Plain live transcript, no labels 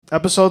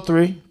Episode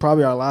 3,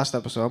 probably our last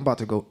episode. I'm about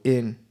to go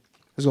in.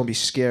 It's gonna be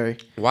scary.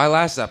 Why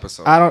last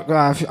episode?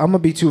 I'm gonna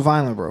be too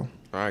violent, bro.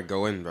 All right,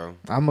 go in, bro.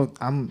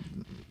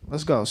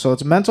 Let's go. So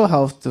it's mental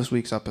health this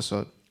week's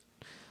episode.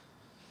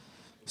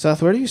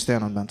 Seth, where do you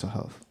stand on mental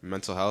health?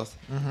 Mental health?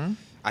 Mm-hmm.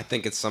 I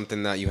think it's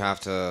something that you have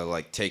to,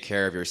 like, take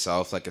care of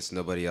yourself, like it's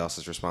nobody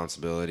else's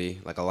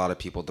responsibility. Like, a lot of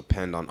people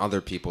depend on other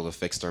people to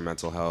fix their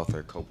mental health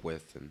or cope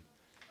with. And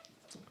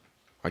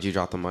why'd you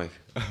drop the mic?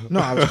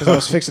 No, because I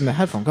was fixing the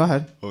headphone. Go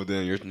ahead. Oh,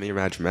 damn, you're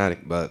mad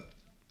dramatic. But,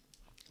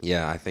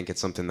 yeah, I think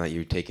it's something that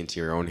you take into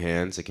your own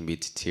hands. It can be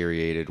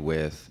deteriorated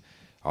with,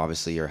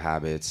 obviously, your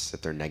habits,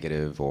 if they're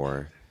negative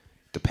or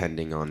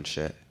depending on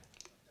shit,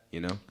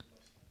 you know?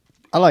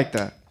 I like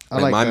that.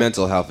 My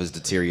mental health is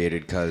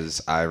deteriorated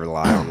because I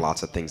rely on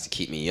lots of things to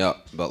keep me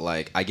up. But,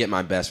 like, I get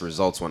my best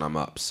results when I'm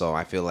up. So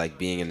I feel like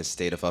being in a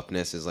state of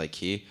upness is, like,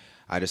 key.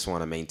 I just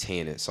want to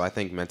maintain it. So I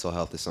think mental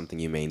health is something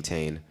you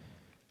maintain.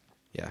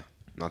 Yeah.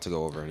 Not to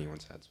go over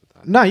anyone's heads with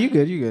that. No, you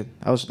good.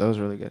 That was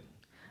really good.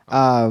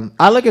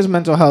 I look at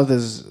mental health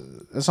as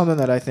something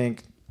that I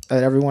think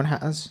that everyone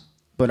has,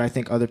 but I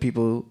think other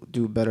people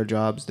do better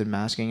jobs than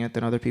masking it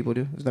than other people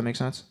do. Does that make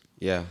sense?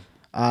 Yeah.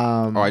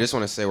 I just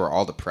want to say we're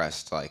all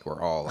depressed. Like,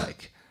 we're all,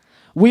 like...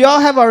 We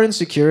all have our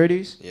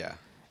insecurities. Yeah.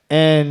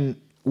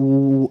 And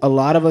a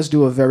lot of us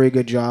do a very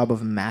good job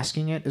of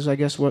masking it, is I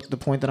guess what the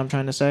point that I'm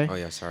trying to say. Oh,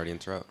 yeah. Sorry to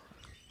interrupt.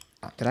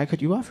 Did I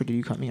cut you off or did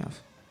you cut me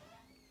off?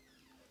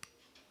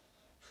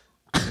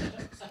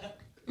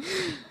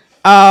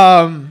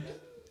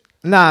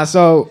 Nah,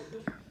 so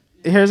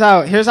here's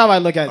how I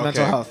look at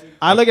mental health.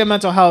 I look at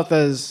mental health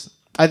as,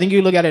 I think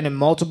you look at it in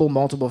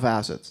multiple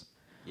facets.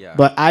 Yeah.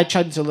 But I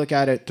try to look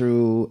at it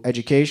through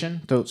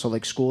education, so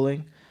like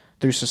schooling,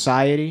 through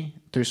society,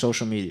 through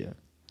social media.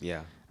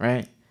 Yeah.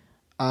 Right?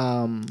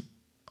 On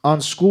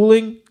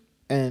schooling,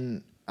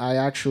 and I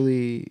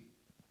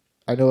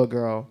know a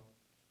girl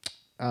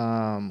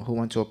who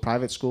went to a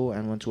private school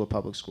and went to a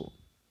public school.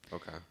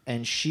 Okay.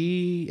 And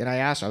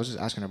I was just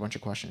asking her a bunch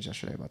of questions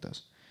yesterday about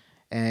this.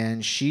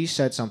 And she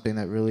said something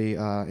that really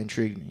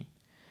intrigued me.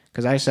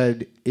 Because I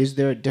said, is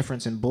there a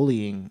difference in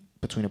bullying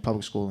between a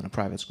public school and a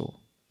private school?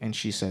 And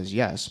she says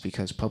yes,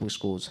 because public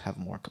schools have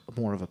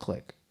more of a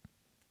clique,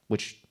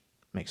 which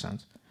makes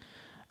sense.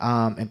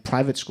 And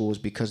private schools,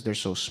 because they're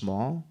so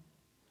small,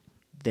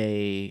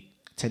 they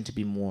tend to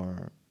be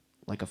more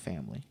like a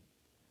family.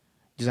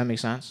 Does that make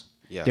sense?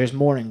 Yeah. There's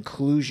more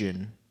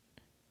inclusion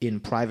in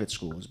private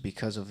schools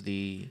because of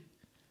the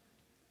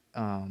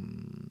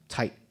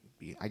tight,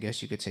 I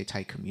guess you could say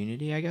tight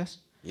community, I guess.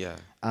 Yeah.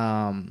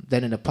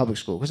 Than in a public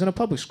school. Because in a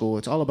public school,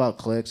 it's all about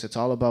cliques. It's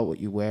all about what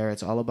you wear.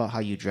 It's all about how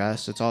you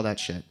dress. It's all that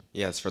shit.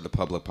 Yeah, it's for the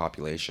public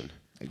population.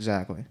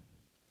 Exactly.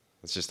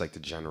 It's just like the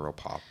general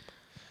pop.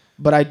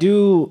 But I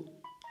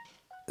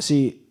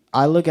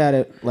look at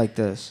it like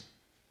this.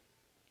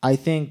 I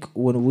think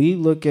when we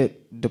look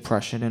at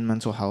depression and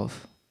mental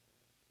health,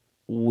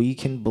 we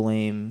can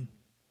blame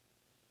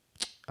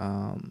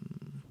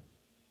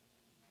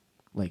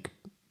like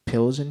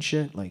pills and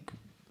shit, like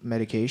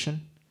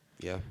medication.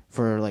 Yeah.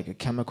 For like a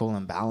chemical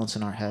imbalance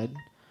in our head.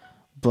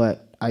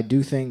 But I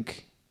do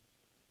think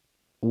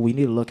we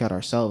need to look at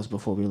ourselves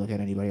before we look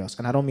at anybody else.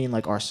 And I don't mean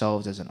like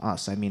ourselves as in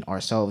us. I mean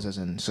ourselves as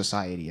in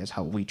society, as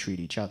how we treat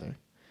each other.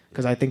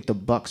 Because I think the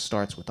buck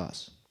starts with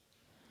us.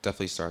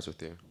 Definitely starts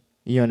with you.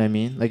 You know what I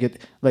mean?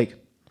 Like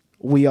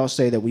we all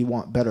say that we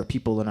want better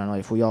people in our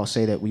life. We all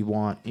say that we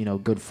want,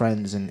 good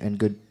friends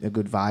and a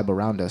good vibe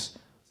around us.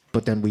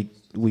 But then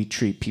we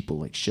treat people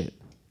like shit.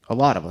 A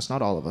lot of us,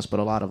 not all of us, but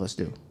a lot of us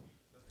do.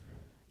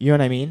 You know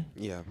what I mean?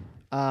 Yeah.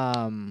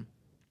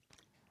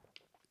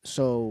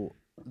 So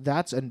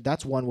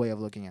that's one way of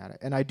looking at it.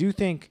 And I do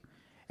think,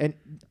 and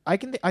I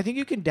think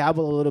you can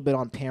dabble a little bit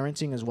on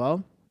parenting as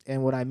well.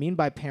 And what I mean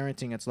by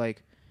parenting, it's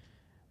like,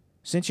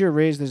 since you're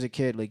raised as a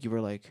kid, like you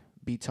were like,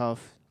 be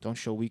tough, don't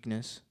show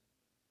weakness,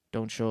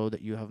 don't show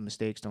that you have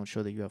mistakes, don't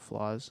show that you have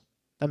flaws.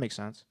 That makes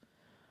sense,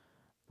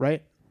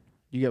 right?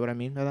 You get what I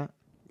mean by that?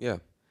 Yeah.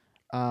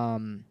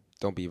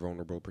 Don't be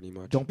vulnerable, pretty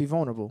much. Don't be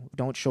vulnerable.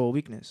 Don't show a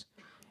weakness.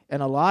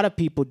 And a lot of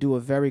people do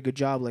a very good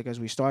job, like as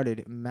we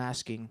started,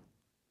 masking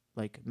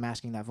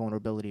that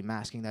vulnerability,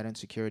 masking that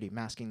insecurity,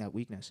 masking that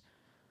weakness.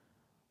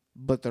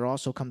 But there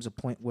also comes a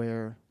point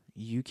where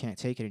you can't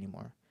take it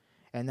anymore.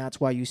 And that's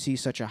why you see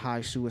such a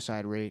high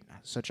suicide rate,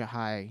 such a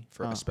high...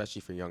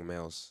 especially for young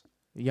males.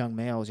 Young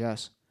males,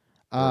 yes.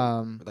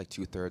 Like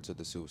 2/3 of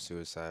the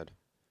suicide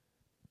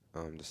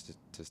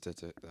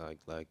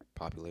like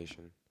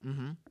population.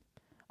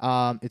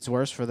 Mm-hmm. It's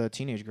worse for the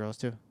teenage girls,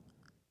 too.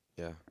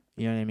 Yeah.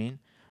 You know what I mean?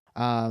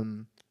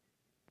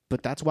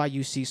 But that's why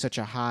you see such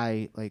a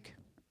high, like,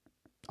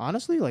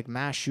 honestly, like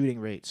mass shooting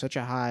rate, such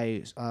a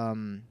high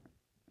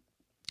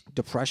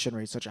depression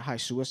rate, such a high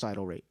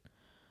suicidal rate.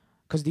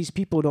 Because these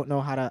people don't know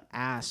how to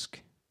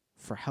ask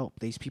for help.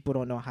 These people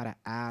don't know how to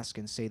ask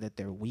and say that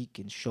they're weak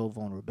and show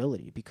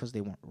vulnerability because they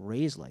weren't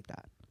raised like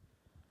that.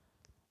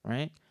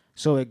 Right?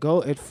 So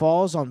it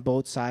falls on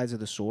both sides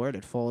of the sword.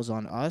 It falls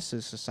on us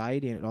as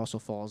society, and it also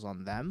falls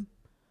on them.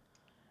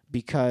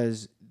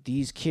 because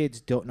these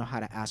kids don't know how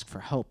to ask for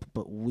help,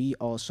 but we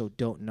also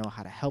don't know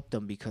how to help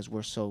them because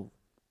we're so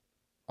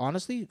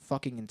honestly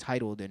fucking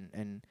entitled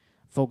and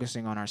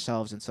focusing on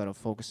ourselves instead of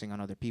focusing on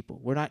other people.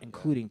 We're not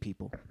including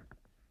people.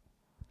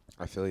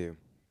 I feel you.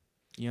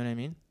 You know what I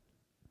mean?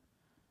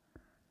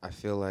 I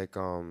feel like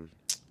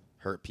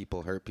hurt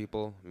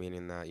people,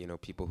 meaning that, you know,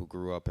 people who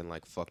grew up in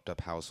like fucked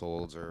up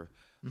households or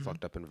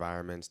fucked up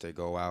environments, they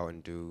go out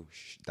and do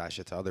that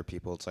shit to other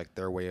people. It's like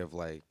their way of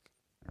like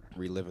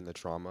reliving the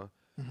trauma,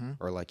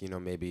 or like, you know,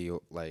 maybe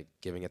like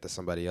giving it to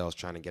somebody else,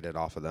 trying to get it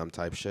off of them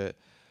type shit.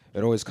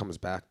 It always comes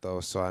back though.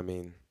 So I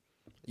mean,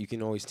 you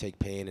can always take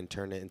pain and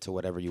turn it into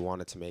whatever you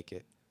want it to make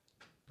it.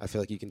 I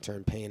feel like you can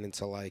turn pain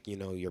into like, you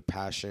know, your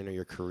passion or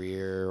your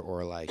career,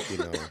 or like, you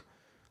know,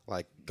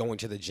 like going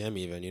to the gym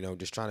even, you know,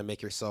 just trying to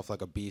make yourself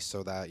like a beast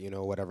so that, you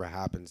know, whatever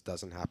happens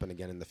doesn't happen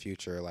again in the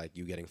future, like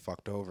you getting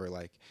fucked over.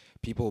 Like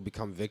people will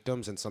become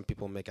victims, and some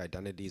people make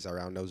identities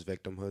around those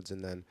victimhoods,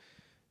 and then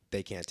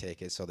they can't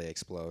take it, so they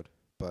explode.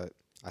 But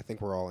I think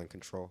we're all in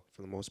control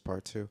for the most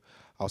part too.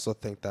 I also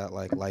think that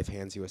like life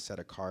hands you a set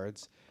of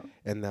cards,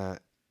 and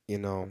that, you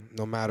know,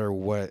 no matter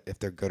what, if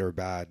they're good or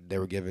bad, they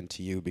were given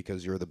to you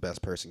because you're the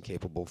best person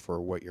capable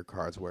for what your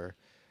cards were.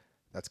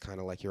 That's kind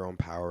of like your own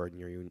power and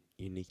your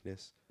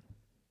uniqueness.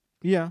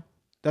 Yeah,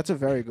 that's a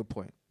very good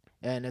point.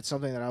 And it's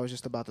something that I was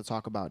just about to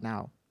talk about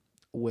now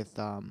with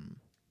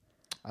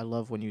I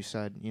love when you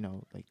said, you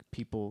know, like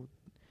people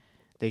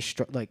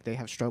like they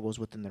have struggles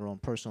within their own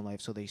personal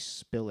life, so they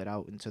spill it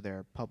out into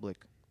their public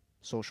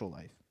social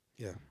life.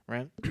 Yeah.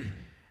 Right?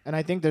 And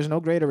I think there's no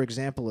greater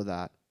example of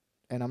that.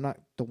 And I'm not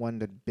the one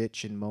to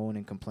bitch and moan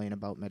and complain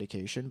about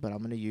medication, but I'm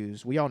going to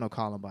use, we all know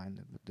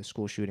Columbine, the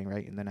school shooting,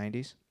 right, in the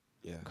 90s?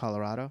 Yeah.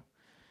 Colorado.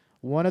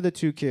 One of the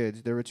two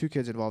kids, there were two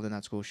kids involved in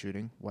that school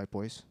shooting, white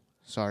boys.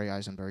 Sorry,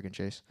 Eisenberg and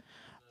Chase.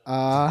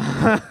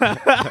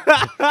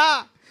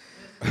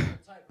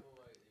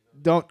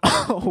 Don't,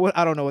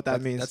 I don't know what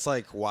that means. That's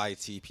like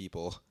YT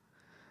people.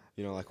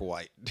 You know, like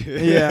white.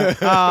 Yeah.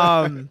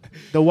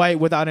 The white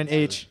without an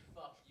H.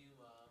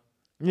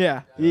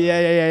 Yeah.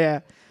 Yeah.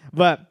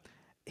 But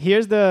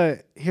here's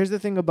the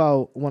thing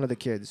about one of the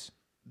kids.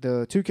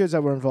 The two kids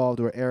that were involved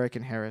were Eric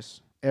Harris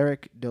and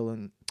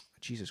Dylan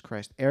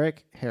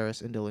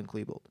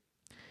Klebold.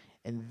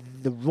 And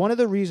one of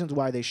the reasons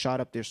why they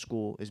shot up their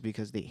school is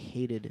because they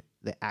hated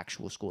the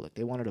actual school. Like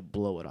they wanted to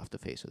blow it off the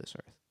face of this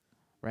earth,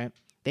 right?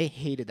 They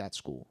hated that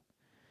school.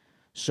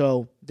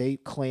 So they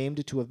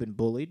claimed to have been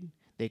bullied.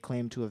 They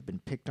claimed to have been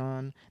picked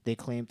on. They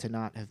claimed to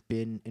not have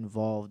been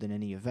involved in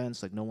any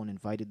events. Like no one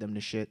invited them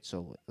to shit.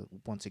 So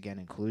once again,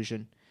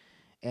 inclusion.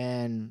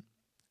 And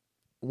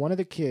one of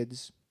the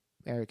kids,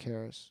 Eric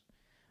Harris,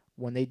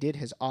 when they did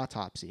his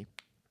autopsy,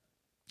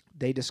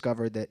 they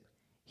discovered that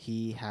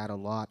he had a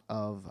lot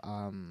of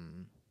what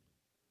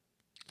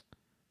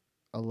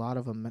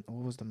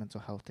was the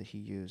mental health that he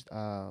used?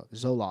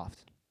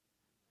 Zoloft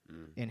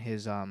in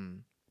his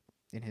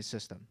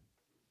system.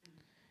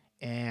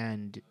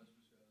 And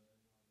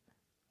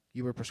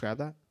you were prescribed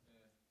that?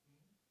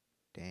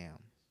 Damn.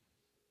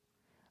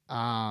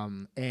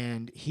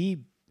 And he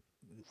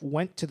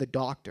went to the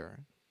doctor,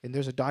 and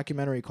there's a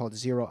documentary called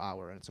 0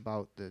 Hour, and it's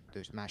about the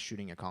mass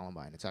shooting at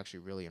Columbine. It's actually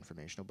really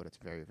informational, but it's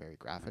very, very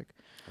graphic.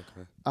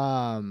 Okay.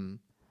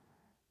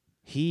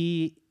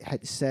 He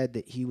had said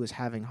that he was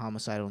having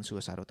homicidal and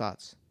suicidal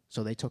thoughts,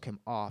 so they took him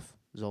off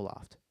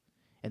Zoloft,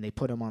 and they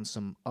put him on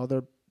some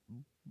other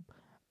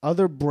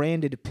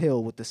branded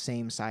pill with the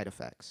same side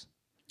effects.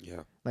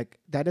 Yeah. Like,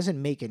 that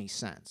doesn't make any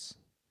sense.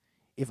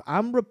 If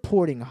I'm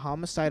reporting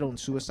homicidal and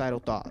suicidal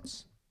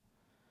thoughts,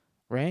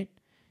 right,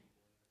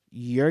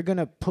 you're going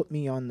to put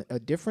me on a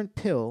different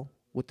pill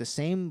with the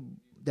same,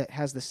 that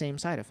has the same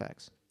side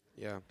effects.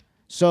 Yeah.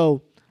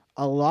 So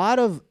a lot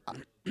of,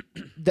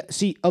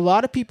 a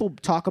lot of people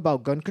talk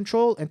about gun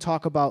control and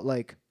talk about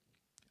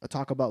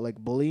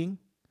bullying,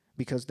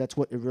 because that's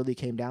what it really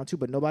came down to.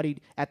 But nobody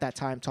at that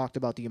time talked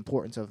about the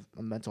importance of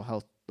mental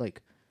health,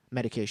 like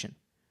medication.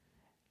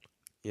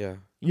 Yeah.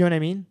 You know what I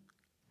mean?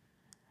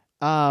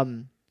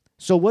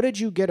 So what did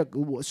you get?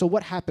 So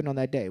what happened on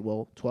that day?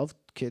 Well, 12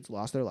 kids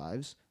lost their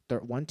lives.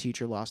 One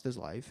teacher lost his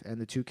life,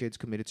 and the two kids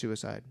committed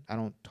suicide. I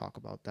don't talk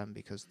about them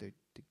because they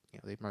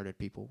murdered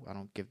people. I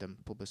don't give them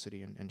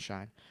publicity and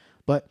shine.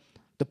 But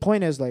the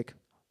point is, like,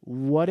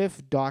 what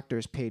if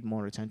doctors paid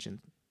more attention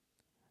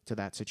to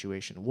that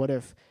situation? What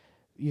if,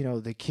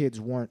 the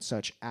kids weren't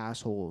such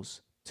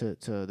assholes to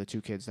the two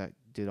kids that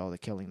did all the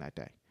killing that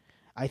day?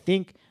 I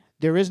think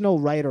there is no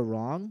right or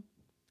wrong,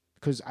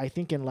 because I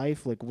think in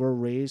life, like, we're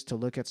raised to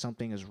look at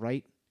something as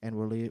right and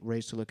we're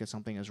raised to look at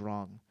something as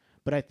wrong.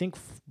 But I think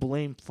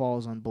blame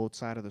falls on both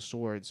sides of the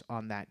swords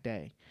on that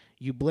day.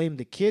 You blame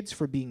the kids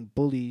for being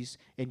bullies,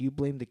 and you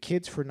blame the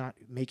kids for not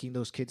making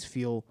those kids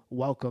feel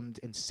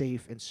welcomed and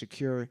safe and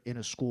secure in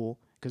a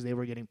school because they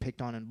were getting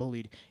picked on and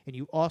bullied. And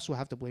you also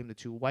have to blame the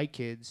two white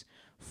kids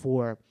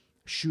for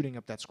shooting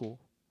up that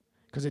school,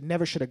 because it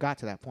never should have got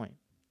to that point.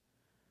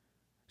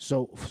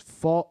 So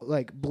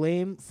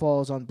blame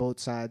falls on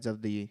both sides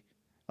of the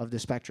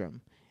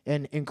spectrum.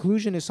 And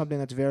inclusion is something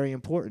that's very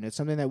important. It's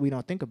something that we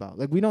don't think about.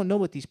 Like, we don't know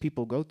what these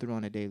people go through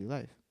on a daily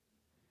life,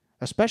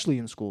 especially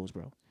in schools,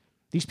 bro.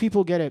 These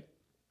people get it.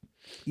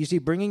 You see,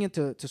 bringing it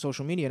to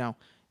social media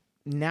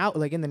now,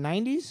 like in the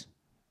 90s,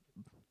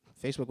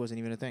 Facebook wasn't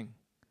even a thing.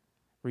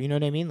 You know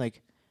what I mean?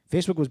 Like,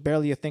 Facebook was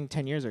barely a thing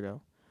 10 years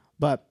ago.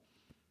 But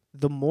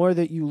the more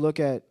that you look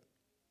at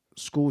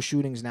school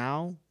shootings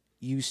now,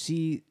 you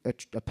see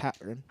a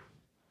pattern.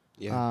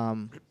 Yeah.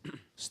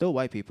 Still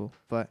white people,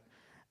 but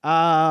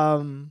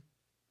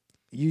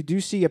you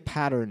do see a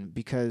pattern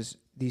because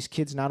these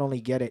kids not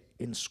only get it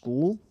in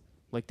school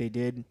like they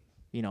did,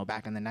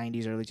 back in the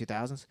 90s, early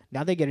 2000s.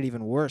 Now they get it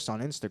even worse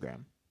on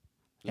Instagram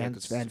and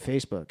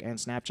Facebook and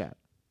Snapchat.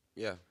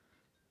 Yeah.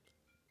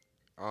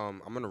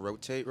 I'm going to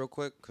rotate real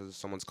quick because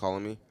someone's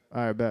calling me.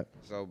 All right, bet.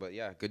 So, but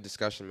yeah, good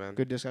discussion, man.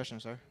 Good discussion,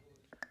 sir.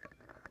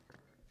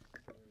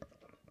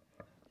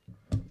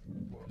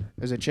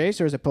 Is it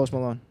Chase or is it Post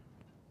Malone?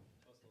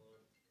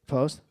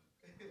 Post?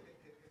 Do we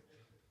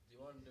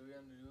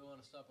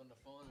want to stop on the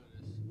phone or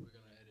this? We're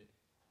going to edit.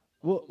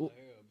 Well,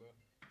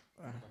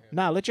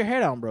 nah, let your hair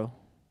down, bro.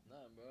 Nah,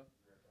 bro.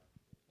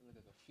 You look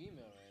like a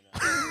female right now.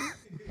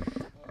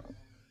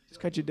 Just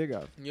cut your dick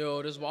off.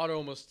 Yo, this water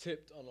almost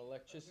tipped on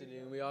electricity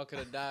and we all could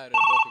have died of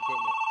broke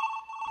equipment.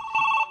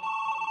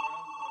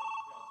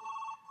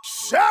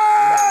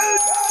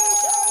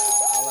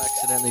 I'll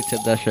accidentally tip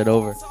that shit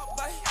over.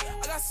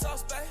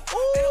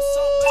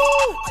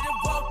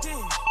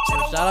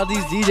 Shout out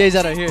these DJs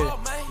that are here.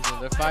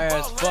 They're fire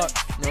as fuck.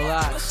 No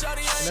lie. Never seen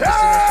that shit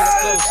up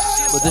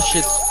close, but this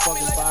shit's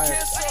fucking fire.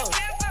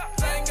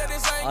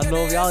 I don't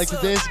know if y'all like to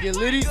dance, get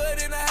litty. Shit.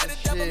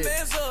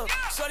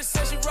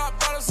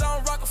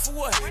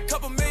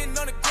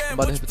 I'm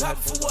about to hit the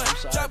headphones.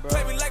 I'm sorry, bro.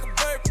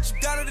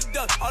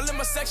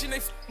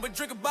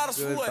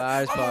 Good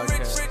vibes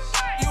podcast.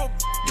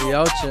 We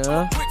out,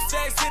 yeah.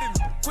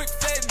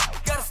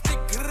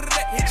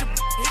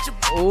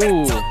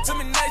 Ooh.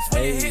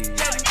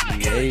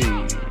 Hey.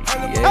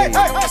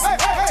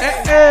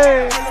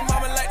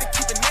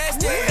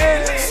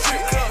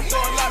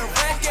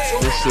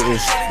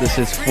 This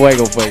is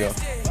fuego.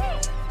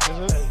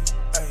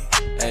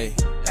 Hey.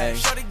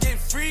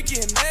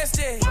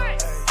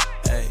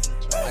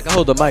 I can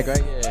hold the mic,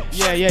 right?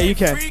 Yeah, you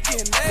can.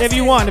 If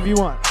you want.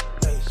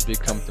 Just be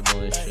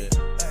comfortable and shit.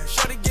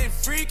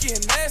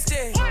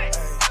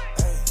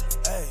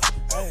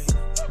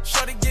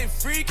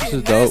 This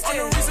is dope.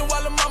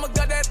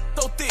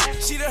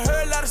 She done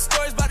heard a lot of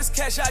stories about this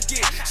cash I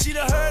get. She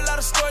done heard a lot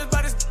of stories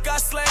about this guy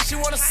slang. She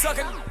wanna suck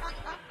it.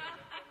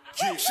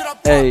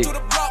 Hey.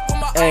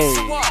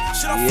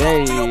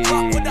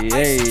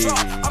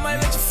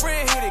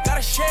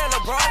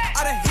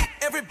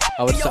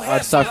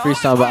 I'd start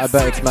freestyle, but I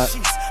bet it's not.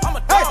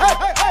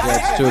 Yeah,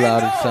 it's too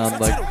loud. It sounds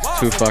like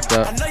too fucked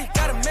up.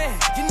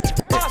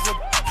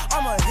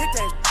 I'ma hit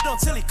that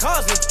until he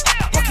calls me.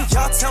 What can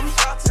y'all tell me?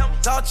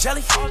 Dog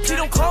jelly. He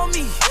don't call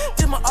me.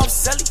 Did my off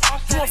selly.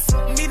 You want f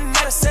me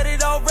tonight? I said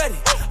it already.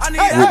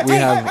 We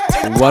have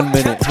 1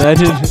 minute.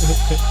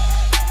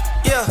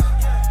 Yeah.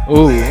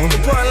 Ooh.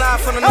 Reporting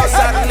live from the north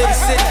side of Little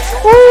City.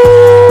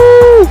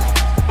 Woo!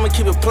 I'm gonna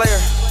keep it player.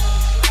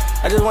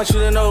 I just want you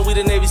to know we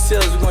the Navy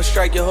SEALs. We're gonna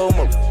strike your whole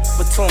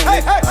platoon.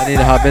 I need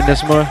to hop in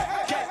this more.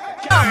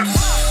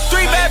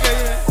 3 bad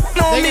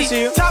on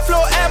me. Top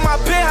floor at my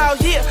penthouse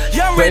here.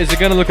 But is it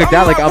gonna look like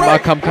that? Like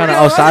I'm kind of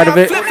outside of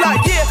it. No,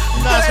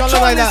 it's gonna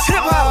look like that.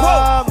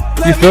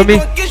 You feel me?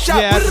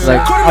 Yeah.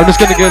 Like I'm just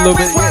gonna get a little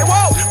bit. Yeah.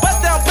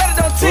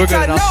 We're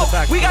good. I'll sit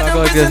back. I'll go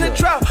like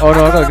this. Oh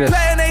no, I'll go like this.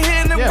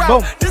 Yeah,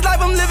 boom. This life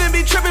I'm living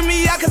be tripping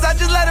me out, cause I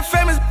just let a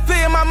famous be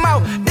in my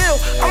mouth. Ew,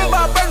 I'm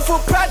about burning for a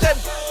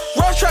project.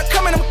 Road truck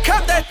coming, I'm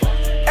cop that.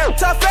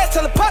 Tough fat,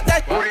 tell the pop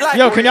that. Like,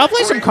 yo, can y'all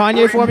play some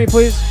Kanye for me,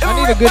 please? I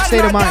need a good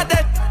state of mind.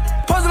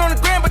 Posing on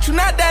the gram, but you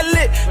not that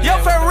lit. Your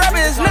favorite rapper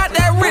is not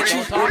that rich.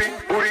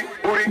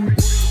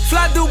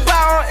 Fly Dubai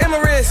on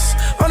Emirates.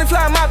 Only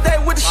fly my day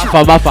with the shit.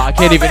 My fault. I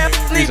can't even hear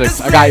music.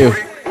 I got you.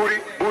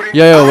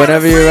 Yo,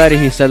 whenever you're ready,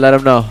 he said let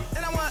him know.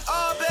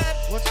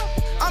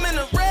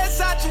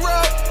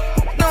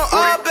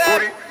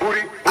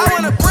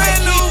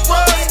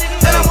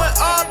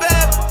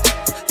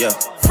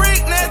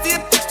 Freak nasty,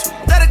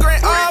 that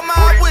grant all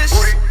my wish.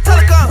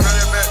 Telecom,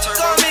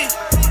 call me.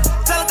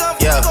 Telecom,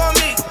 call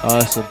me.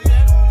 Awesome.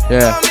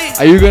 Yeah.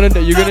 Are you gonna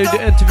interview me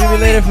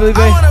later, Felipe?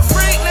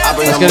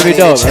 It's gonna be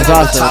dope. It's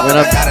awesome.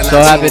 I'm so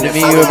happy to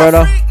meet you,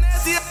 Roberto.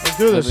 Let's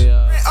do this.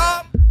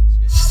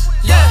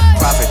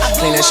 Profit.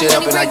 Clean that shit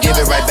up and I give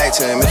it right back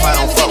to him. If I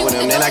don't fuck with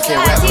him, then I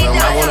can't rap with him.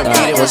 I wanna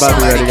beat him when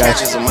somebody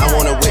catches him. I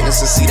wanna witness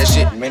and see that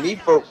shit. Man,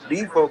 these folk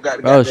got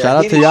Bro, shout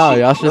out to y'all.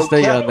 Y'all should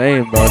stay your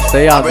name, bro.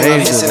 Stay y'all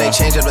names. They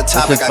change up the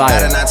topic. I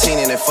got a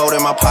 19 and it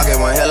folded in my pocket.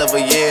 One hell of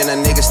a year and the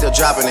niggas still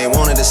dropping. They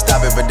wanted to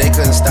stop it, but they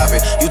couldn't stop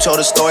it. You told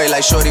a story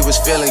like Shorty was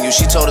feeling you.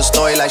 She told a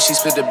story like she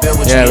split the bill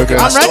with you. Look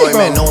at my story,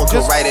 man. No one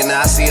could write it.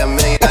 Now I see a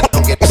million. I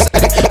don't get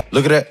excited.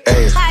 Look at that,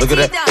 hey, look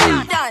at that.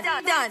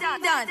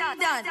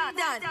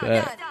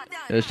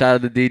 Yeah, shout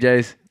out to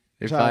DJs.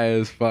 They fire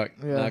as fuck.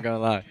 Yeah. Not gonna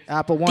lie.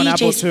 Apple 1, DJ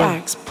Apple 2.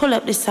 Sparks, pull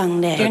up the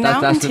song there. You're now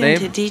that's in the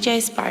tune name? to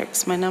DJ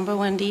Sparks, my number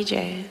one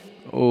DJ.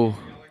 Oh.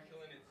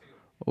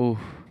 Oh.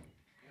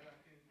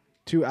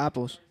 2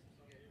 apples.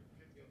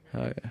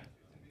 Oh yeah.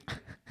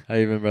 How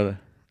you been, brother?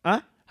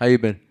 Huh? How you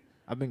been?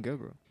 I've been good,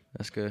 bro.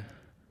 That's good.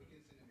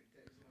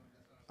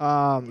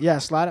 Yeah,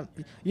 slide 'em.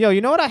 Yo,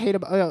 you know what I hate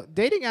about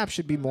dating apps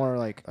should be more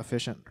like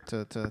efficient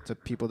to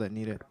people that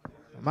need it.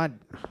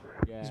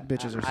 These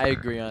bitches are. I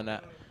agree on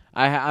that.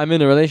 I'm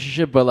in a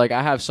relationship, but like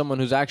I have someone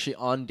who's actually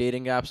on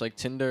dating apps like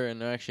Tinder,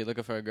 and they're actually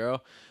looking for a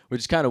girl, which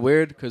is kind of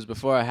weird because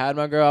before I had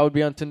my girl, I would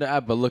be on Tinder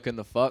app, but looking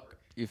the fuck.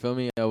 You feel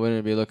me? I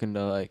wouldn't be looking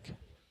to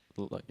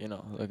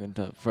looking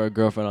for a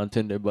girlfriend on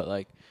Tinder, but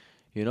like.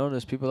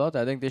 There's people out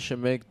there. I think they should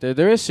make.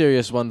 There is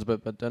serious ones,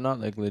 but they're not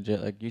like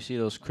legit. Like you see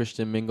those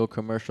Christian Mingle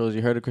commercials.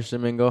 You heard of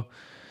Christian Mingle?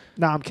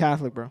 Nah, I'm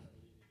Catholic, bro.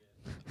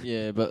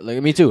 Yeah, but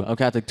like me too. I'm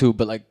Catholic too.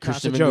 But like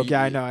Christian Mingle. It's a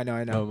Mingle. joke. Yeah,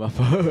 I know. Oh, my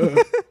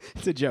fault.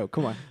 It's a joke.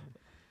 Come on.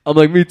 I'm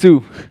like me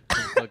too.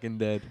 I'm fucking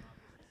dead.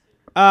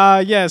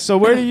 Yeah. So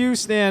where do you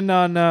stand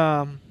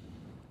on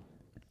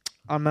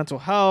mental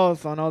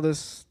health, on all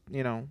this,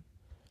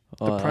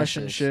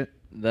 depression shit?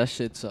 That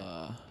shit's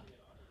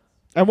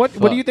And what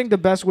do you think the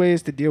best way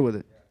is to deal with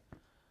it?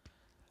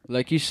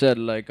 Like you said,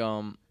 like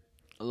a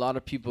lot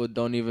of people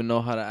don't even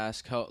know how to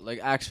ask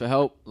for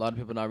help. A lot of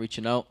people not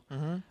reaching out.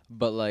 Mm-hmm.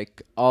 But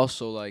like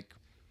also like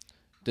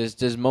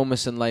there's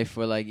moments in life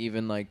where like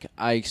even like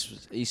I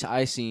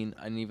seen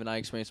and even I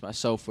experienced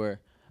myself where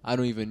you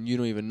don't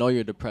even know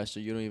you're depressed,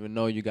 or you don't even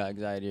know you got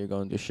anxiety or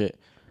going through shit.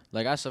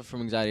 Like I suffer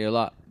from anxiety a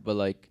lot, but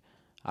like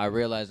I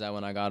realized that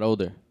when I got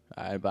older.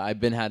 But I've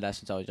been had that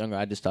since I was younger.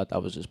 I just thought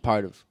that was just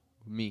part of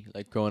me,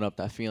 like growing up,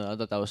 that feeling. I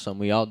thought that was something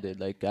we all did.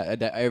 Like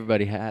that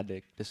everybody had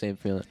the same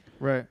feeling.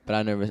 Right. But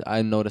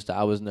I noticed that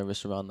I was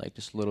nervous around like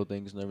just little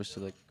things, nervous to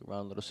like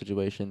around little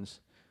situations.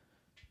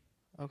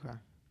 Okay.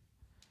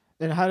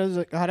 Then how does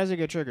it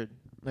get triggered?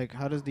 Like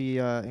how does the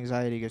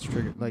anxiety get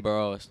triggered? Like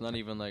bro, it's not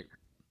even like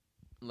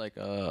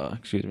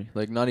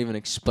not even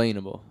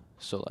explainable.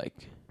 So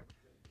like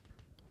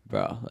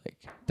bro, like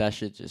that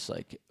shit just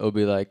like it'll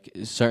be like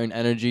certain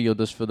energy, you'll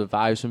just feel the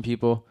vibes from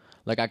people.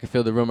 Like I can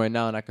feel the room right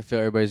now, and I can feel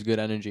everybody's good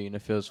energy, and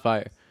it feels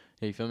fire.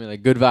 Yeah, you feel me?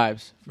 Like good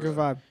vibes. Good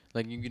vibe.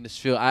 Like you can just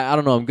feel. I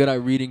don't know. I'm good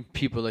at reading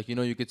people. Like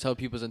you could tell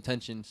people's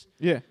intentions.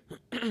 Yeah.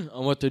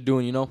 On what they're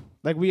doing.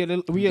 Like we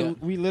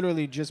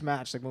literally just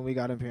matched. Like when we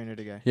got up here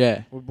today.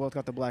 Yeah. We both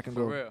got the black and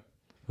For gold. Real.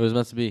 It was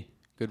meant to be.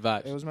 Good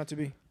vibes. It was meant to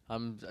be.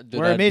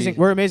 We're amazing.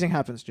 We're amazing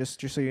happens. Just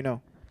so you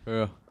know. For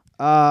real.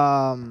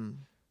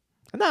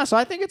 So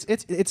I think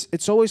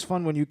it's always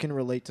fun when you can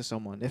relate to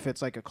someone. If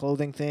it's like a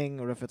clothing thing,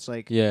 or if it's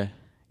like yeah.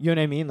 You know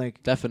what I mean?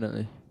 Like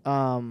definitely.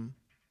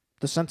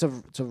 The sense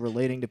of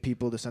relating to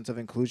people, the sense of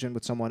inclusion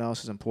with someone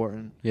else is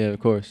important. Yeah,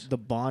 of course. The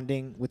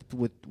bonding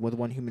with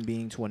one human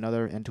being to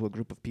another and to a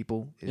group of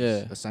people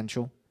is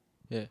essential.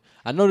 Yeah,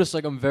 I noticed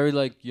like I'm very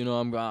like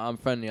I'm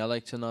friendly. I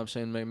like to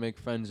make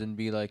friends and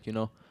be like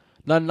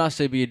not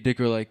say be a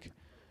dick or like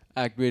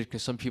act weird,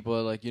 because some people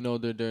are like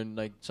they're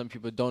like some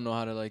people don't know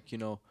how to like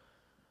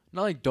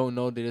not like don't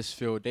know, they just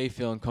feel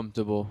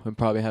uncomfortable and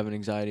probably have an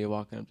anxiety of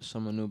walking up to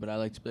someone new. But I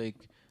like to be like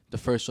the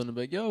first one to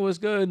be like, yo, what's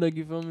good? Like,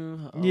 you feel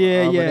me? My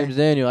name's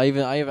Daniel. I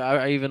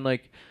even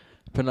like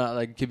put out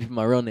like give people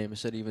my real name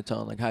instead of even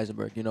telling like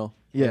Heisenberg.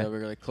 Yeah,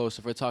 we're like close.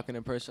 If we're talking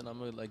in person, I'm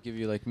gonna like give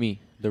you like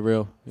me, the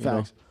real.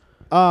 Facts.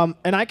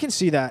 And I can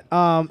see that.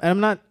 And I'm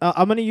not.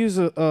 I'm gonna use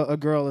a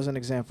girl as an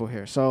example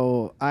here.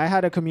 So I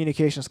had a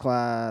communications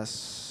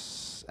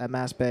class at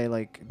Mass Bay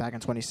like back in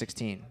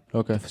 2016.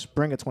 Okay.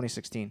 Spring of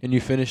 2016. And you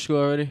finished school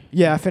already?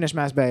 Yeah, I finished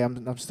Mass Bay.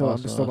 I'm still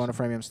awesome. going to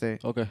Framingham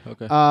State. Okay.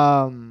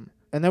 And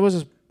there was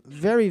this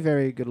very,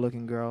 very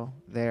good-looking girl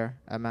there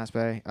at Mass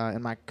Bay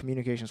in my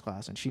communications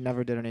class, and she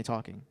never did any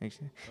talking.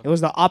 It was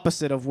the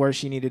opposite of where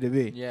she needed to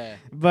be. Yeah.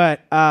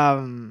 But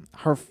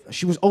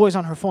she was always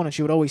on her phone, and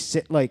she would always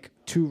sit like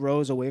 2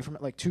 rows away from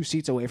it, like 2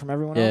 seats away from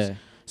everyone else.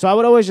 So I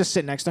would always just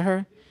sit next to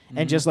her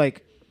and just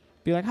like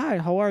be like, "Hi,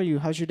 how are you?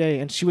 How's your day?"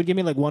 And she would give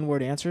me like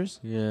 1-word answers.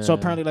 Yeah. So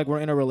apparently, like we're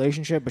in a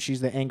relationship, but she's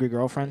the angry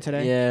girlfriend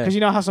today. Yeah. Because you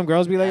know how some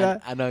girls be like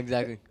that. I know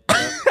exactly.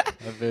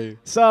 I feel you.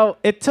 So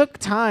it took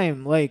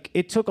time. Like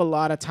it took a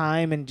lot of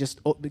time and just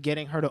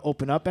getting her to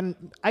open up. And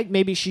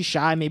maybe she's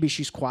shy, maybe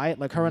she's quiet.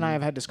 Like her and I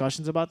have had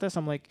discussions about this.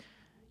 I'm like,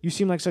 you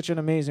seem like such an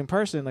amazing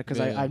person. Like,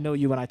 because I know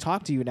you and I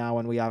talk to you now,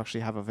 and we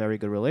actually have a very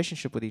good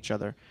relationship with each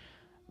other.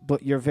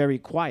 But you're very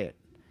quiet.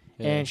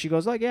 Yeah. And she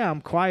goes like, yeah,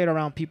 I'm quiet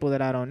around people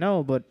that I don't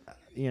know, but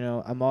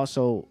I'm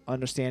also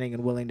understanding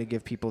and willing to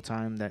give people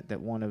time that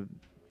want to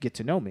get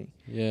to know me.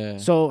 Yeah.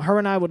 So her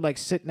and I would like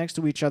sit next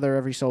to each other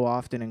every so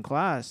often in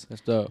class.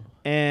 That's dope.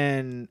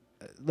 And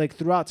like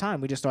throughout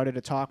time, we just started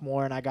to talk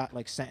more, and I got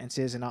like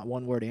sentences and not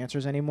 1-word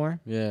answers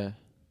anymore. Yeah.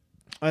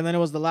 And then it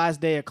was the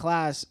last day of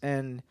class,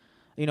 and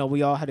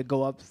we all had to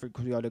go up for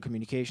oral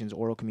communications,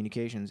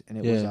 and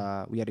it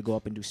was we had to go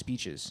up and do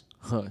speeches.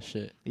 Oh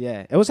shit.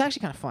 Yeah, it was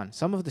actually kind of fun.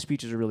 Some of the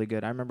speeches were really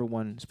good. I remember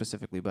one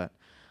specifically, but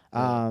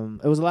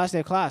It was the last day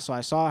of class, so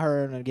I saw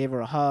her and I gave her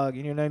a hug.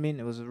 You know what I mean?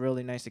 It was a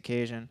really nice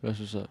occasion. That's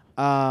what's up.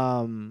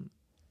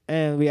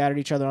 And we added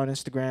each other on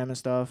Instagram and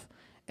stuff.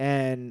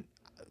 And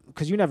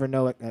because you never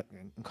know in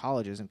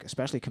colleges, and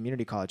especially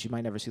community college, you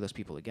might never see those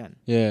people again.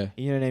 Yeah.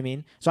 You know what I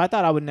mean? So I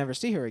thought I would never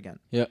see her again.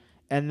 Yeah.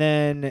 And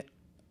then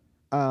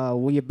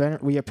we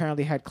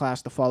apparently had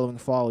class the following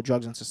fall,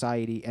 drugs and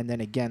society, and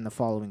then again the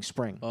following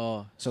spring.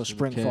 Oh. So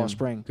spring, fall,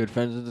 spring. Good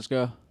friends with this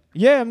girl?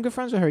 Yeah, I'm good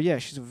friends with her. Yeah,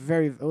 she's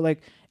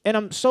and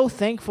I'm so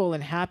thankful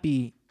and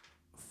happy,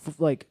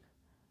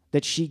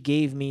 that she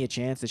gave me a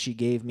chance, that she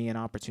gave me an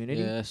opportunity.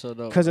 Yeah, that's so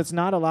dope. Because it's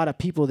not a lot of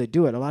people that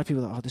do it. A lot of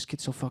people are like, oh, this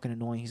kid's so fucking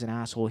annoying. He's an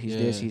asshole. He's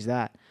this, he's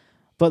that.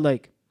 But,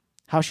 like,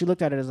 how she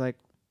looked at it is like,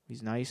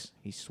 he's nice.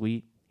 He's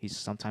sweet. He's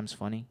sometimes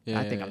funny.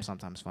 I think I'm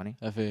sometimes funny.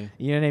 I feel you.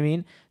 You know what I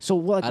mean? So,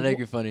 what? I think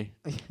you're funny.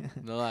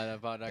 No lie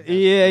about that.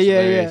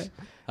 Yeah.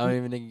 I don't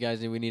even think you guys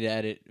we need to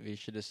edit. We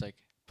should just, like,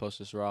 post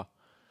this raw.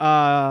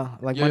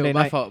 Monday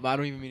my night. fault, but I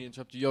don't even mean to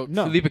interrupt you. Yo,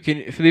 No. Felipe,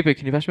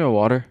 can you pass me a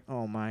water?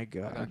 Oh, my I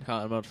God. got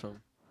caught out from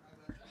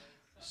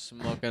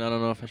smoking. I don't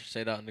know if I should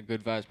say that on the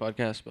Good Vibes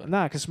podcast, but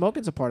Nah, because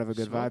smoking's a part of a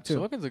good vibe, too.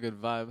 Smoking's a good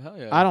vibe. Hell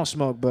yeah. I don't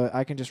smoke, but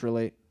I can just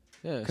relate.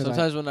 Yeah.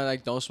 Sometimes when I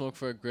like don't smoke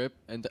for a grip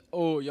and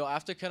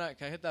after can I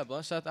hit that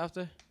blunt set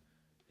after?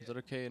 Is that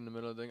okay in the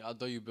middle of the thing? I'll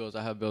throw you bills.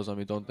 I have bills on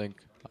me. Don't think.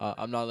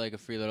 I'm not like a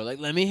freeloader. Like,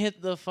 let me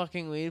hit the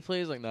fucking weed,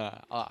 please. Like, nah.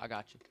 I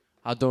got you.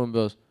 I'll throw him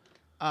bills.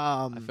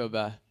 I feel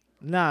bad.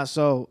 Nah,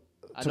 so...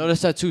 I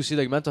noticed that too. See,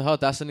 like, mental health,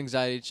 that's an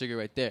anxiety trigger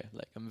right there.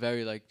 Like, I'm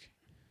very, like...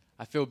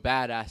 I feel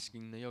bad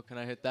asking, yo, can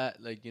I hit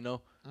that? Like, you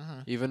know?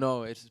 Even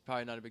though it's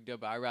probably not a big deal,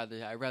 but I'd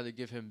rather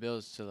give him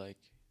bills to, like...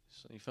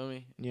 So, you feel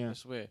me? Yeah. I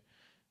swear.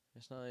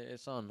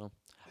 It's on, though.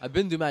 I've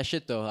been through my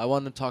shit, though. I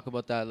want to talk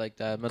about that, like,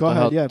 that mental Go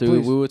ahead, health. yeah, Dude,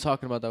 please. we were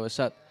talking about that with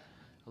Seth.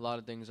 A lot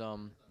of things,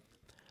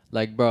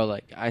 like, bro,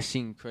 like, I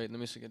seen crazy. Let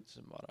me get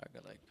some water. I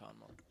got, like, calm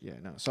on. Yeah,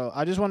 no. So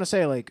I just want to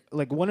say, like,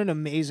 what an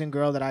amazing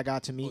girl that I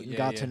got to meet and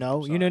got to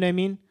know. You know what I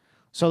mean?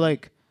 So,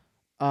 like,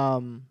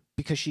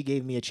 because she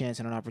gave me a chance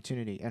and an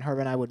opportunity, and her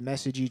and I would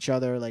message each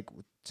other, like,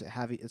 to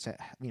have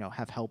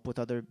help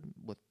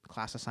with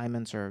class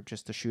assignments or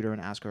just to shoot her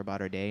and ask her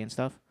about her day and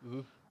stuff.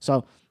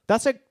 So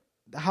that's like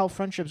how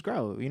friendships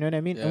grow. You know what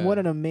I mean? Yeah. And what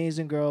an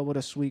amazing girl, what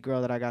a sweet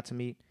girl that I got to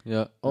meet.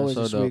 Yeah, Always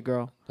so a sweet dope.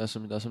 girl. That's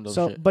some dope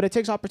So, shit. but it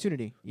takes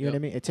opportunity. You know what I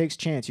mean? It takes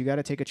chance. You got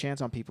to take a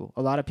chance on people.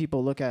 A lot of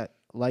people look at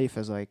life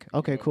as like,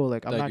 okay, cool.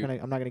 Like I'm not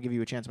gonna give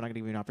you a chance. I'm not gonna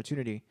give you an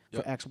opportunity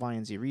for X, Y,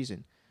 and Z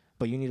reason.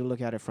 But you need to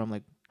look at it from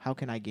like, how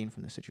can I gain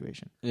from this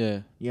situation?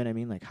 Yeah. You know what I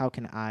mean? Like, how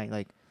can I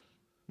like,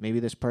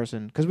 maybe this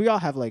person, because we all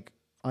have like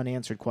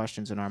unanswered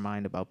questions in our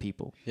mind about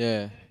people.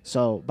 Yeah.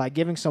 So by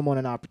giving someone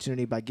an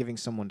opportunity, by giving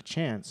someone a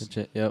chance,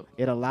 Yep.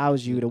 it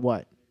allows you to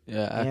what?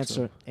 Yeah.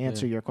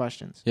 Answer your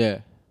questions.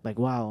 Yeah. Like,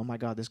 wow, oh my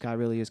God, this guy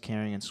really is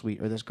caring and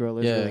sweet, or this girl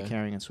is really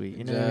caring and sweet.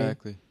 You know what I mean?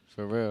 Exactly.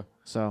 For real.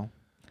 So,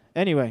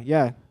 anyway,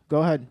 yeah,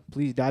 go ahead.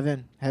 Please dive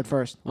in head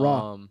first.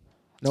 Raw.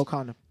 No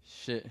condom.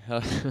 Shit.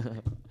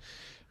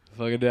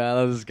 Fucking dude, I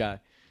love this guy.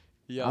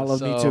 Yo, I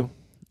love me too.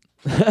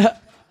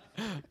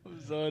 I'm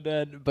so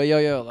dead. But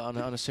yo, on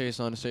a serious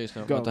note,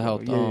 mental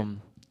health. Yeah.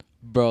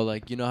 Bro,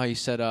 like, you know how you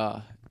said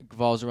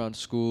revolves around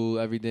school,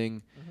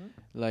 everything.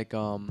 Like,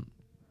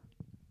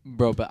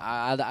 bro, but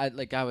I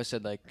like I always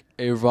said, like,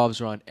 it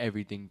revolves around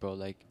everything, bro.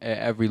 Like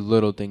every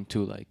little thing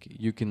too. Like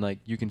you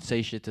can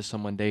say shit to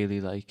someone daily.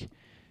 Like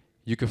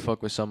you can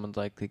fuck with someone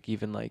like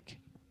even like.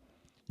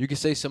 You can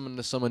say something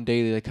to someone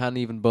daily, like kind of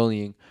even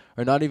bullying,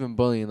 or not even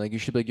bullying. Like you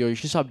should be like, yo, you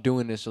should stop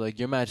doing this, or like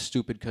you're mad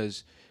stupid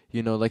because,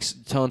 you know, like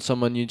telling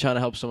someone you're trying to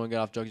help someone get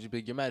off drugs. You'd be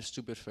like, you're mad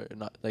stupid for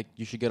not like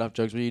you should get off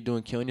drugs. What are you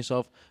doing, killing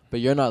yourself?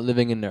 But you're not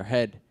living in their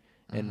head,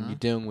 and you're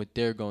dealing with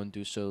they're going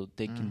through, so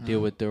they can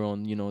deal with their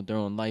own, their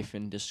own life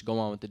and just go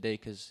on with the day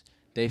because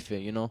they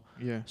feel,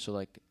 Yeah. So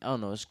like I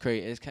don't know, it's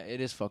crazy. It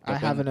is fucked up. I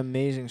have an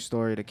amazing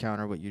story to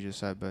counter what you just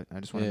said, but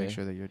I just want to make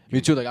sure that you're. Me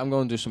too. Like I'm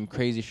going through some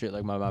crazy shit.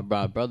 Like my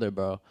brother,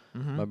 bro.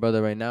 Mm-hmm. My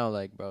brother right now,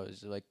 like, bro,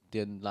 is like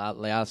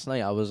last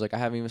night. I was like, I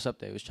haven't even slept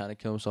there. He was trying to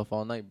kill himself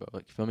all night, bro.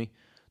 Like, you feel me?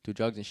 Do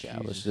drugs and shit. I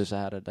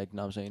had to, like, you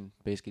know what I'm saying,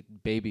 basically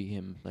baby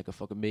him like a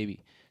fucking baby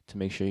to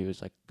make sure he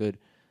was like good.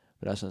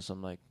 But that's on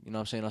some like, you know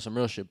what I'm saying, on some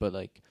real shit. But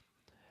like,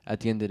 at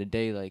the end of the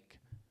day, like,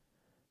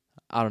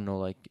 I don't know,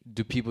 like,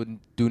 do people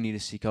do need to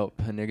seek help?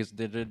 And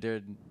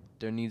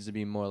there needs to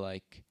be more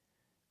like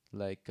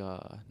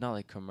not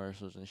like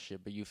commercials and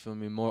shit, but you feel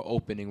me, more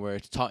opening where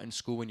it's taught in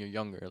school when you're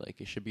younger.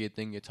 Like it should be a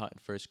thing you're taught in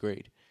first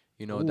grade.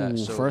 You know that.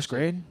 So first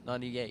grade?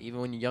 Not yet.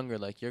 Even when you're younger,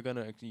 like you're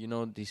gonna,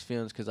 these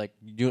feelings, cause like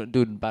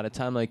dude, by the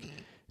time like,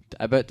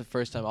 I bet the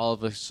first time all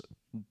of us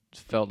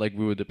felt like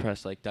we were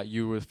depressed, like that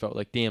you felt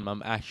like, damn,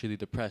 I'm actually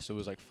depressed. It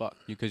was like fuck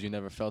you, cause you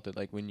never felt it.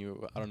 Like when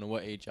you, I don't know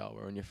what age y'all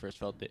were when you first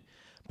felt it,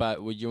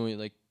 but when you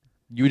like,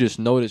 you just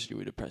noticed you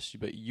were depressed,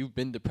 but you've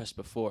been depressed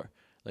before.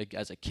 Like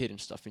as a kid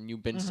and stuff, and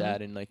you've been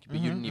sad and like, but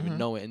you didn't even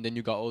know it, and then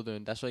you got older,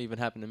 and that's what even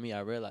happened to me. I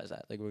realized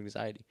that, like, with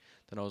anxiety.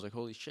 Then I was like,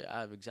 holy shit, I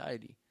have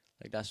anxiety.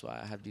 Like that's why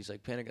I have these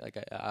like panic. Like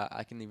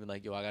I can even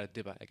like, yo, I gotta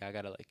dip. Like I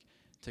gotta like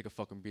take a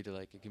fucking breather.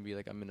 Like it can be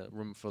like I'm in a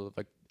room full of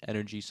like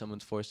energy,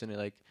 someone's forcing it.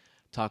 Like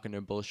talking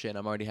their bullshit, and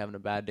I'm already having a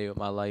bad day with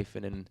my life,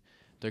 and then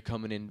they're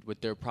coming in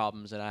with their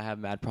problems, and I have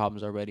mad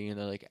problems already, and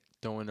they're like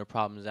throwing their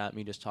problems at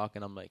me, just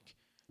talking. I'm like,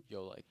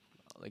 yo, like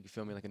you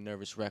feel me, like a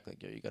nervous wreck,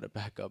 like, yo, you gotta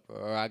back up,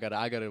 or I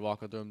gotta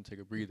walk up to them and take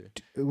a breather.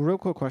 Real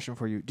quick question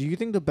for you: do you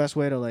think the best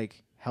way to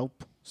like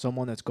help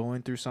someone that's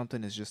going through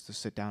something is just to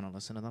sit down and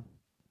listen to them?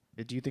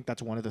 Do you think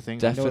that's one of the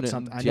things? Definitely,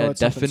 I know it's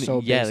something so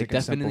basic and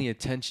definitely simple.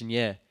 attention.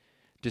 Yeah,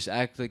 just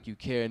act like you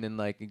care, and then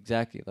like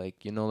exactly, like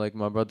like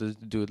my brother's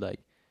dude, like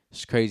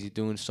it's crazy,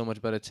 doing so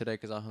much better today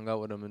because I hung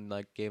out with him and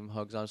like gave him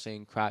hugs. I'm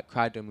saying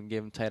cried to him and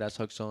gave him tight ass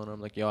hugs, so I'm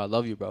like, yo, I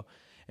love you, bro.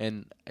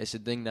 And it's a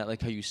thing that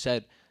like how you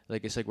said,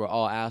 like it's like we're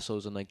all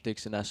assholes and like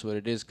dicks, and that's what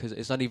it is, because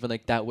it's not even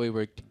like that way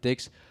we're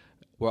dicks.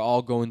 We're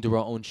all going through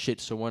our own shit,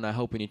 so we're not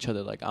helping each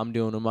other. Like I'm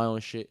dealing with my own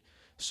shit.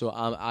 So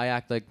I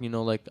act like,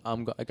 like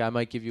like I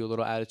might give you a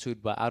little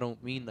attitude, but I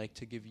don't mean like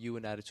to give you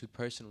an attitude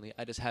personally.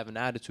 I just have an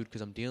attitude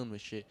because I'm dealing with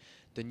shit.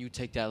 Then you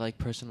take that like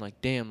person like,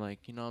 damn,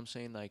 like, you know what I'm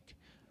saying, like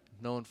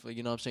no one,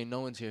 you know what I'm saying,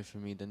 no one's here for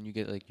me. Then you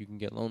get like, you can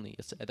get lonely.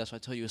 That's why I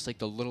tell you, it's like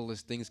the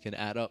littlest things can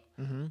add up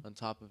on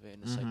top of it,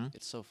 and it's like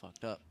it's so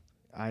fucked up.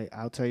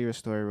 I'll tell you a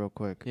story real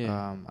quick.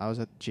 Yeah. I was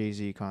at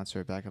Jay-Z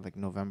concert back in like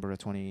November of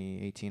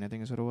 2018, I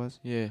think is what it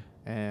was. Yeah.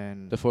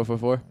 And The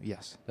 444.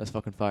 yes. That's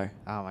fucking fire.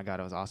 Oh my god,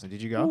 it was awesome.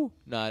 Did you go?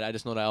 Nah, I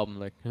just know the album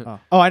like.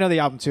 Oh, I know the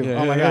album too.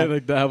 Oh my god.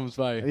 like the album's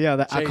fire. Yeah,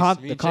 the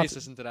Chase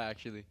listened to that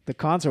actually. the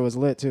concert was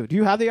lit too. Do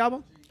you have the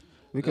album?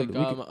 We could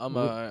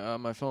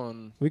on my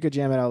phone. we could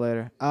jam it out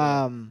later.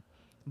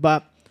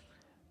 But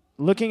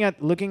looking at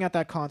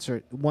that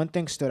concert, one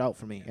thing stood out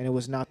for me, and it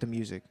was not the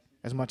music.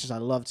 As much as I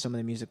loved some of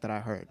the music that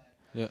I heard.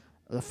 Yeah.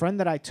 The friend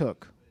that I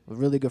took, a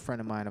really good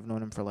friend of mine, I've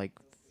known him for like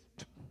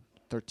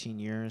 13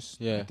 years,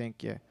 I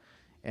think, yeah.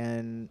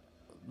 And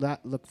about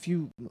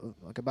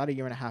a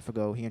year and a half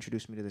ago, he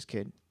introduced me to this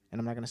kid. And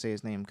I'm not going to say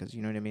his name because,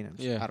 you know what I mean?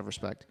 It's out of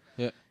respect.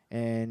 Yeah.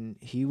 And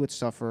he would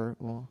suffer,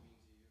 I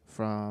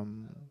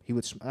don't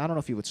know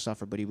if he would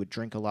suffer, but he would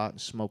drink a lot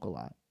and smoke a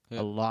lot. Yeah.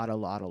 A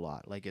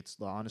lot. Like, it's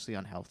honestly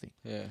unhealthy.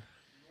 Yeah.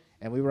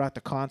 And we were at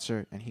the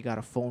concert, and he got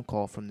a phone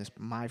call from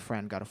my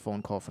friend got a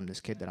phone call from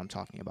this kid that I'm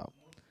talking about.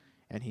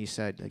 And he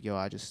said, like, yo,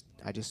 I just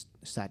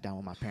sat down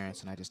with my parents,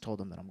 and I just told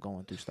them that I'm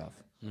going through stuff.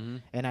 Mm-hmm.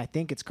 And I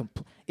think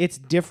it's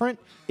different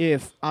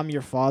if I'm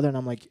your father, and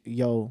I'm like,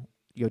 yo,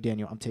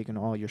 Daniel, I'm taking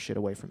all your shit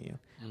away from you.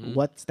 Mm-hmm.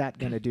 What's that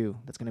going to do?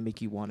 That's going to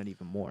make you want it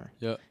even more.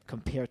 Yeah.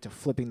 Compared to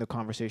flipping the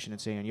conversation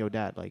and saying, yo,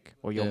 dad, like,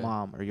 or yo,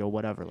 mom, or yo,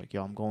 whatever, like,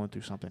 yo, I'm going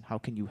through something. How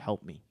can you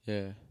help me?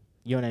 Yeah.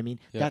 You know what I mean?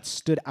 Yeah. That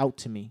stood out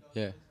to me.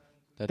 Yeah.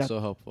 That's so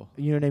helpful.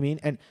 You know what I mean?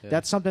 And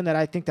that's something that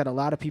I think that a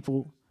lot of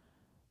people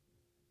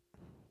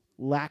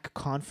lack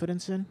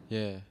confidence in.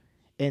 Yeah.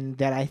 And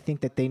that I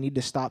think that they need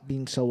to stop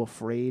being so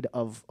afraid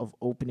of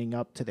opening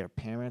up to their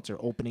parents, or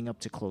opening up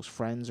to close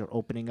friends, or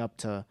opening up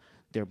to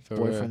their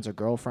boyfriends or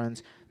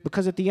girlfriends.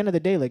 Because at the end of the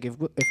day, like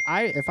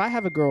if I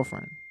have a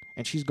girlfriend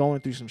and she's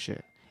going through some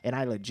shit, and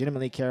I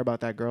legitimately care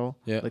about that girl,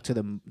 like to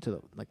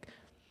the like,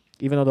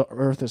 even though the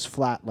earth is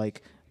flat,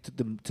 like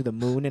to the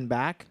moon and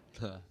back.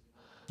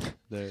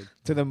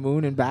 To the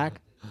moon and back.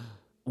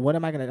 What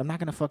am I gonna? I'm not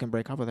gonna fucking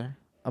break up with her.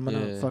 I'm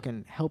gonna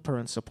fucking help her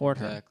and support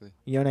her.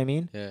 You know what I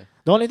mean? Yeah.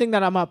 The only thing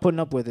that I'm not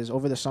putting up with is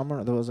over the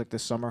summer. There was like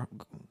this summer.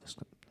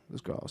 This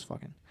girl I was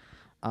fucking.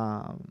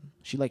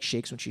 She like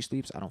shakes when she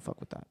sleeps. I don't fuck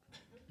with that.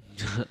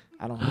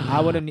 I don't.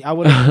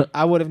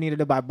 I would have needed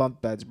to buy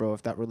bunk beds, bro.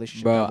 If that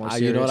relationship got more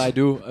serious. You know what I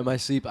do in my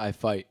sleep? I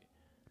fight.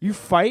 You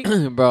fight?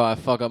 Bro, I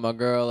fuck up my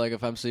girl. Like,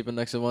 if I'm sleeping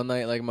next to one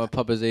night, like, my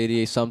pup is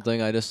 88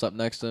 something, I just slept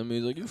next to him.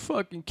 He's like, you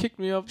fucking kicked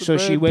me off the bed. So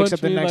she wakes up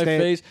the me next in my day.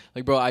 Face.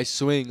 Like, bro, I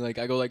swing. Like,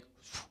 I go, like,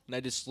 and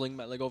I just sling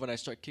my leg over and I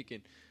start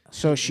kicking.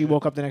 So she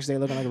woke up the next day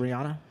looking like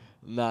Rihanna?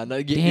 Nah, no,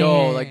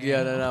 yo, like,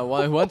 yeah, no.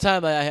 One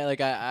time, I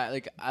had,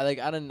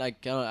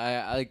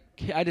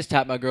 I just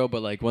tapped my girl,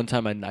 but, like, one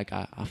time,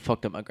 I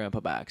fucked up my grandpa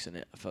by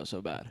accident. I felt so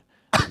bad.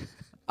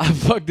 I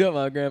fucked up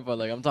my grandpa.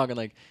 Like, I'm talking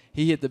like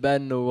he hit the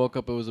bed and woke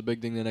up. It was a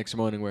big thing the next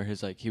morning where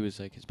his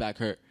back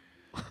hurt.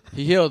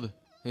 He healed,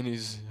 and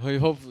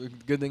hopefully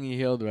good thing he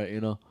healed, right? You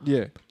know.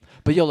 Yeah.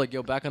 But yo,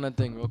 back on that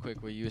thing real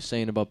quick where you were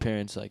saying about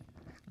parents like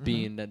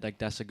being that, like,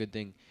 that's a good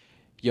thing.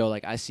 Yo,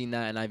 like, I seen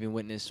that and I've even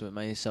witnessed with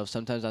myself.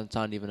 Sometimes that's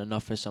not even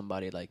enough for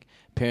somebody. Like,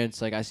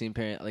 parents, like, I seen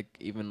parents, like,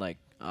 even like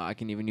I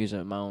can even use it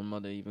with my own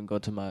mother. Even go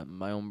to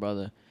my own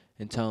brother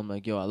and tell him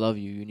like, yo, I love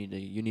you. You need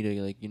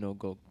to like, you know,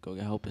 go get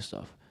help and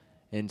stuff.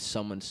 And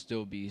someone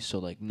still be so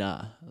like,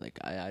 nah, like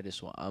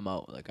I'm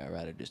out, like I'd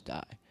rather just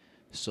die.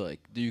 So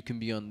like you can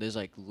be on, there's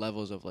like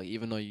levels of like,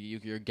 even though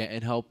you're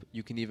getting help,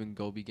 you can even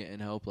go be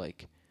getting help.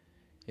 Like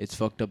it's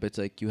fucked up. It's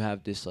like you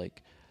have this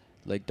like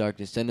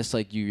darkness. Then it's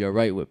like you're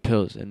right with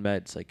pills and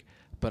meds. Like,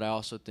 but I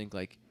also think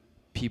like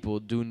people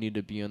do need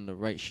to be on the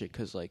right shit,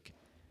 because like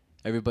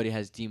everybody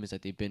has demons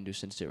that they've been through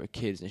since they were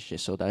kids and shit.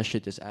 So that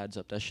shit just adds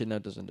up. That shit now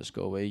doesn't just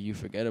go away. You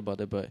forget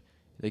about it, but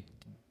like.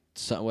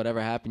 So whatever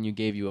happened, you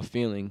gave you a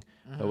feeling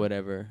or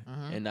whatever,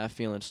 and that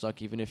feeling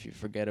stuck. Even if you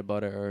forget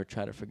about it or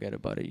try to forget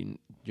about it,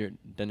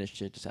 then this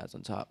shit just adds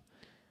on top.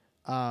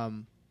 I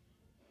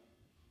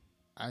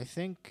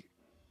think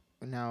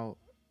now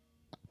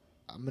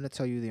I'm gonna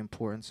tell you the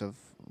importance of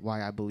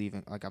why I believe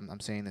in. Like I'm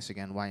saying this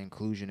again. Why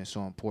inclusion is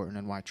so important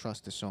and why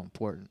trust is so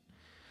important.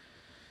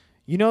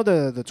 You know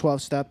the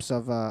 12 steps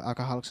of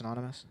Alcoholics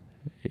Anonymous.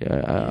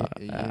 Yeah.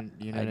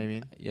 You know what I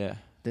mean. Yeah.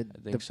 The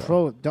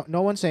so.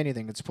 No one say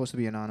anything. It's supposed to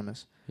be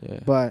anonymous. Yeah.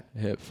 But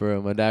for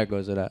real, my dad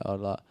goes to that a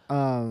lot.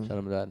 Shout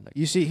out my dad. Like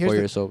you see, here's 4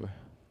 years sober.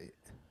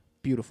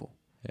 Beautiful.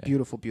 Yeah.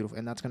 Beautiful,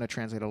 and that's gonna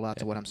translate a lot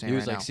to what I'm saying. He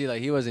was right like, now. see,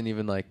 like he wasn't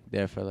even like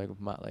there for like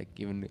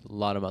even a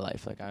lot of my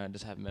life. Like I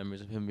just have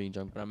memories of him being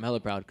drunk, but I'm hella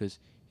proud because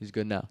he's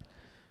good now.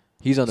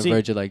 He's on the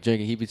verge of like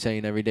drinking. He'd be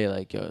saying every day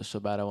like, "Yo, it's so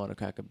bad I want to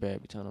crack a beer."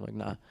 I'd be telling him like,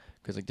 "Nah,"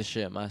 because like this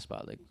shit at my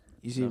spot, like.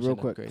 You see, real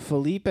quick,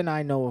 Philippe and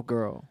I know a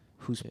girl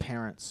whose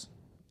parents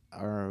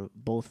are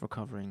both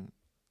recovering,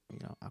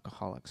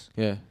 alcoholics.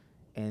 Yeah.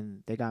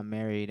 And they got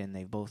married and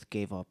they both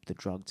gave up the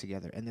drug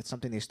together. And it's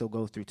something they still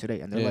go through today.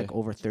 And they're like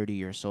over 30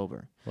 years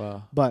sober.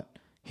 Wow. But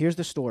here's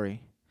the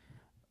story.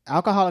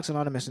 Alcoholics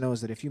Anonymous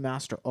knows that if you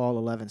master all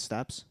 11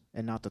 steps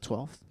and not the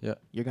 12th,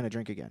 you're going to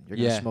drink again. You're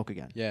going to smoke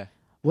again. Yeah.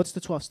 What's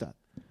the 12th step?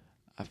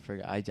 I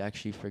forget. I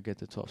actually forget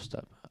the 12th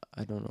step.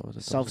 I don't know what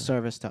the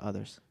self-service to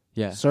others.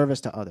 Yeah.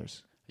 Service to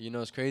others. You know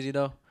what's crazy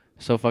though?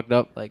 So fucked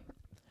up. Like,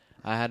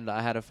 I had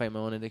to fight my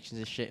own addictions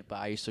and shit. But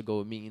I used to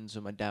go to meetings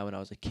with my dad when I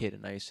was a kid,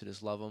 and I used to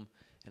just love him.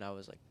 And I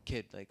was like a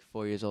kid, like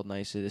 4 years old, and I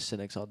used to just sit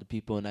next to all the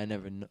people, and I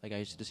never I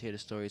used to just hear the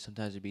stories.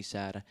 Sometimes it'd be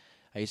sad.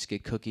 I used to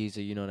get cookies,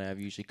 and I have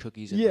usually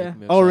cookies. And yeah.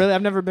 Oh really?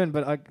 I've never been,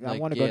 but I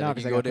want to go now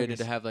because I go there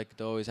to have like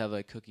they always have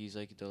like cookies,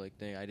 like they're like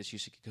thing. I just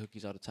used to get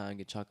cookies all the time,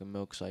 get chocolate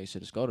milk, so I used to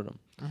just go to them.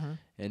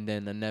 And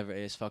then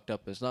it's fucked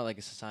up. It's not like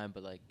it's a sign,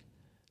 but like.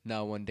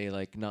 Now one day,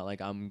 like, not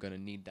like I'm gonna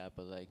need that,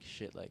 but like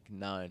shit, like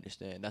now I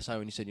understand. That's why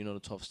when you said, the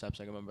 12 steps,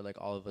 like, I remember like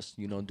all of us,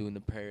 doing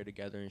the prayer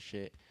together and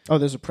shit. Oh,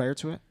 there's a prayer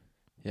to it?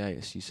 Yeah,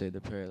 yes, you say the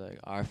prayer like,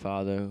 Our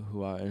Father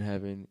who art in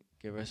heaven,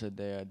 give us a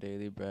day our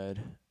daily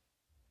bread.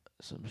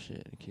 Some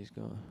shit. It keeps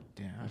going.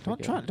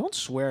 Damn. Don't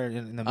swear in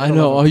the middle. I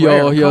know. Of a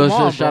prayer.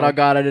 Yo, shout out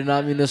God. I did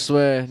not mean to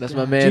swear. That's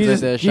my man right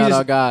there. Shout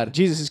out God.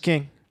 Jesus is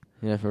king.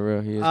 Yeah, for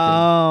real. He is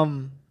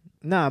king.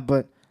 Nah,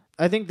 but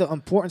I think the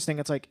important thing,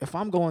 it's like if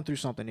I'm going through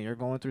something and you're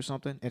going through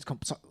something, it's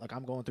like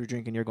I'm going through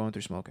drinking, you're going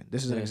through smoking.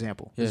 This is an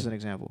example. Yeah. This is an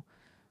example.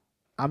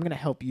 I'm going to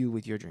help you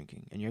with your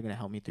drinking and you're going to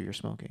help me through your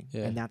smoking.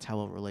 Yeah. And that's how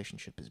a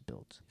relationship is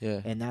built.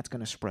 Yeah. And that's going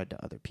to spread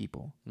to other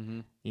people. Mm-hmm.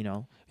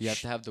 You have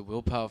to have the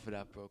willpower for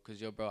that, bro. Because,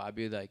 bro, I'd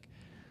be like,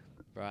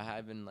 bro, I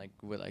have been like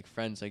with like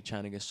friends like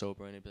trying to get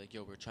sober and they'd be like,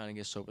 yo, we're trying to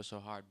get sober so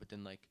hard. But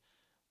then like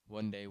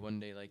one day,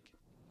 like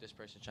this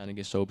person's trying to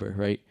get sober,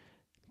 right?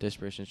 This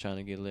person's trying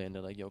to get lit and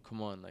they're like, yo,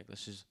 come on, like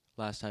let's just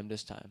last time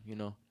this time,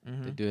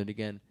 they do it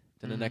again.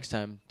 Then the next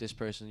time this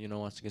person,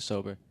 wants to get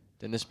sober.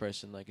 Then this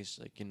person, like, it's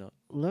like,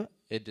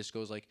 it just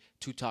goes like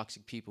two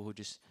toxic people who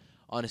just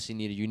honestly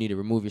you need to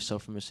remove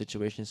yourself from a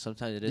situation.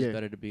 Sometimes it is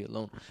better to be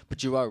alone.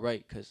 But you are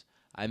right, because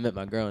I met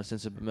my girl, and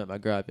since I met my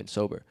girl, I've been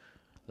sober.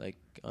 Like,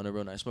 on a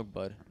real night, I smoke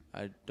bud.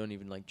 I don't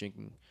even like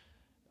drinking.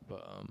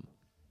 But,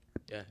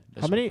 yeah.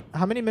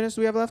 How many minutes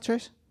do we have left,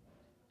 Trace?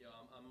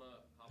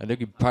 I think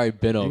you've probably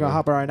been over. You gonna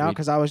hop right now?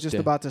 Because I was just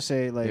about to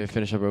say, like... Yeah,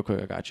 finish up real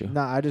quick. I got you.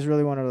 Nah, I just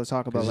really wanted to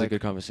talk about, this like... is a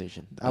good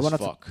conversation. I want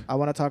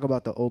to talk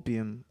about the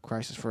opium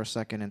crisis for a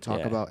second and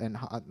talk about... and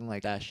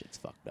like that shit's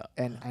fucked up.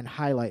 And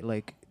highlight,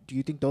 like, do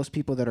you think those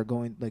people that are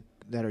going, like,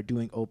 that are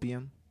doing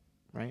opium,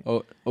 right?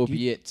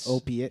 Opiates.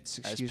 Opiates,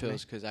 excuse me. As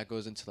pills, because that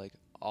goes into, like,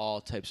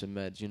 all types of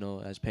meds,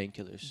 as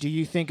painkillers. Do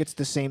you think it's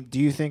the same? Do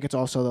you think it's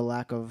also the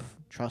lack of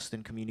trust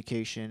and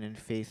communication and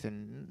faith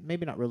and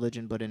maybe not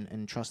religion, but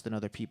in trust in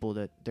other people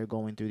that they're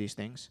going through these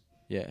things?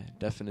 Yeah,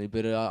 definitely.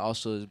 But it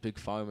also is big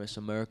pharma. It's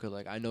America.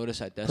 Like, I notice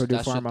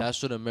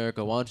that's what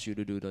America wants you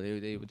to do. Though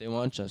they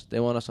want us. They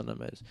want us on the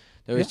meds.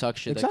 They always talk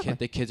shit that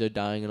the kids are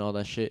dying and all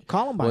that shit.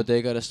 Columbine. But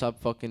they gotta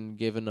stop fucking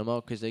giving them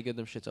out because they give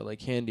them shits out like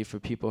candy for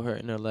people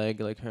hurting their leg,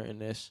 like hurting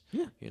this.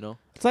 Yeah.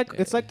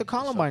 It's like the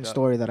Columbine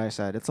story that I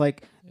said. It's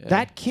like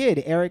that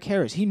kid, Eric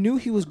Harris. He knew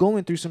he was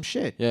going through some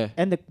shit. Yeah.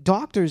 And the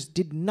doctors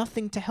did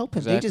nothing to help him.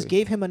 Exactly. They just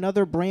gave him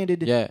another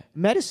branded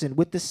medicine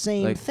with the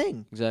same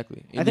thing.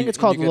 Exactly. I think it's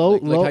called low.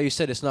 Like how you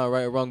said, it's not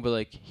right or wrong, but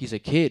like he's a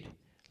kid.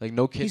 Like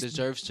no kid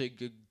deserves to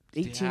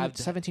 18,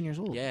 17 years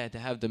old. Yeah, to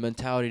have the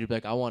mentality to be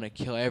like, I want to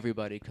kill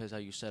everybody because how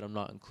you said I'm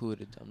not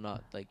included. I'm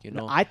not like,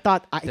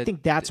 I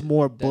think that's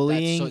more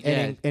bullying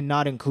and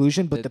not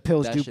inclusion, but the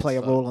pills do play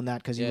a role in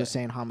that because he was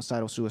saying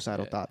homicidal,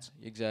 suicidal thoughts.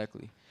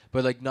 Exactly.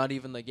 But like not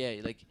even like,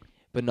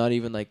 but not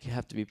even like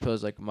have to be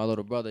pills. Like my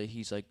little brother,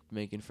 he's like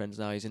making friends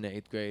now. He's in the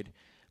 8th grade.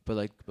 But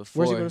like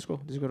before, where's he go to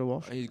school? Does he go to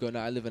Walsh? He's going.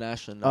 I live in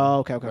Ashland now. Oh,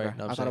 okay. Right,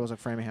 I thought it was like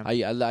Framingham. I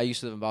used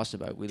to live in Boston,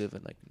 but we live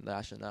in like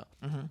Ashland now.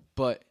 Mm-hmm.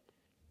 But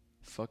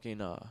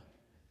fucking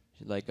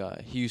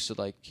he used to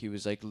like he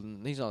was like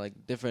he's not like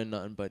different or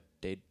nothing, but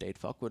they'd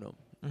fuck with him.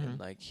 Mm-hmm. And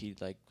like he'd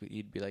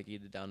be like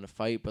either down to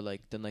fight, but like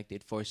then like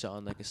they'd force it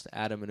on like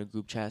add him in a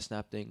group chat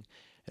snap thing,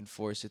 and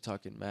force it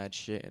talking mad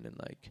shit, and then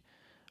like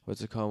what's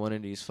it called? One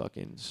of these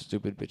fucking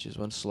stupid bitches,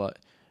 one slut.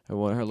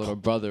 Her little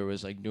brother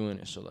was like doing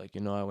it, so like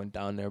I went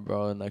down there,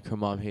 bro, and like her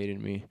mom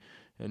hated me,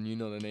 and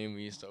the name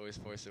we used to always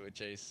force it with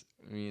Chase.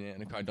 Me and in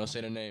the car, don't say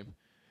the name.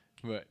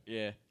 But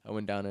yeah, I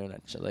went down there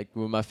and like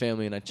with my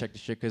family and I checked the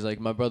shit because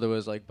like my brother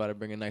was like about to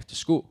bring a knife to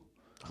school.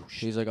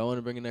 He's like, I want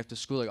to bring a knife to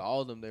school. Like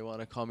all of them, they want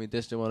to call me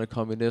this, they want to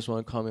call me this,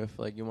 want to call me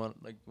like you want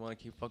to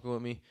keep fucking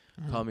with me,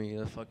 call me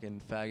a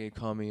fucking faggot,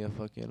 call me a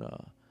fucking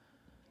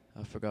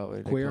I forgot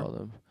what they call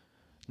them.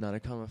 No, they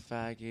call me a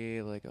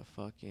faggot, like a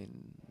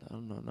fucking I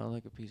don't know, not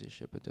like a piece of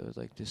shit, but they was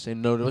like just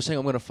saying no, they were saying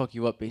I'm gonna fuck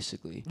you up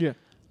basically. Yeah.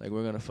 Like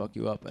we're gonna fuck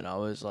you up, and I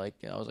was like,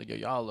 yo,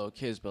 y'all little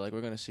kids, but like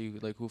we're gonna see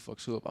like who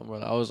fucks who up.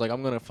 I was like,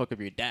 I'm gonna fuck up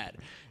your dad,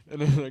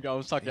 and then like I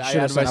was talking. I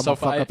had myself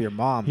fuck up your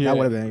mom. Yeah, that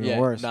would have been even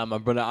worse. Nah, my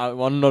brother. I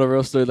want to know the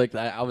real story. Like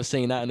I was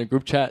saying that in a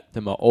group chat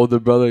to my older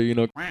brother, you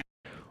know,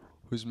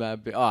 who's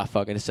mad. Oh, I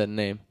fucking said the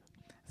name.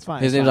 It's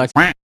fine. His name's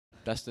like.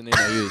 That's the name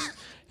I used.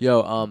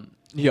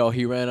 Yo,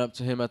 he ran up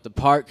to him at the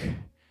park,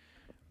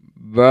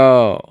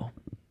 bro.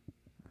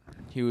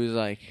 He was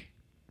like.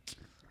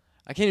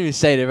 I can't even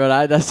say it,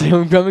 bro. That's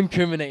I'm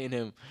incriminating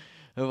him.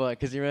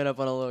 Because he ran up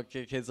on a little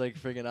kid. Kid's like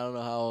freaking, I don't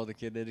know how old the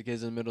kid is. The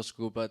kid's in middle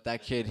school. But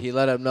that kid, he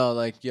let him know,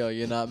 like, yo,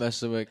 you're not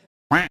messing with.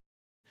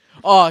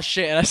 Oh,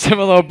 shit. And I said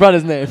my little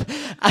brother's name.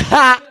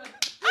 I'm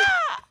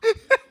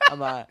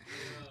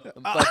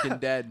fucking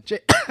dead.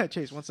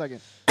 Chase, 1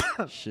 second.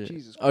 Shit.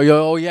 Jesus. Oh,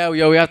 yeah, we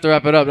have to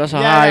wrap it up. That's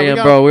how high I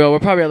am, bro. We're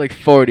probably at like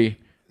 40.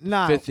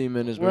 15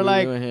 minutes.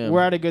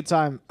 We're at a good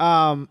time.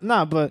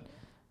 But.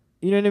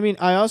 You know what I mean?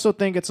 I also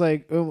think it's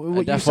like I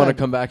definitely want to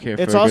come back here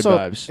for good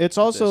vibes. It's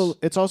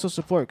also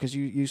support because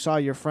you saw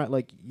your friend,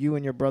 like you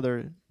and your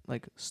brother,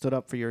 like stood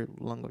up for your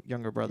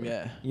younger brother.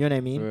 Yeah, you know what I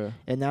mean?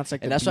 And that's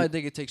like, and that's what I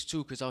think it takes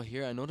too. Because out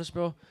here, I notice,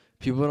 bro,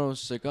 people don't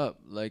stick up.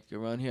 Like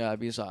around here, I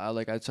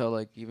tell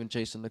like even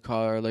Chase in the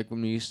car, like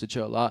when we used to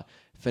chill a lot.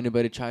 If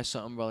anybody tries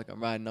something, bro, like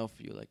I'm riding out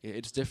for you. Like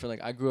it's different.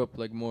 Like I grew up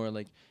like more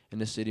like in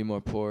the city,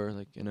 more poor,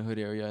 like in a hood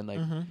area, and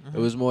like it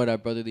was more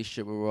that brotherly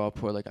shit where we're all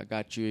poor. Like I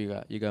got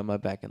you, you got my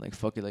back, and like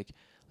fuck it, like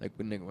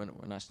we're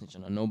not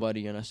snitching on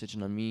nobody, you're not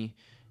snitching on me,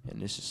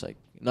 and it's just like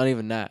not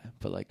even that,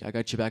 but like I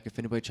got your back if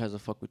anybody tries to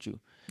fuck with you.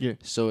 Yeah.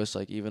 So it's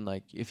like even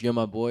like if you're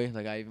my boy,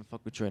 like I even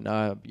fuck with you right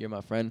now, you're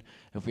my friend.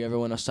 If we ever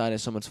went outside and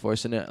someone's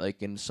forcing it,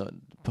 like and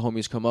some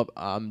homies come up,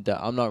 I'm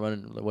not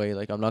running away.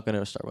 Like I'm not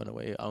gonna start running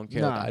away. I don't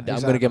care. I'm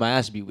gonna get my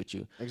ass beat with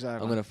you.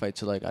 Exactly. I'm gonna fight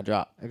till like I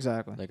drop.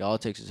 Exactly. Like all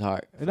it takes is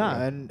heart.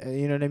 And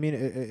you know what I mean.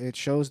 It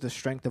shows the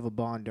strength of a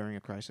bond during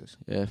a crisis.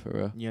 Yeah, for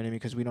real. You know what I mean?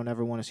 Because we don't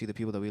ever want to see the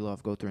people that we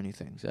love go through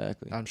anything.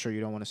 Exactly. I'm sure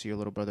you don't want to see your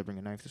little brother bring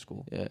a knife to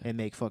school. Yeah. And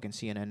make fucking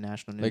CNN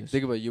national news. Like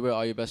think about it, you with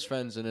all your best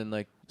friends, and then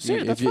like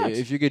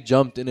if you get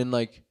jumped, and then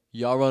like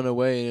y'all run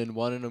away, and then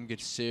one of them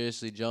gets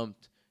seriously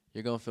jumped,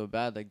 you're gonna feel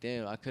bad. Like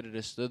damn, I could have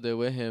just stood there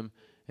with him,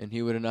 and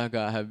he would have not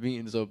got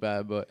beaten so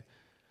bad. But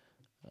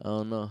I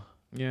don't know.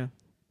 Yeah.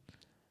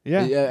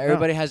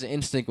 Everybody has an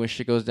instinct when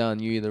shit goes down.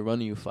 You either run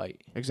or you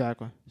fight.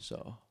 Exactly.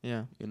 So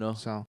yeah, you know.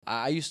 So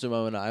I used to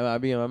run when I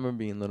remember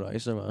being little. I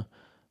used to run,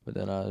 but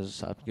then I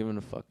stopped giving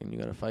a fuck. And you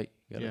gotta fight.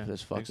 You gotta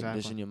this fucking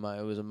this in your mind.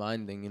 It was a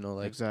mind thing, you know.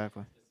 Like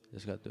exactly.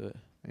 Just gotta do it.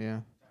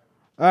 Yeah.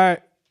 All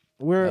right.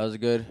 That was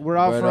good. We're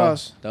out for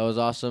us. That was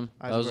awesome.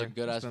 That was a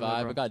good ass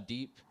vibe. It got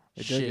deep.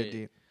 It did get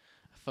deep.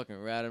 I fucking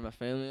ratted my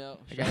family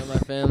out. Shout out my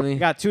family. I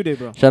got 2 days,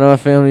 bro. Shout out my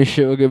family.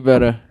 Shit will get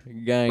better.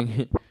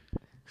 Gang.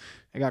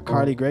 I got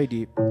Cardi Gray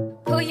deep.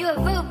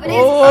 Oh,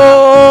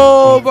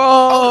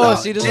 bro.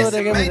 See, this is what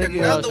they give me.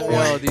 Yo,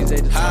 these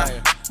agents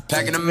fire.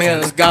 Packing the mail,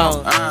 it's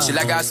gone. She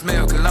like I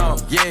smell cologne.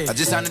 Yeah, I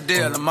just signed a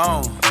deal, I'm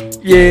on.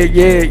 Yeah.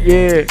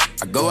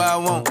 I go where I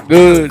want.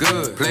 Good.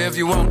 Play if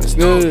you want. It's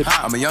good.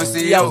 I'm a young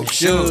CEO.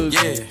 Shoot.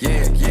 Yeah.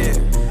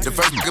 The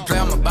first nigga play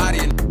on my body.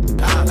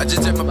 I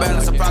just check my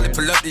balance. I probably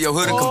pull up to your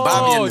hood and come buy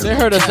me. Oh, they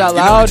heard us that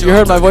loud. You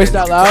heard my voice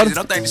that loud?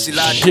 Don't think that she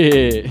lied.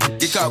 Shit.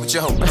 Get caught with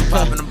your hoe. I'm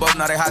popping them both.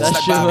 Now they hot just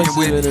like Bobby and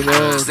Whitney.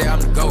 Say I'm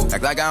the GOAT.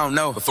 Act like I don't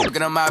know. But fuck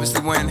it, I'm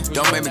obviously winning.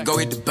 Don't make me go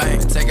hit the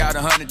bank. Take out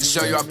 100 to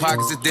show you our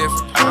pockets is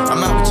different.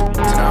 I'm out with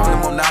you. And I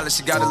only want knowledge.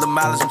 She got a little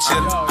mileage. I'm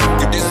chillin'.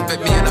 You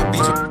disrespect me and I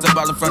beat you up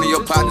all in front of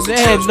your partners.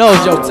 Damn, no,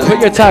 yo. Put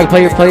your tag.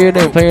 Play your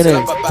name.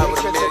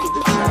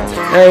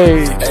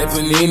 Hey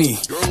Panini,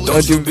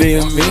 don't you be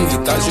a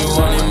meanie. Thought you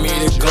wanted me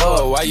to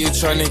go. Why you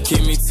tryna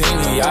keep me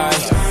teeny?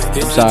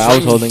 Sorry, I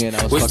was holding it.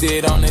 I was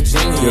fucking. I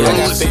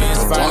got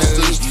fans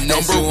finally.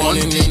 Number one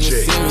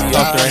DJ.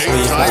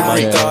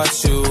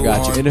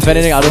 Got you. And if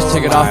anything, I'll just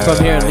take it off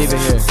from here and leave it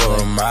here.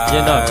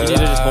 Yeah, no, you need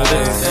to just hold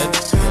it instead.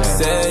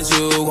 Said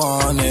you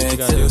wanted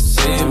to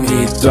see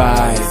me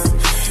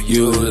thrive.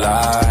 You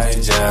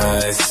lied.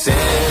 Just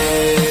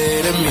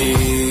say to me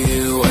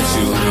what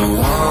you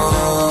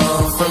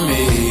want from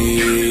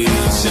me.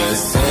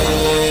 Just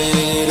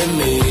say to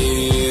me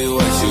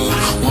what you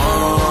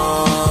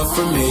want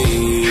from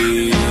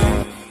me.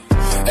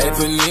 Hey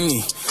Panini,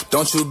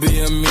 don't you be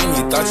a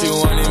meanie. Thought you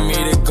wanted me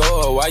to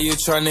go. Why you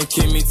tryna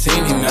keep me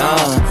teeny?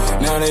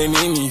 Now they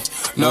need me.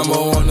 Number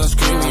one, no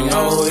screaming.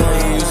 No,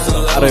 yeah, you used to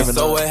love me.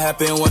 So what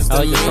happened? What's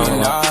the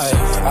meaning?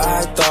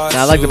 I thought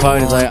I like the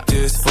part he's like,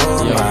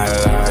 for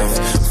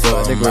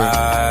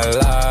my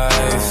life.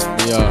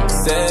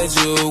 Said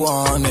you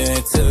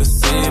wanted to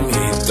see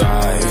me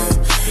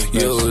thrive.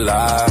 You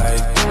lied.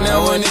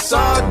 Now when it's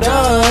all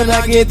done,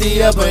 I get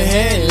the upper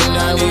hand.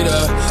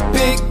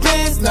 Big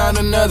plans, not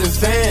another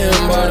fan,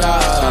 but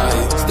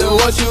I still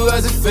want you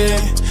as a fan.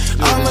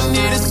 I'ma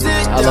need a sit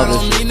down, I love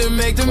this shit. need to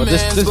make Well,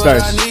 demands, this but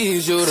verse. I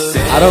need you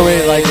to I don't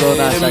really like Lil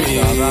Nas X,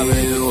 though. I'm not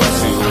really into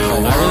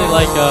I really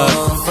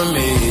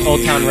like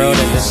Old Town Road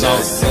and this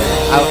song.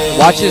 I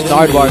watch his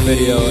Nardwar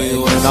video, and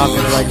you're not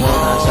gonna like Lil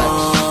Nas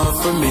X.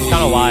 It's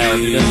kind of wild.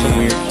 He does some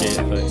weird shit,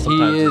 but He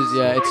sometimes is,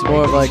 yeah. It's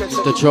more of like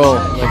the troll.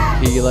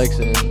 Like he likes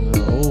it.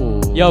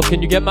 Oh. Yo,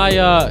 can you get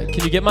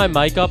my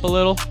mic up a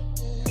little?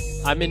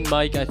 I'm in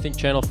mic, I think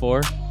channel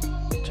 4.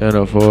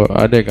 Channel 4.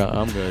 I think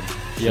I'm good.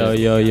 Yo.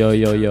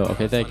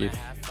 Okay, thank you.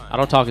 I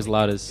don't talk as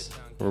loud as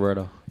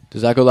Roberto.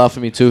 Does that go loud for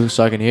me too,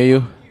 so I can hear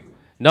you?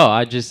 No,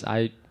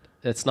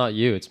 it's not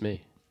you, it's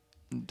me.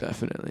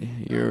 Definitely.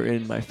 You're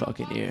in my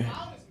fucking ear.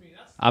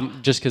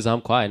 I'm just because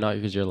I'm quiet, not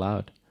because you're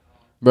loud.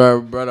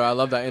 Brother, I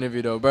love that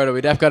interview though. Brother,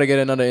 we def gotta get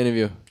another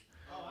interview.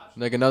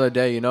 Like another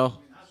day, you know?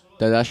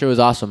 That shit was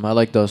awesome. I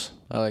like those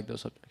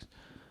subjects.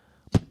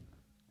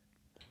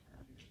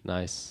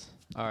 Nice.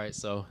 All right,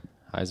 so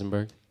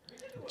Heisenberg.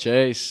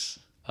 Chase.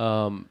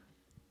 Yeah,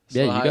 So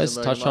you guys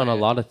Heisenberg touched in on my a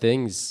head. lot of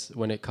things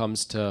when it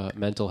comes to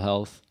mental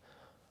health.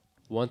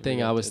 One thing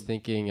Yeah, I was did.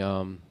 thinking,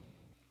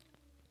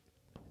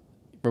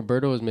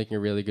 Roberto was making a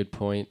really good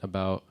point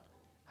about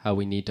how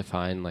we need to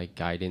find like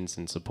guidance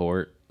and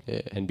support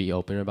and be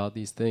open about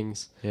these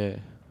things. Yeah.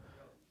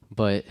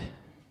 But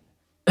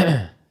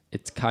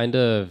it's kind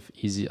of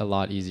a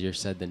lot easier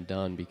said than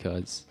done,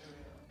 because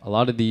a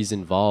lot of these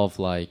involve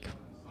like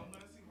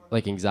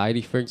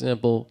anxiety, for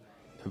example,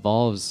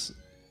 involves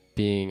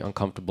being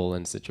uncomfortable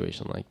in a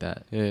situation like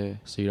that. Yeah.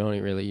 So you don't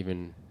really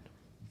even,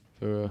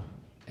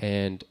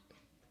 and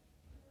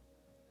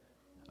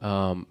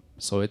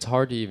so it's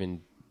hard to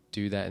even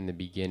do that in the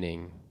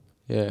beginning.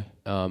 Yeah.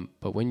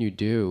 But when you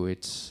do,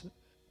 it's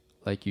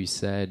like you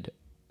said,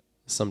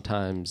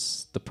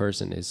 sometimes the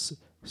person is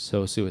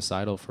so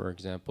suicidal, for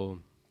example,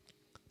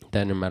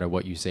 that no matter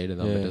what you say to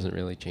them, it doesn't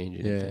really change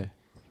anything.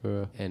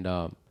 Yeah. And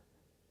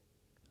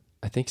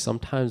I think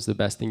sometimes the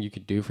best thing you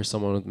could do for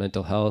someone with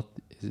mental health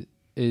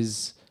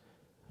is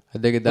I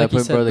think at that like you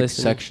point, said, bro, like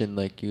listen. section,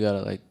 like you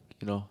gotta like,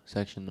 you know,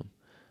 section them.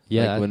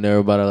 Yeah, Like when they're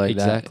about to like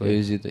exactly. that, it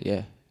was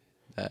either,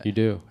 that, you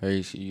do. or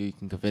you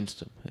can convince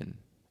them, and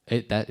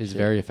That is Shit.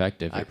 very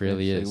effective. I It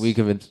really convinced, is. like, we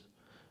convinced.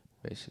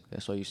 Basically,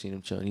 that's why you seen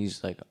him chilling.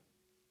 He's like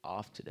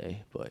off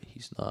today, but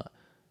he's not.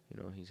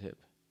 You know, he's hip.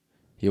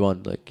 He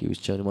was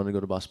chilling. He wanted to go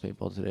to Boston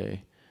Paintball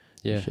today.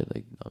 Yeah. And shit,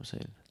 like, you know what I'm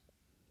saying,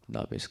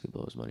 not basically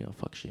blow his money on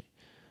fuck shit,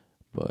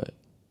 but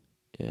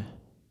yeah,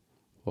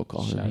 we'll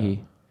call Shout him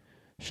he.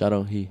 Shout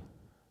out he.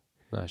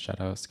 Nah,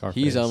 shout out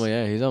Scarface. He's on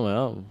my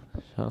album.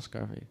 Shout out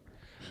Scarface.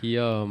 He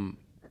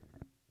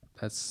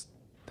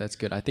that's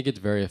good. I think it's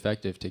very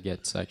effective to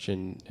get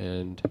section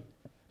and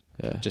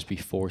Yeah. just be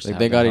forced. Like, to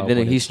thank have God that he help didn't.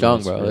 when He's it's strong,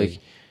 really bro. really- Like,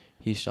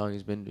 he's strong.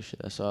 He's been through shit.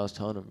 That's what I was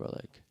telling him, bro.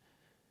 Like,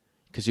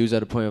 because he was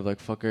at a point of like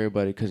fuck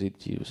everybody, because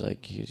he was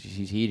like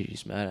he's heated.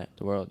 He's mad at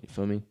the world. You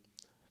feel me?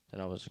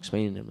 And I was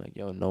explaining to him like,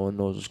 yo, no one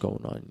knows what's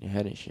going on in your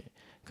head and shit.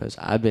 Because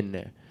I've been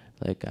there.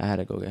 Like, I had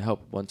to go get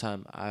help. One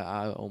time,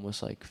 I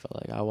almost like felt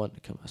like I wanted to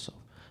kill myself,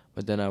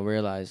 but then I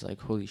realized like,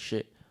 holy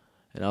shit.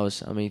 And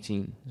I'm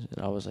 18,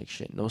 and I was like,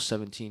 shit, no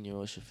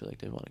 17-year-old should feel like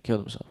they want to kill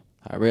themselves.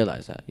 I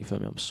realized that. You feel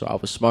me? I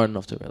was smart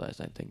enough to realize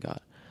that. Thank God.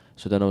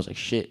 So then I was like,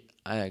 shit,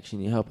 I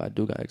actually need help. I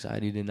do got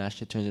anxiety. Then that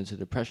shit turns into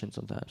depression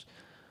sometimes.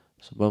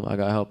 So boom, I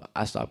got help.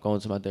 I stopped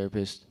going to my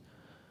therapist.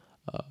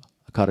 I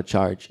caught a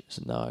charge.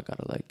 So now I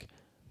gotta like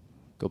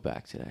go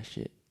back to that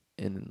shit.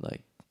 And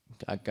like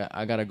I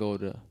gotta go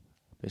to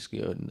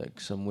basically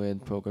like some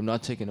weird program.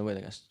 Not taking away,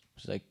 like it's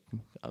like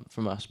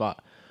from my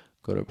spot.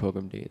 Go to a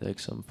program date, like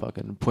some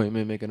fucking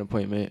appointment, make an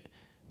appointment,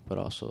 but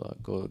also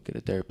go get a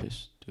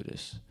therapist, do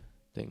this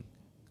thing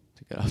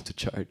to get off the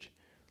charge.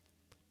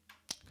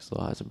 Because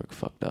Lil Heisenberg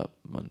fucked up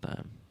one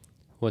time.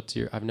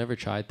 I've never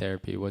tried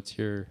therapy. What's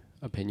your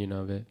opinion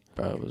of it?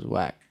 Bro, it was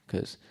whack.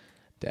 Because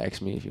they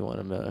asked me if you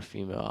want a male or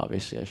female.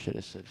 Obviously, I should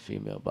have said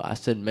female, but I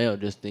said male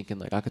just thinking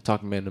like I could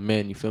talk man to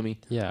man. You feel me?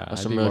 Yeah, That's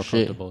I'd some be real more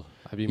shit. comfortable.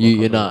 I'd be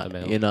more comfortable with a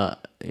male.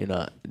 You're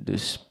not.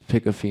 Just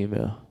pick a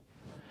female.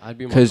 I'd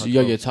be more Because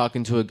comfortable. you're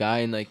talking to a guy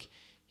and like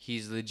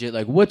he's legit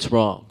like, what's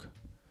wrong?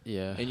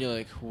 Yeah. And you're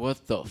like,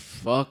 what the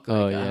fuck?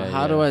 Oh, Like, yeah,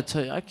 how do yeah. I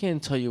tell you? I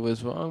can't tell you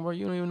what's wrong, bro.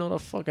 You don't even know the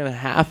fucking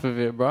half of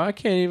it, bro. I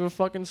can't even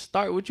fucking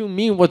start. What you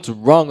mean, what's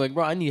wrong? Like,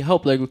 bro, I need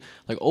help. Like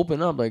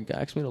open up. Like,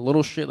 ask me the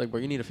little shit. Like, bro,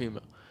 you need a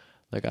female.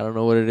 Like, I don't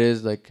know what it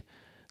is. Like,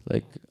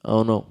 I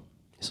don't know.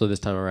 So this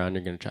time around,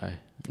 you're gonna try.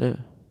 Yeah.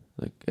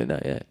 Like,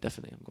 yeah,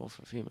 definitely. I'm going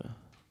for a female.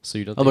 So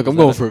you don't? I'm think like, it I'm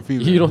was going that for a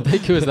female. You don't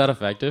think it was that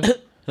effective?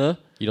 Huh?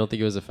 You don't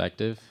think it was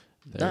effective?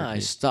 Nah, I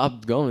Therapy?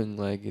 stopped going.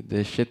 Like,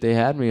 the shit they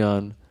had me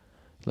on.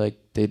 Like,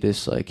 they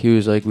just, like, he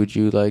was like, would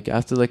you, like,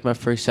 after, like, my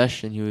first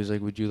session, he was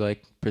like, would you,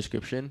 like,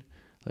 prescription?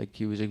 Like,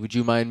 he was like, would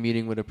you mind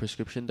meeting with a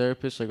prescription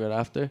therapist, like, right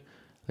after?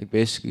 Like,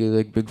 basically,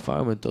 like, Big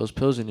Pharma throws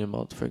pills in your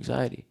mouth for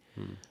anxiety.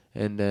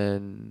 And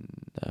then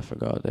I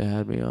forgot what they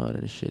had me on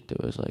and shit. There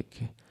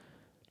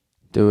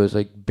was,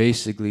 like,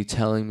 basically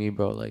telling me,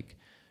 bro, like,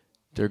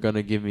 they're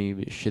gonna give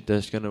me shit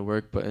that's gonna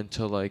work, but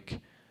until, like,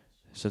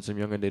 since I'm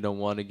younger, they don't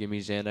want to give me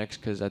Xanax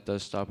because that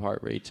does stop heart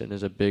rates and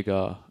there's a big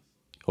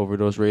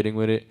overdose rating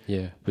with it.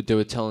 Yeah. But they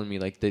were telling me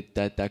like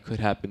that could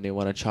happen. They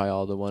want to try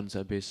all the ones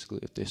that basically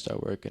if they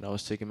start working. I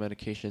was taking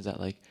medications that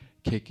like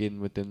kick in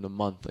within the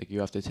month. Like you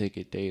have to take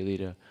it daily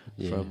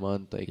for a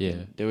month. Like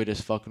they were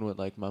just fucking with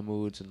like my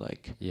moods and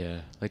like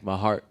my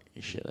heart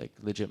and shit. Like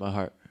legit my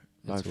heart.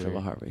 I feel my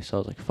heart rate. So I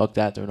was like, fuck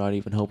that. They're not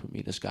even helping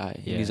me. This guy.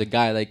 Yeah. And he's a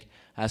guy like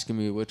asking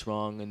me what's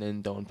wrong and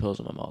then throwing pills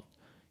in my mouth.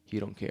 He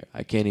don't care.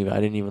 I didn't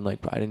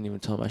even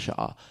tell him I should.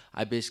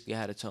 I basically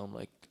had to tell him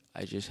like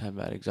I just have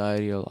mad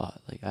anxiety a lot.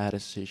 Like I had to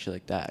say shit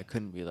like that. I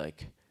couldn't be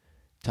like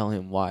telling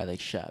him why like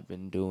shit I've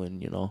been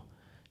doing, you know,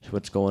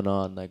 what's going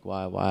on, like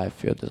why I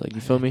feel this. Like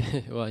you feel me?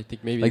 Well, I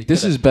think maybe like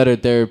this is better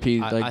therapy.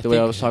 Like the way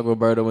I was talking with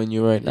Roberto when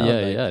you right now. Yeah,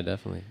 like, yeah,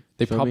 definitely.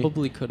 They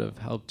probably could have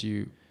helped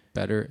you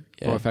better,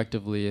 more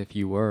effectively if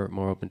you were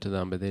more open to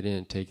them, but they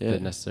didn't take the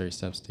necessary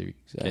steps to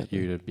get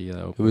you to be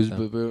open. It was,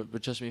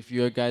 but trust me, if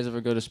you guys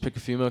ever go to pick a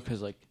female,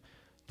 because like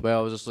the way I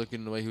was just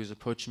looking, the way he was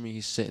approaching me,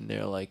 he's sitting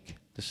there like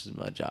this is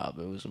my job.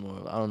 It was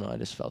more, I don't know. I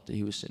just felt that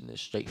he was sitting there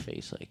straight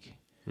face, like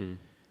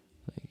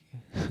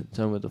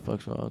tell me what the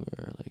fuck's wrong,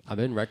 or like. I've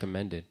been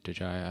recommended to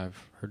try. I've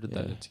heard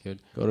that it's good.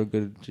 Go to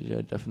good.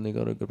 Yeah, definitely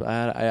go to good.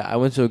 I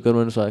went to a good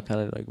one, so I kind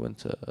of like went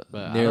to.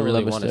 But I don't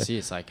really want to see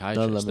a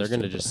psychiatrist. They're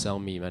gonna just sell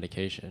me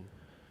medication.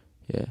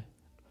 Yeah.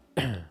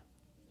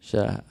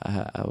 Shit,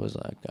 I was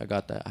like, I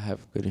got that. I have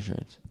good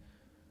insurance.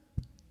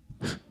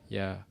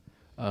 Yeah.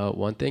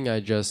 One thing I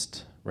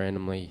just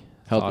randomly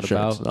Health thought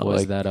insurance, about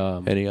was like that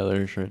any other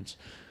insurance.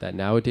 That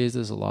nowadays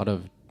there's a lot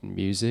of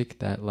music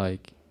that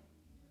like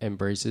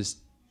embraces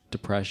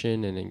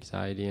depression and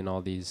anxiety and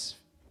all these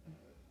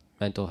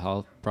mental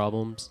health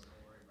problems,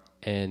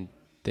 and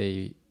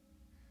they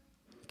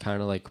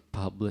kind of like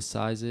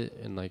publicize it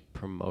and like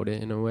promote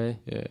it in a way.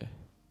 Yeah.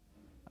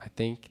 I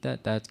think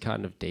that's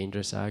kind of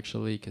dangerous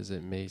actually, because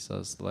it makes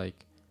us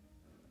like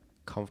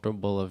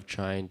comfortable of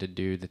trying to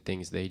do the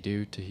things they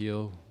do to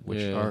heal,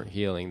 which aren't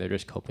healing. They're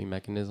just coping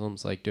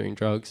mechanisms, like doing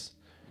drugs.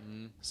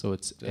 So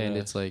it's and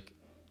it's like,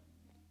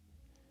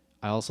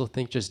 I also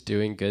think just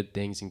doing good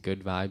things and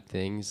good vibe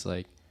things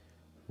like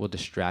will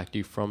distract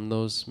you from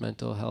those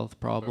mental health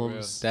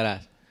problems.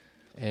 Deadass.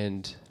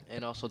 And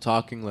also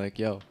talking like,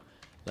 yo,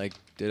 like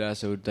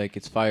deadass, it would like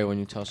it's fire when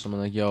you tell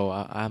someone like, yo,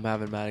 I'm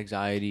having mad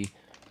anxiety.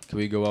 Can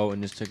we go out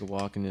and just take a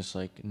walk and just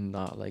like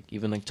not like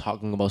even like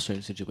talking about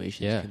certain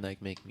situations can like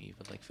make me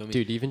even like feel me.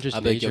 Dude, even just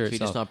I'm nature like, yo, can you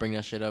itself. just not bring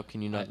that shit up?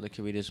 Can you not like,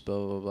 can we just blah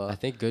blah blah? I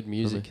think good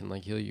music can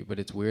like heal you, but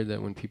it's weird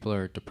that when people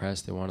are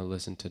depressed, they want to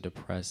listen to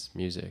depressed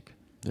music.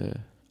 Yeah,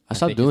 I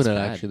stopped doing that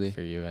actually. For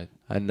you,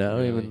 I know.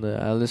 Really? Even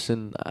I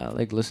listen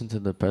to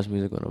depressed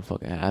music when I'm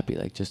fucking happy,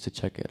 like just to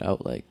check it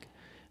out, like,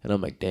 and I'm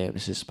like, damn,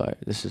 this is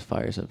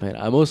fire, some pain.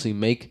 I mostly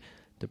make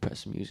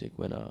depressed music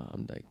when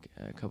I'm like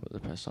a couple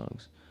of depressed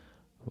songs.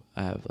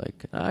 I have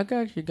like I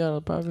actually got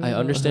a problem. I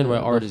understand why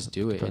artists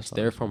do it. It's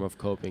their form of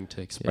coping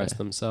to express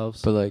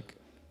themselves. But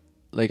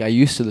like I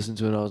used to listen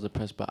to it when I was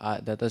depressed,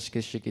 but that's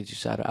because shit gets you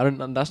sadder. I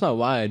don't. That's not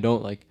why I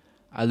don't like.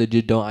 I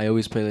legit don't. I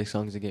always play like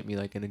songs that get me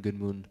like in a good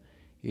mood.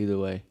 Either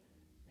way,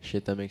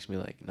 shit that makes me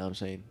like. You know what I'm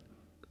saying?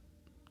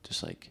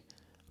 Just like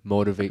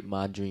motivate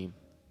my dream.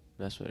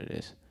 That's what it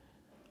is.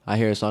 I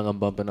hear a song I'm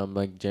bumping, I'm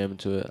like jamming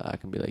to it. I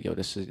can be like, yo,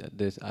 this.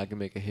 I can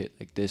make a hit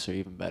like this or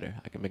even better.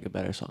 I can make a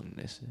better song than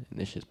this.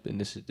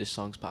 And this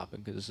song's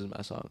popping because this is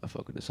my song. I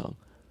fuck with this song.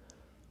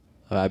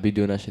 I be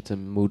doing that shit to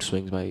Mood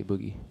Swings by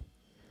A-Boogie.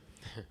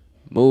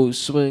 Mood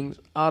swings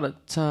all the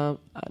time.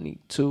 I need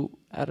 2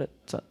 at a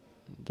time.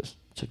 Just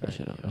check that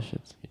shit out. That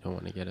shit. You don't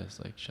want to get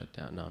us like shut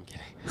down. No, I'm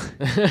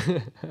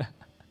kidding.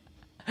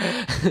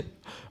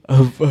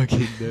 I'm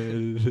fucking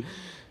dead.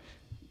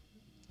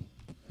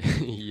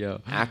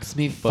 Yo, ask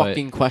me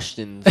fucking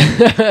questions.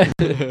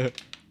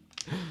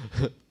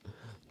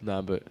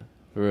 Nah, but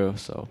for real,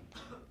 so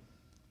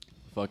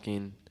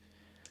fucking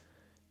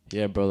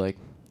yeah, bro. Like,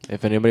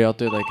 if anybody out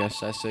there, like I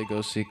say,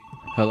 go seek.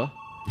 Hello.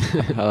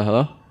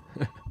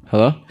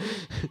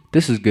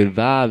 This is good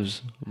vibes,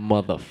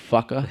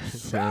 motherfucker.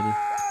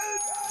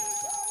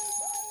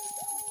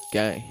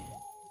 Gang.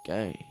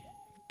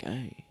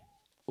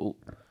 Ooh.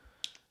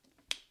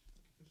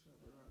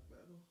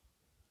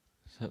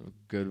 Have a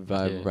good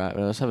vibe rap.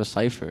 Let's have a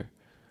cipher.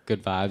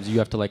 Good vibes. You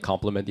have to like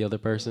compliment the other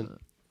person.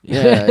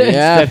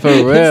 Yeah, for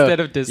real. Instead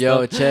of diss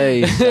Yo,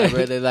 Chase, I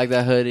really like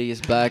that hoodie. It's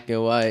black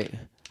and white.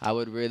 I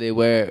would really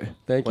wear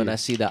it when I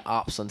see the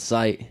ops on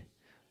site.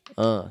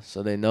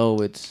 So they know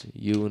it's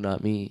you,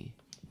 not me.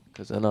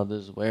 Because then I'll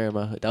just wear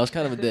my hoodie. That was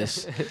kind of a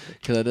diss.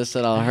 Because I just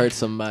said I'll hurt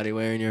somebody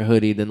wearing your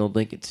hoodie, then they'll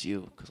think it's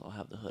you. Because I'll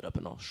have the hood up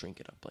and I'll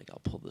shrink it up. Like,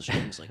 I'll pull the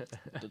strings, like,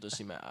 they'll just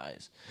see my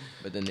eyes.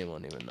 But then they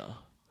won't even know.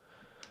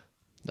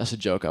 That's a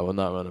joke. I will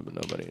not run up with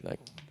nobody. Like,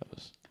 that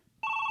was...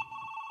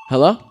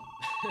 Hello?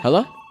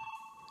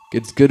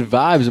 It's good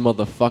vibes,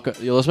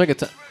 motherfucker. Yo, let's make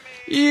it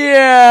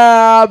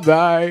yeah,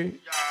 bye.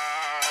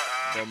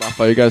 Yo, my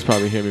fault. You guys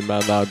probably hear me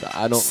mad loud.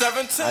 I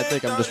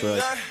think I'm just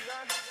really...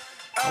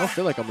 I don't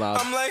feel like I'm loud.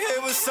 I'm like, hey,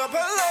 what's up,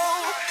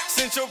 hello?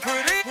 Since you're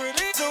pretty,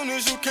 soon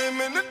as you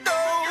came in the door,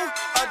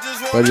 I just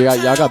But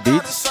y'all got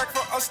beats?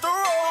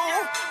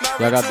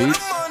 Y'all got beats?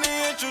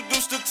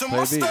 Play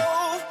a beat.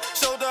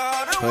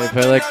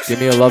 Play like, give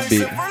me a love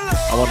beat.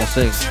 I wanna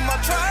sing.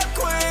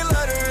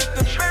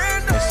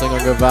 Let's sing on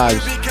Good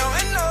Vibes.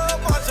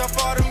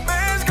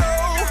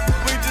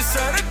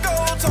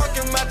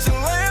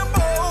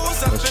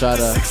 Let's try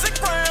to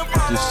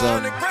do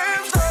some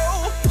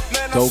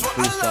dope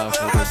freestyle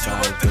for Good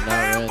Vibes, but not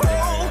random,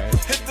 alright?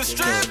 Give me some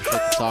shit to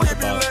talk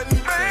about.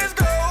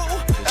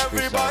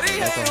 This freestyle.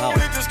 Mental health.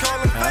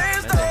 Huh?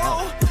 Mental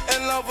health.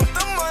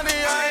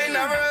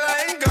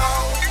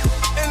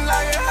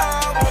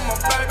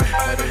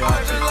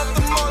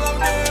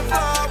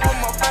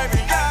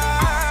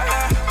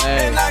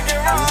 Hey, is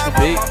this the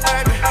beat?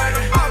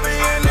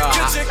 No,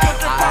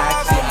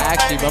 I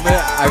actually, remember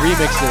I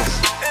remixed this.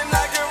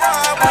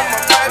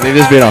 Leave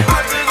this beat on.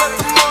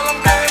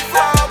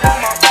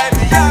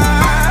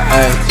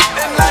 Hey.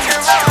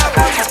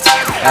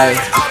 Hey.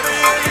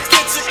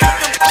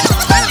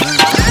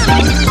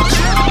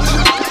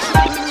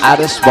 I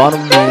just want a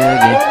million.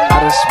 I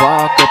just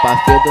walk up, I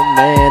feel the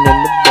man in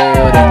the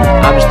building.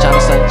 I'm just trying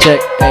to sun check,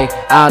 hey.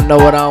 I know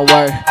what I'm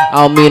worth.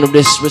 I don't mean no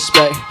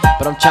disrespect,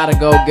 but I'm trying to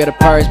go get a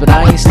purse, but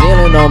I ain't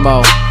stealing no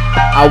more.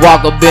 I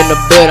walk up in the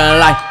building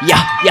like,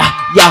 yeah.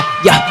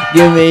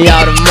 Give me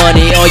all the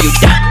money on you,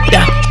 da.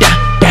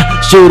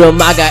 Shoot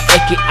 'em, I got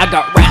Eki, I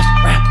got raps.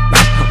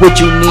 What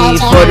you need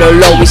for the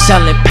low, we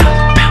selling pow.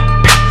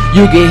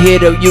 You get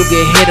hit up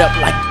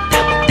like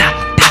da.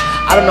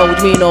 I don't know what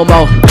you mean no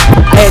more.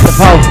 I hit the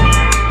pole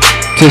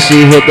till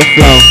she hit the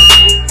flow.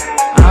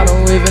 I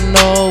don't even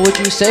know what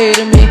you say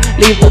to me.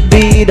 Leave the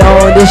beat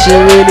on, this shit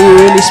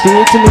really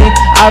speak to me.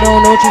 I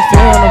don't know what you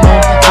feel no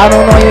more. I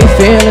don't know you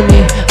feeling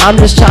me. I'm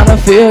just trying to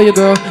feel you,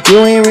 girl.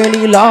 You ain't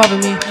really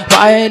loving me.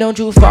 Why don't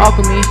you fuck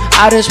with me?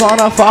 I just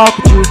wanna fuck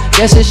with you.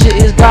 Guess this shit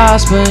is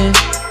God's plan.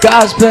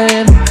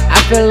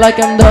 I feel like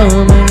I'm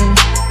dumb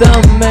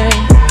man.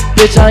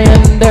 Bitch, I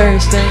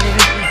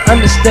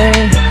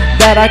understand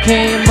that I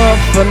came up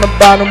from the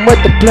bottom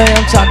with the plan.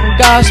 I'm talking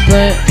God's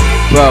plan.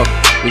 Bro,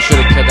 we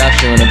should've kept that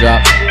shit on the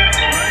drop.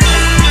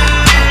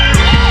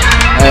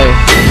 Hey.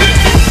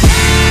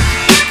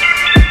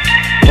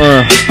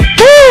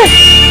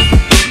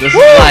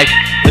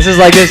 This is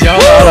like this, yo.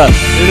 Hold up.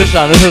 This is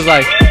Sean. This is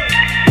like.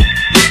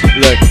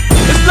 Look.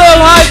 It's Lil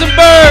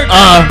Heisenberg.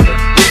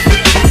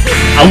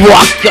 I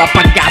walk up,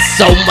 I got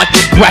so much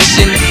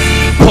aggression.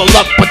 Pull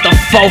up with the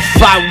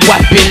 4-5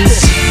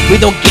 weapons. We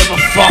don't give a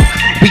fuck,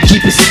 we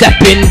keep it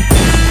steppin'.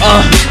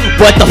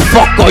 What the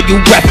fuck are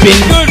you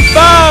reppin'? Good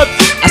vibes.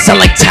 I sound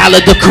like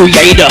Tyler the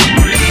Creator.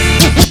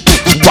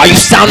 Why you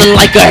sounding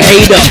like a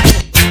hater?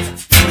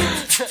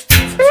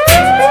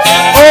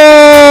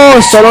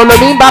 Oh, solo lo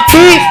mi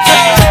papi.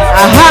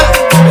 Ajá.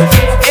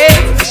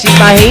 Se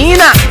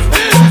imagina.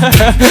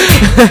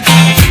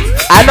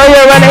 I know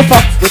you're running,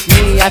 fuck with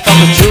me, I fuck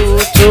with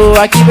you too,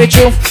 I keep it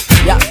true,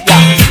 yeah.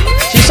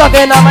 She's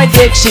sucking on my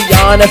dick, she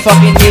on the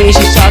fucking knee,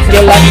 she's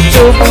sucking like a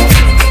too.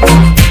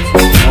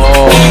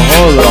 Oh,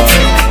 hold on.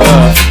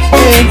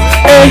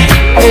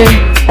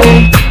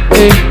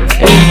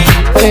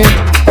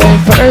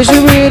 First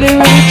you really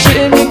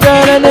treat me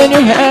good, and then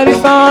you had me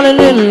falling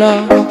in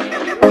love.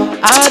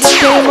 I just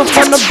came up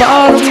from the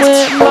bottom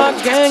with my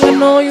gang, I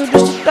know you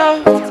just a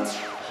dog.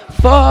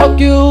 Fuck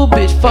you,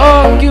 bitch,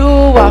 fuck you.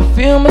 I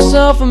feel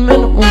myself, I'm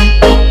in the room.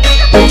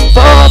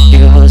 Fuck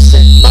you,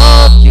 say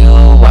fuck you.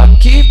 I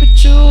keep it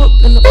true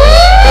up in the room.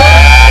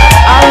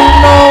 I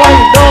don't know why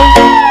you don't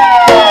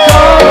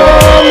come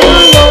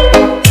along.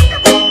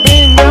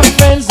 Bring your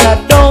friends I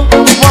don't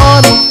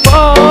wanna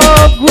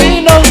fuck with,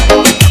 no.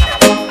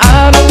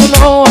 I don't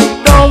know why you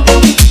don't.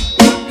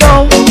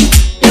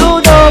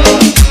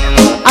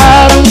 I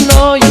don't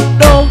know you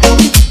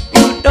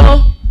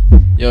don't.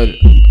 Yo,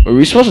 are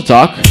we supposed to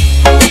talk?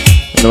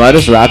 Am I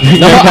just rapping?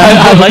 No,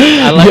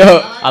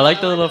 I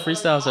like the little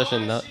freestyle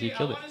session. No, you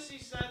killed it.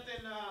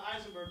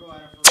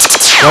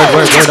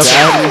 Word.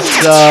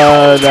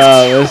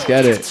 Let's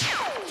get it.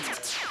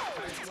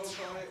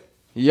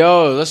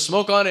 Yo, let's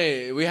smoke on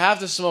it. We have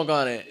to smoke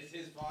on it.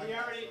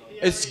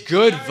 It's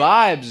good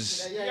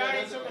vibes.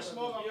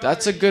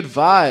 That's a good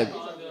vibe.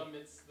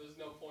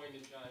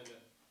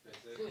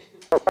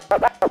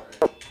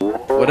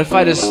 What if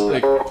I just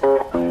like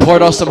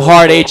poured out some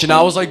hard H and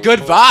I was like, good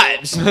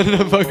vibes?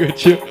 Fuck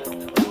with you.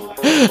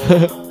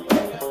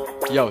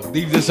 Yo,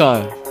 leave this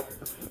on.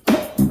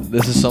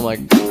 This is some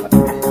like,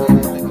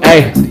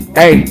 hey.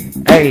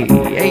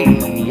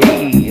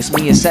 It's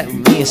me and Set.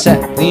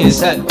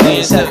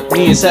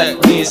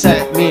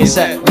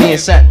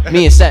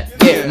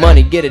 Get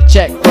money, get a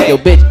check. Fuck your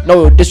bitch,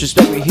 no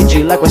disrespect. We hit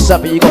you like what's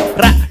up, and you go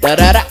rah da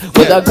da da.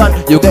 With a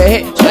gun, you get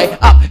hit straight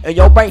up in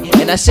your brain,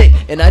 and I sit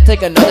and I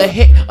take another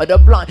hit of the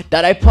blunt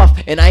that I puff,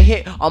 and I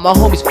hit all my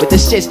homies with the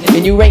shits,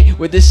 and you ain't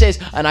with the shits,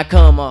 and I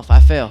come off. I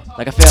fell off,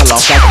 I clip,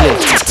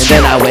 and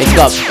then I wake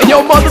up, and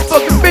yo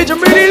motherfucking bitch,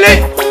 I'm really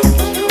lit.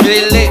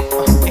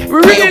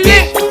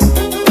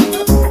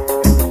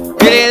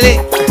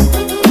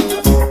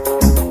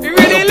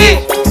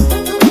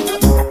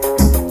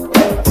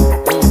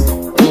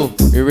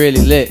 We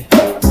really lit.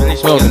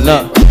 Smoking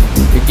up.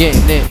 We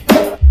getting it.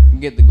 We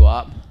get the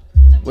guap.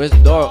 Where's the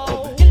door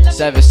open?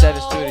 7-7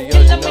 Studios,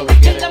 you know we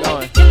get it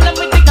going. Kill 'em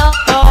with the go.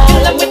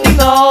 Kill 'em with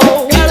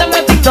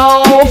the go.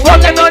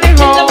 Fucking on the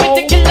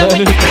road.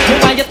 Me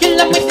why you kill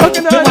 'em with the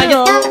fucking on the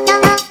road.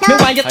 Me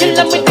why you kill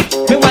 'em with the.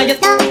 Me why you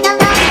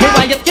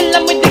kill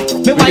 'em with the.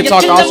 We can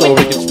talk also,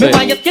 we can spit.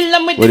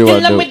 What do you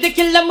want to do?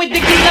 Kill 'em with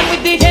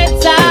the head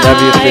side.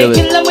 Whatever you feel it.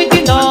 Kill 'em with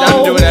the no. I'm down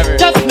to do whatever.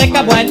 Just make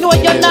a boy know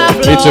you're not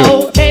Me too.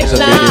 blow. Head It's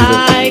a bit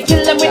side.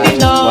 Kill 'em with the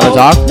no. Wanna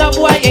talk? No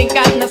boy ain't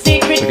got no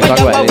secret. We can talk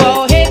about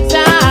anything. Head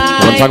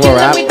side. Wanna talk about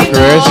rap,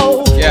 careers?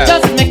 Yeah.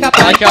 Just make a I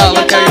like how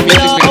your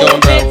music's been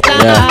going, bro.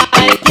 Yeah.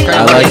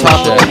 I like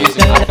top that shit.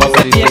 music. I fuck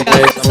with these DJs.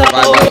 I'm gonna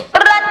vibe out.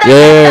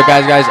 Yeah,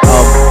 guys,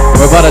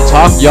 we're about to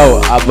talk.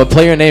 Yo, but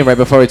play your name right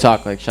before we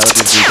talk. Like, shout out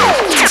to these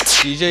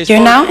DJs. You're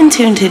now in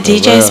tune to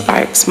DJ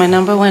Sparks, my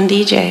number one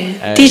DJ.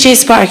 DJ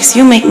Sparks,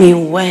 you make me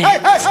wet.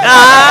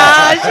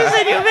 Ah, she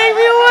said you make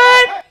me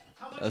wet.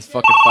 That's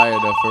fucking fire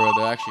though, for real.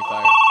 They're actually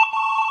fire.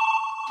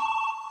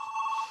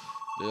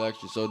 They're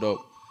actually so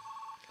dope.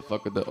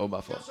 Fuck with the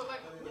my fault.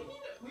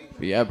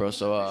 But yeah, bro.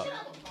 So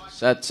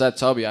Seth,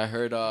 tell me. I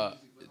heard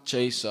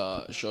Chase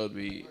showed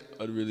me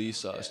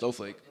unreleased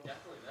Snowflake.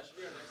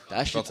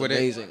 That shit's with it.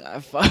 amazing. I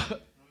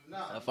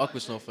fuck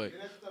with Snowflake.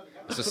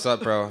 That's what's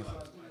up, bro.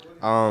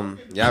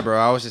 Yeah, bro.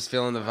 I was just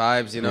feeling the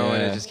vibes, you know,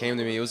 and it just came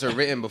to me. It was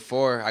written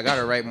before. I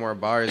gotta write more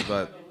bars,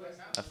 but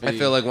I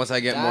feel like once I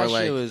get more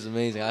that shit was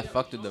amazing. I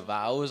fucked with the vibe.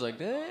 I was like,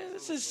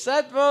 this is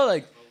Seth, bro.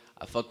 Like,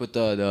 I fuck with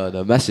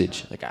the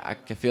message. Like, I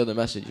can feel the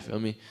message. You feel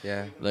me?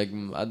 Yeah. Like,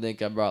 I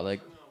think I brought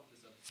like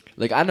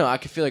I know I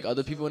can feel like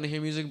other people when they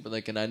hear music, but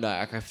like, and I know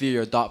I can feel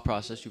your thought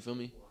process. You feel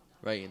me?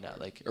 Right in that,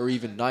 like, or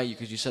even not you,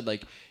 because you said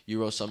like you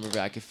wrote some of it.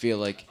 I could feel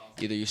like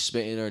either you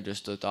spitting or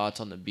just the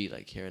thoughts on the beat,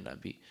 like hearing that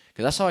beat.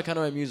 Because that's how I kind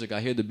of write music.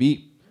 I hear the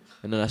beat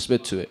and then I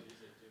spit to it.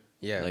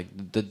 Yeah. Like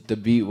the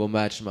beat will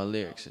match my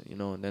lyrics, you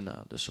know, and then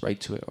I'll just write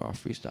to it or I'll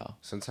freestyle.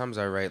 Sometimes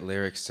I write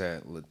lyrics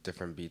to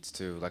different beats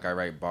too. Like I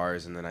write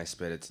bars and then I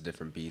spit it to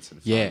different beats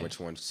and find which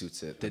one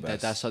suits it the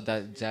best. That's how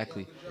that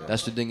exactly. Yeah.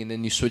 That's the thing, and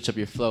then you switch up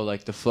your flow.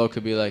 Like the flow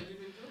could be like.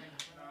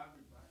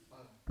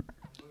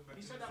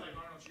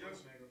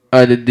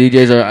 The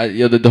DJs are.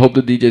 Hope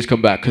the DJs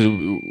come back because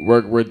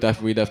we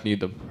definitely need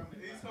them.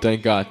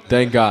 Thank God.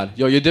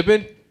 Yo, you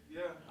dipping?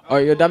 Yeah. All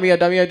right, yo, Damian,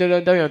 come here.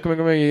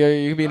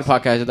 You can be in the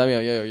podcast,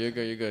 Damian. Yo, you're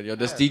good. Yo,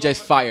 this DJ's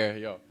fire.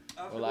 Yo,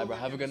 lie, bro.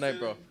 Have a good night,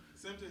 bro.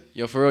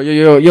 Yo, for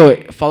real. Yo,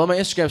 follow my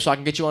Instagram so I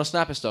can get you on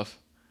Snap and stuff.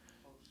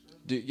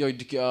 I got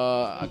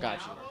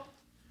you.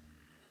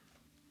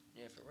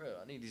 Yeah, for real.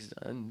 I need these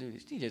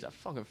DJs are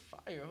fucking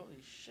fire.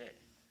 Holy shit.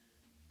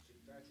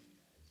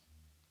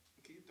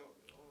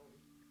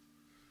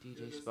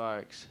 DJ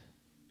Sparks.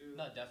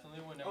 No,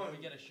 definitely. Whenever we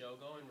get a show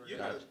going, we're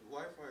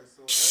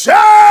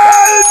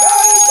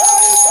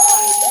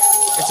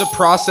It's a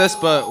process,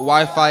 but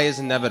Wi-Fi is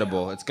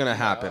inevitable. It's gonna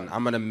happen.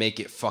 I'm gonna make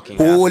it fucking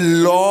happen. Oh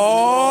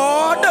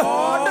Lord!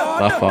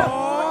 My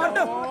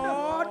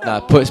fault.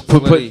 Nah, put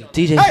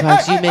DJ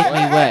Sparks, you make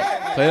me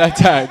wet. Play that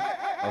tag.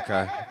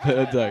 Okay. Play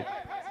that tag.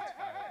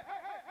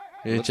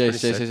 Yeah, Looks Chase,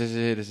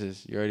 pretty this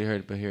is. You already heard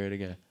it, but hear it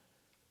again.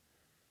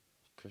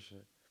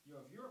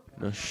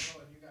 No, shh.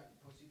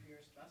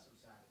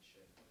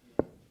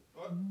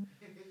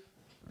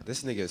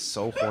 This nigga is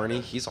so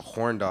horny. He's a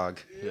horn dog.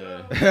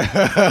 Yeah.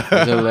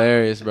 It's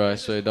hilarious, bro.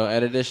 So don't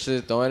edit this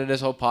shit. Don't edit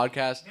this whole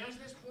podcast.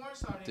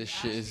 This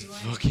shit is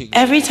fucking.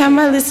 Every time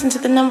I listen to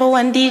the number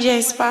one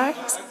DJ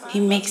Sparks, he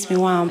makes me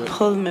want to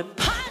pull my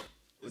pot.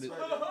 Good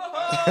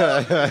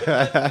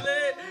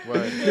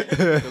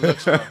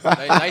looks, bro.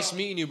 Nice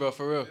meeting you, bro.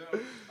 For real.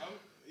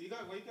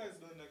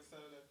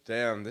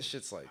 Damn, this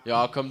shit's like. Yo,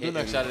 I'll come do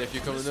next Saturday if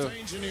you come to do.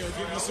 Engineer,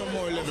 give me some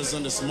more levels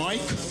on this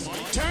mic.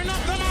 Turn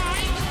up the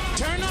mic.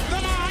 Turn up the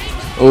mic.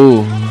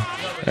 Ooh.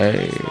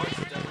 Hey.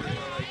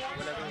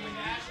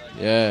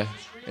 Yeah.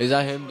 Is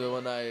that him? The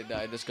one that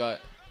I just got?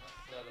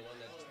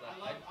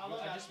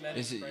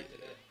 Is it?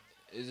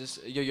 Is this?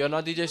 You're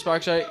not DJ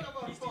Sparks, right?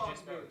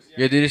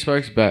 You're DJ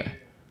Sparks? Bet.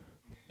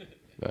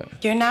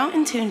 You're now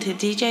in tune to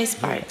DJ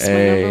Sparks, my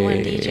number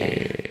one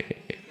DJ.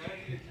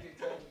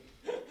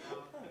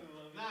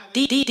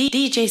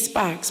 DJ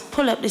Sparks,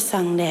 pull up the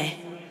song there.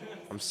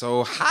 I'm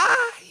so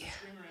high.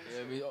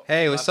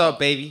 Hey, what's up,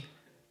 baby?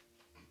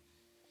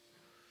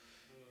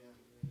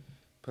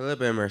 Pull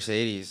up in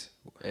Mercedes.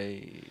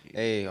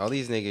 Hey, all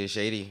these niggas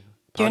shady.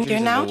 You're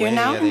now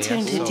in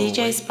tune to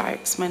DJ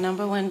Sparks, my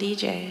number one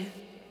DJ.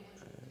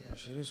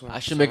 I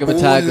should make him a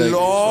tag like.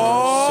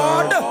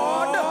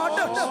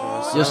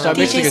 You'll start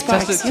mixing it.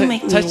 Sparks, you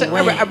make me wet.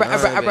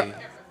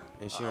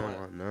 And she don't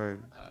want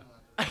none.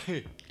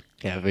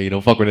 Yeah, but you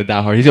don't fuck with it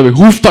that hard. He's gonna be,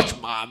 who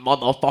touched my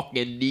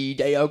motherfucking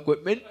DJ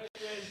equipment?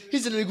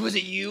 He's like, was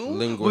it you?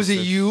 Was it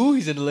you?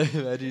 He's in the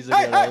he's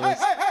like,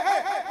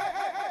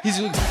 he's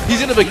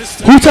gonna be like,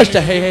 who touched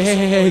that?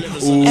 Hey.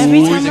 Ooh,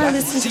 every time I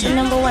listen to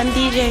number one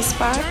DJ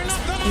Sparks,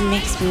 he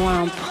makes me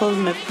want to pull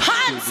my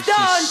pants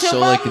down to so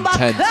like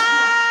intense.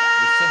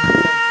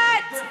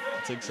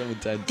 It's like so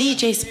intense.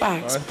 DJ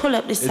Sparks, pull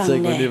up the It's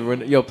song like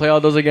there. yo, play all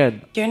those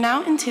again. You're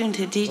now in tune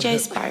to DJ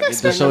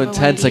Sparks. They're so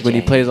intense, like when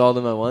he plays all of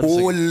them at once.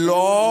 Oh,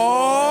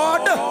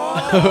 Lord!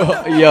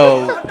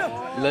 Yo,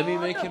 let me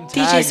make him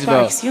tags, DJ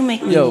Sparks, bro. you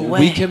make me Yo,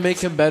 wet. we can make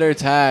him better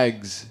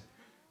tags.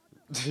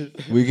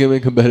 We can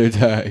make him better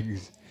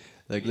tags.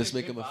 Like, let's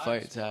make him a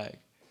fight tag.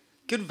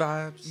 Good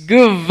vibes.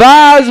 Good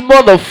vibes,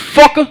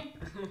 motherfucker.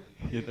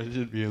 Yeah, that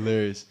should be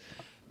hilarious.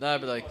 Nah,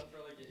 I'd be like,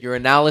 you're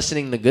now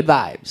listening to Good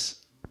Vibes.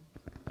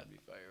 That'd be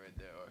fire right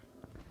there. Or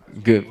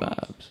Good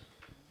Vibes.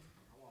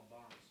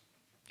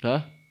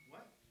 Huh?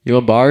 You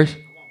want bars?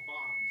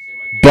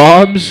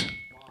 Bombs?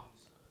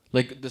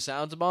 Like the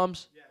sounds of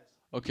bombs? Yes.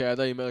 Okay, I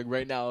thought you meant like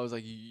right now. I was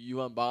like, you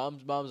want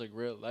bombs? Bombs? Like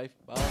real life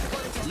bombs?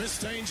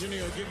 Mr.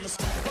 Engineer, give me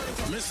some.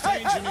 Mr.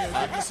 Engineer,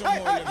 give me some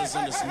more levels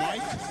on this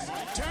mic.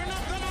 Turn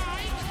up the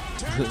mic.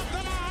 Turn up the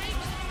mic.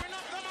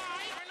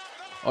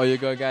 Oh, you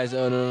go, guys.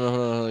 Oh,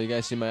 no. You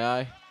guys see my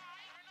eye?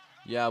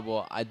 Yeah,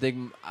 well, I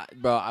think,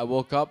 bro, I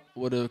woke up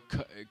with a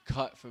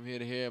cut from here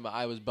to here. And my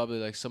eye was bubbly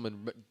like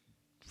someone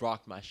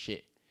rocked my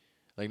shit.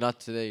 Like, not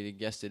today, like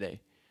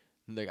yesterday.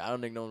 Like, I don't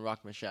think no one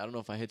rocked my shit. I don't know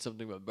if I hit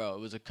something, but, bro, it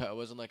was a cut. It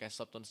wasn't like I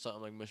slept on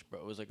something like mush, bro.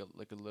 It was like a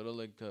little,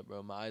 like, cut,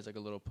 bro. My eye's like a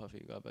little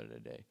puffy. Got better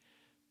today.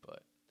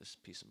 But this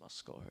piece of my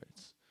skull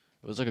hurts.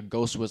 It was like a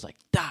ghost was like,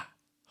 da!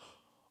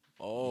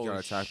 Oh, You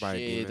got attacked by a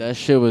demon. That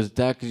shit was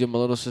that because my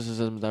little sister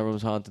says that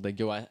room's haunted. Like,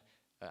 yo, I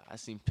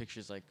seen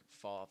pictures like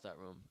fall off that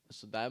room.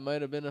 So that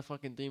might have been a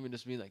fucking demon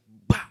just being like,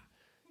 bah!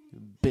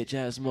 Bitch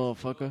ass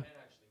motherfucker.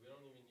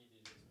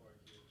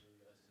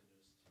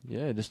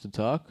 Yeah, just to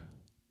talk.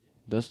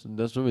 That's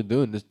what we're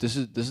doing. This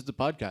is the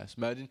podcast.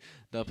 Imagine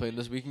not playing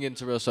this. We can get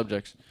into real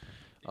subjects.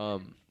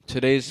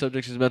 Today's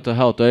subject is mental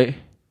health, right?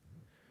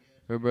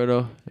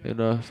 Roberto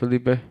and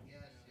Felipe.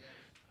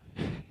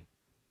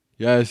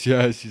 Yes.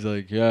 He's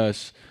like,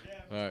 yes.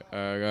 All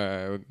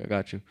right. I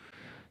got you.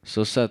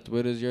 So, Seth,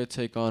 what is your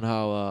take on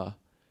how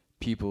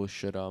people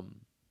should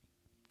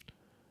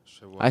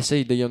I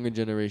say the younger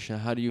generation.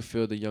 How do you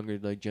feel the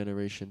younger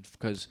generation?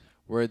 Because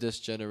we're this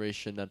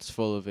generation that's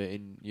full of it,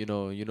 and you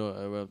know,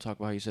 when I'm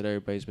talking about how you said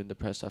everybody's been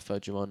depressed. I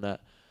felt you on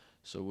that.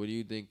 So, what do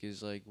you think is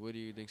the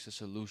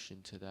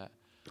solution to that?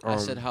 I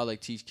said how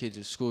teach kids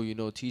in school.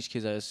 Teach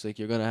kids that it's like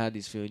you're gonna have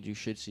these feelings. You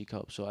should seek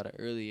help. So at an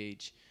early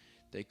age,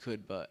 they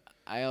could. But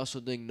I also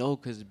think no,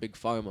 because it's big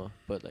pharma.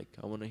 But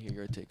I want to hear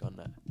your take on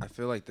that. I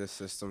feel like this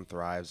system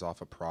thrives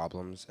off of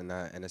problems, and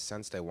that in a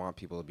sense they want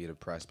people to be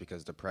depressed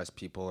because depressed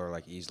people are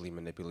easily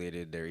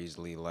manipulated. They're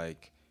easily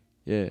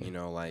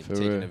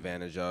taken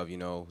advantage of.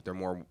 They're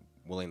more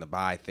willing to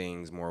buy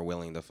things, more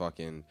willing to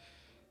fucking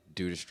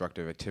do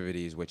destructive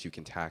activities, which you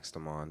can tax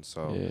them on.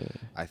 So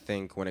I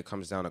think when it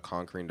comes down to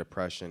conquering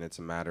depression, it's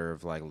a matter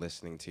of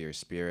listening to your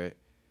spirit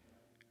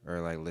or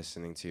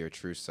listening to your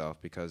true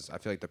self, because I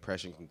feel like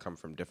depression can come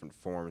from different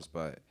forms,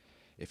 but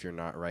if you're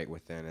not right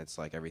within, it's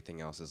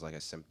everything else is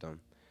a symptom.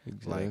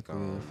 Exactly.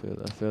 I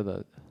feel that.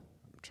 I'm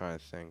trying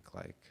to think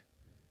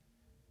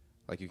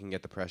you can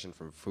get depression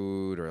from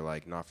food or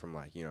not from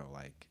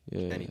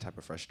any type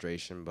of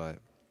frustration, but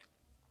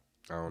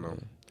I don't know.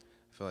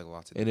 I feel like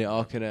lots of and it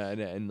all can add,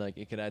 and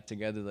it can add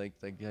together like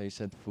how you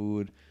said,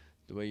 food,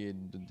 the way you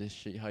do this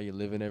shit, how you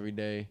living every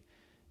day,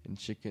 and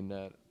shit can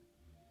add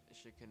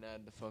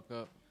the fuck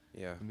up.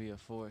 Yeah. Can be a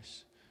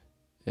force,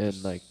 and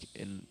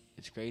and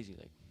it's crazy.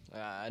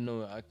 I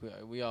know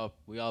we all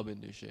been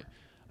through shit.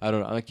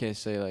 I can't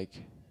say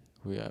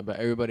but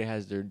everybody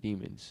has their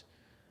demons,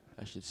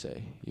 I should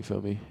say. You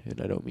feel me?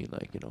 And I don't mean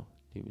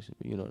demons.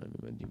 You know what I mean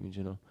by demons.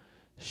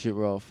 Shit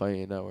we're all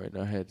fighting now. We're in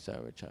our heads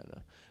that we're trying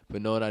to.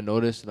 But know what I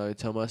noticed, and I would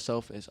tell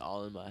myself, it's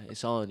all in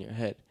your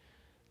head.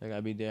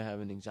 I'd be there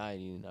having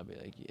anxiety, and I'd be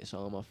like, yeah, it's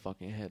all in my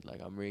fucking head.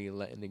 I'm really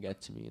letting it get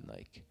to me,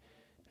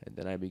 and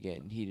then I be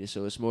getting heated.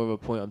 So it's more of a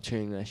point I'm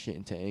turning that shit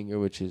into anger,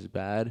 which is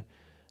bad.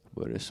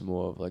 But it's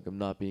more of I'm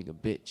not being a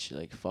bitch.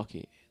 Fuck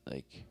it.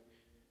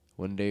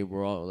 One day you're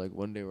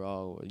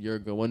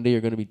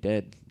gonna be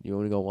dead. You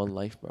only got one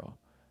life, bro.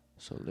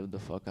 So live the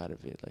fuck out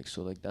of it. That's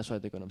why I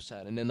think when I'm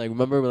sad. And then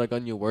remember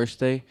on your worst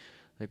day,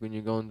 when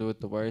you're going through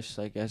it the worst.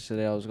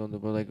 Yesterday I was going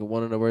through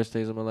one of the worst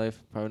days of my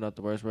life. Probably not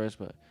the worst,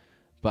 but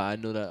I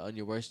know that on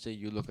your worst day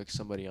you look like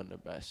somebody on their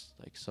best,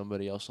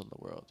 somebody else in the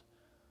world,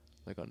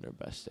 on their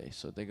best day.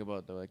 So think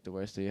about the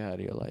worst day you had of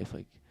your life.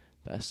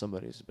 That's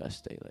somebody's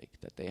best day,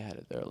 that they had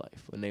of their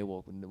life. When they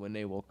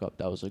woke up,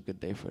 that was a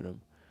good day for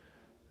them.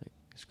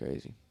 It's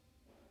crazy.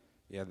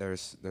 Yeah,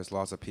 there's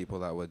lots of people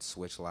that would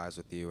switch lives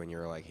with you, and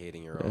you're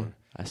hating your own.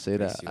 I say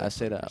that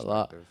a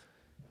lot.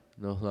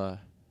 No lie,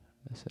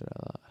 I say that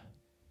a lot.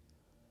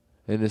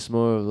 And it's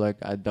more of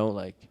I don't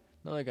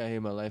not I hate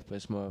my life, but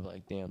it's more of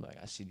damn,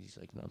 I see these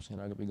you know what I'm saying,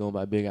 I could be going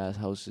by big ass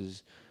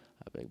houses.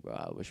 I be bro,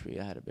 I wish we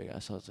had a big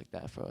ass house like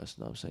that for us.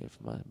 You know what I'm saying,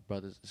 for my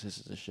brothers and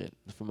sisters and shit,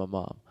 for my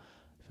mom.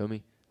 Feel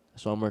me?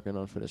 That's what I'm working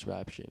on for this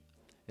rap shit.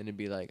 And it'd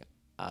be I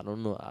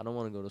don't know, I don't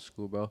want to go to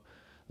school, bro.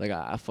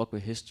 I fuck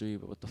with history,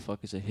 but what the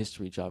fuck is a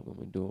history job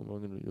gonna be doing? We're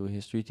gonna do a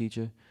history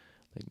teacher?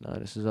 Nah,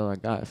 this is all I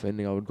got. If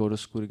anything, I would go to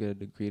school to get a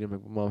degree to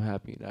make my mom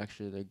happy, and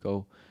actually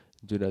go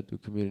do that through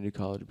community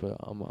college, but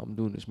I'm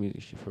doing this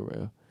music shit for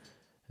real.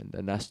 And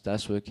then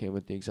that's where it came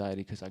with the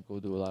anxiety, because I go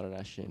through a lot of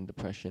that shit and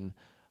depression.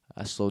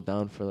 I slowed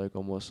down for like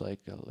almost like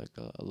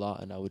a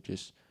lot, and I would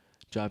just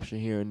drop shit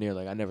here and there.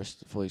 Like I never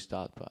fully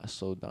stopped, but I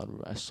slowed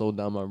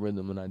down my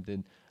rhythm, and I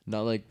did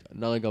not like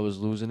I was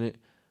losing it,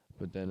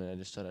 but then I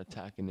just started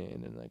attacking it,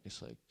 and then like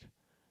it's like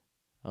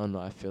I don't know.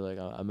 I feel like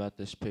I'm at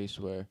this pace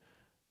where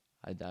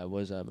I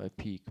was at my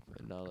peak,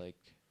 but now like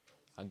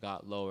I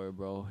got lower,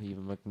 bro.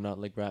 Even like not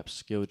like rap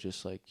skill,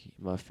 just like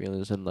my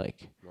feelings and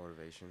like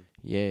motivation.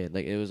 Yeah,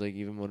 like it was like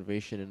even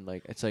motivation, and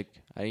like it's like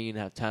I didn't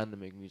even have time to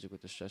make music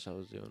with the stress I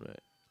was doing, right?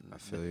 I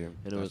feel you.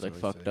 And it was like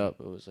fucked up.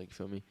 It was like,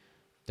 feel me?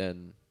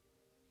 Then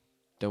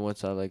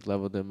once I like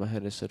leveled in my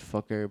head, I said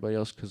fuck everybody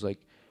else, cause like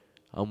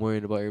I'm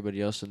worrying about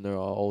everybody else, and they're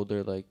all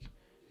older, like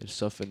and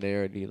stuff, and they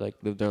already like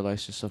live their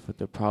lives and stuff with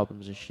their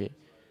problems and shit.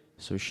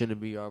 So it shouldn't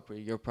be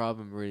your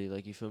problem really,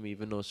 like you feel me?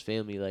 Even though it's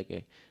family,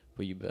 like.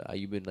 But you've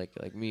been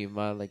like me,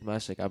 my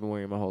sake. I've been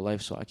worrying my whole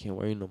life, so I can't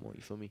worry no more.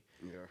 You feel me?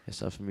 Yeah.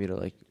 It's not for me to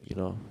like,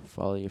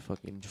 follow your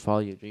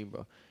dream,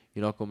 bro.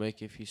 You're not gonna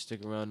make it if you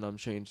stick around. I'm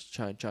trying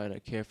to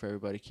care for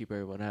everybody, keep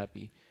everyone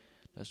happy.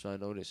 That's what I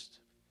noticed.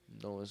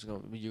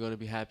 You're gonna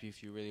be happy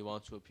if you really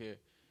want to appear.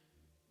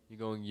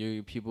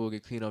 People will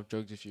get clean off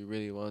drugs if you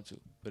really want to,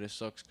 but it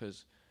sucks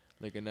because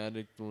like an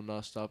addict will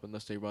not stop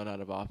unless they run out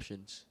of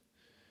options.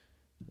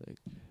 Like,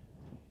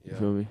 you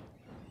feel me?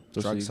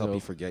 Drugs help you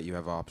forget you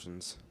have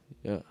options.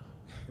 Yeah.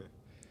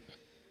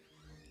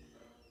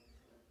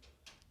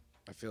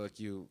 I feel like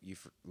you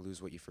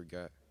lose what you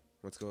forget.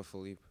 Let's go with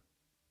Philippe.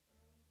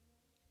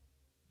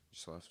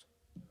 Just left.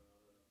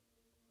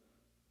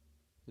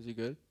 Is he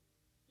good?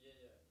 Yeah.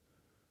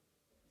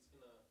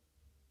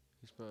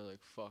 He's probably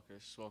like, fuck, they're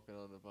smoking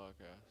on the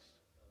podcast.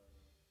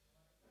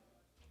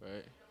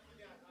 Right?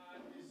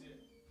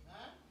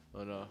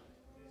 Oh no.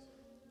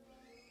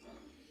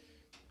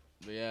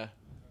 But yeah,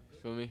 you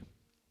feel me?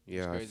 Yeah.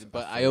 It's crazy.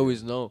 But I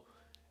always know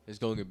it's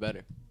gonna get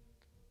better.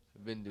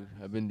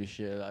 I've been to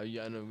shit. I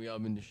know we all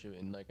been to shit,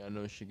 and like I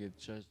know shit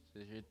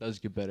does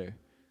get better.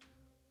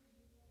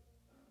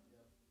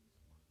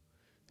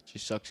 It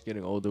just sucks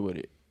getting older with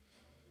it.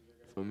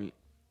 For me.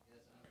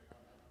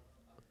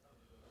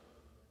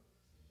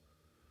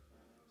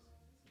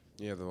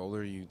 Yeah, the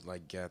older you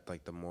like get,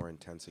 like the more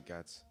intense it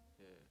gets.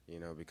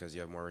 Yeah. Because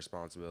you have more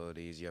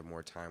responsibilities, you have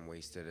more time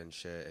wasted and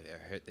shit.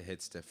 It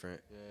hits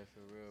different. Yeah,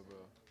 for real, bro.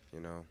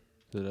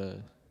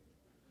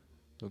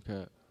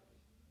 Okay.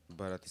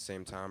 But at the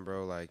same time,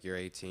 bro, like you're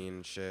 18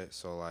 and shit,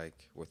 so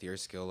like with your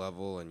skill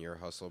level and your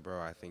hustle,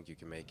 bro, I think you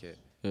can make it.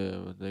 Yeah,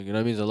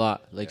 that means a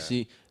lot. Like,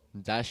 see,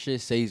 that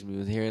shit saves me. I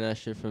was hearing that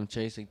shit from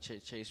Chase. Like,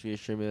 Chase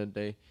reassured me the other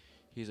day.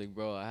 He's like,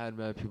 bro, I had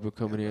mad people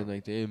coming here and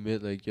like they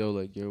admit like, yo,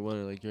 like you're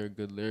a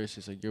good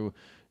lyricist. Like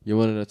you're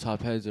one of the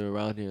top heads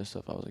around here and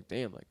stuff. I was like,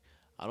 damn, like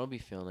I don't be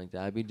feeling like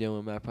that. I be dealing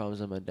with mad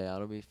problems in my day. I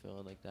don't be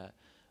feeling like that.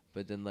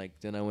 But then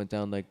I went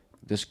down like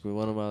this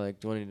one of my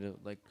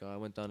I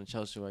went down to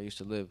Chelsea where I used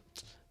to live.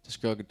 This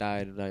girl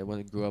died and I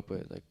grew up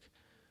with like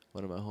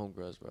one of my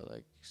homegirls, bro.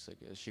 Like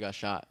she got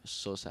shot. It's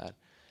so sad.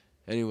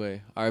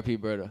 Anyway, R.I.P.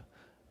 Berta.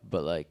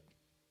 But like,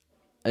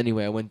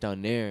 anyway, I went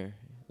down there.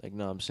 Like,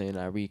 no, I'm saying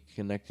I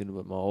reconnected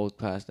with my old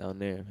class down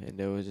there, and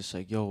they was just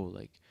like, yo,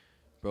 like,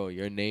 bro,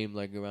 your name,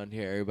 like, around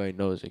here, everybody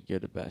knows, like, you're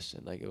the best.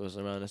 And, like, it was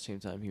around the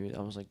same time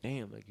I was like,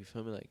 damn, like, you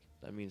feel me? Like,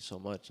 that means so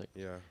much. Like,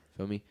 yeah.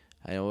 Feel me?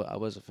 I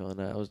wasn't feeling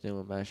that. I was dealing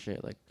with my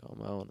shit, like, on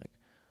my own. Like,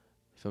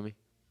 feel me?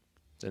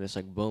 Then it's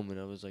like, boom, and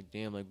I was like,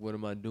 damn, like, what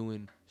am I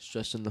doing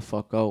stressing the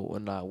fuck out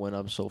when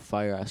I'm so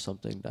fire at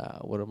something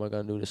that, what am I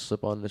going to do to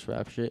slip on this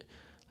rap shit?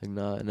 Like,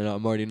 nah. And then I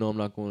already know I'm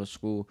not going to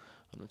school.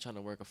 I'm not trying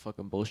to work a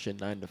fucking bullshit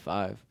 9 to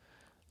 5.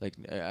 Like,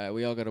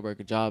 we all got to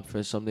work a job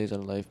for some days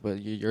in life, but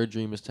your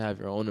dream is to have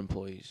your own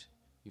employees.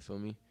 You feel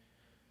me?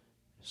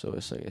 So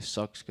it's like, it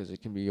sucks because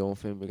it can be your own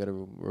family. You got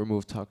to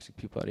remove toxic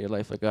people out of your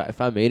life. Like, if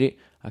I made it,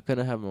 I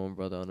couldn't have my own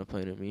brother on the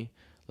plane with me.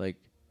 Like,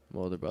 my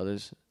older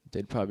brothers,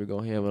 they'd probably go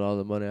ham with all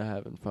the money I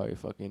have and probably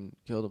fucking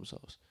kill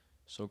themselves.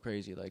 So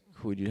crazy. Like,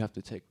 who would you have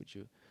to take with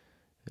you?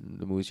 And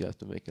the moves you have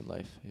to make in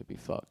life, it'd be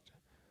fucked.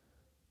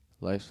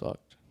 Life's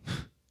fucked.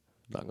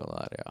 Not gonna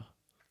lie to y'all.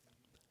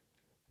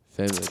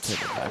 Family take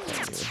it back on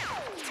you.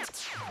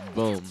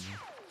 Boom.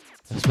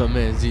 That's my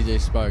man DJ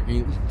Spark.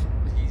 He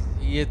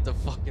hit the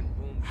fucking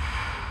boom.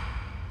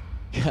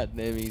 God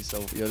damn, he's so...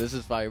 Yo, this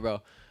is fire, bro.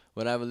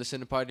 When I have a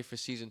listening party for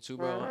season 2,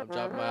 bro, I'm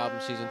dropping my album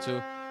season 2.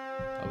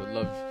 I would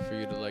love for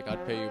you to, like,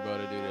 I'd pay you, bro,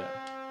 to do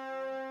that.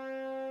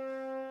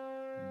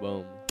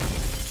 Boom.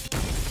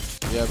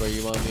 Yeah, bro,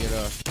 you want me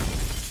to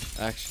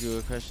ask you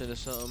a question or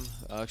something?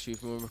 I'll ask you a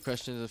few more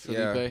questions of Felipe.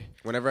 Yeah.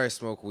 Whenever I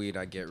smoke weed,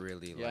 I get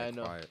really, I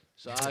know. quiet.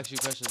 So I'll ask you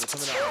questions.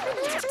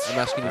 I'm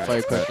asking you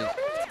 5 questions.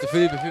 To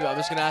Felipe, I'm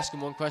just going to ask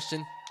him one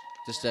question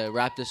just to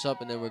wrap this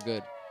up, and then we're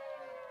good.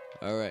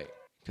 All right.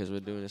 Because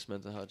we're doing this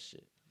mental health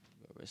shit.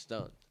 We're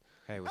stoned.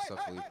 Hey, what's up,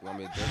 Felipe? Want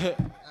me to do it?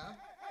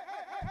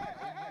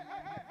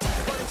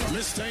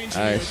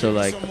 Alright, so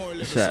like,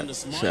 shit.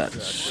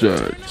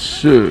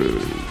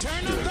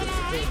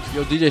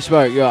 Yo, DJ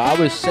Spark, yo, I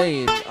was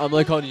saying, I'm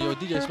like calling you, yo,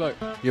 DJ Spark.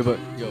 Yo, but,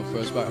 yo,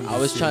 first Spark, I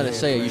was trying to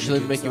say, you should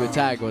let me make you a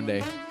tag one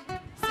day.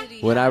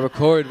 When I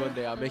record one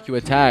day, I'll make you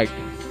a tag.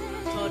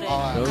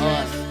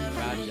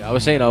 I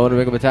was saying I want to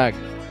make him a tag.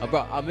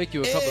 Bro, I'll make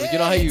you a couple. You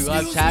know how you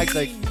have tags,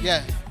 like,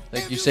 yeah,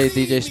 like you say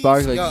DJ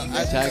Spark, like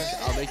you tags.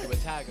 I'll make you a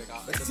tag. Like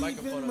I'll make the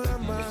microphone like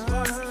DJ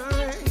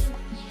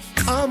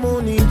Spark. I'm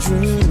only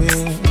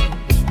dreaming.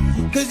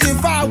 Cause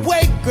if I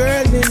wake,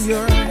 girl, and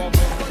you're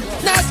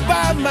not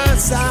by my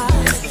side,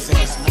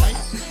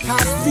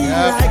 I feel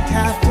like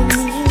half of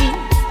me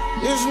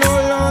is no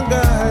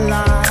longer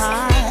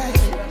alive.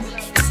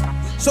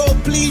 So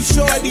please,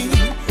 shorty,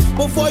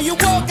 before you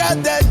walk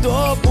out that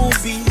door,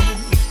 booby,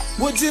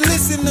 would you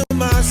listen to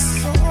my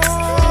song?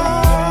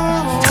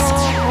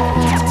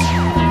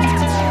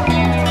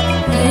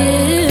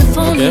 If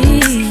only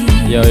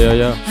Yo.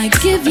 I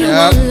give you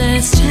one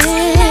last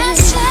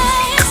chance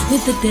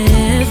with the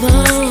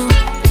devil.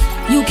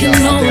 You can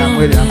no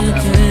longer tell.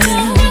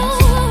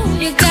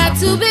 You got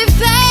to be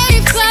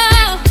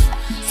faithful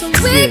so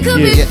we could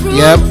be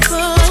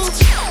fruitful.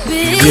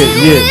 Build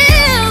a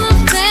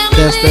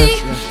family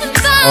and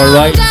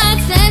follow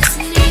God's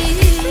destiny.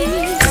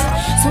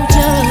 So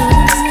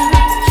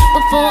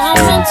before I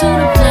run to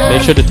the blood.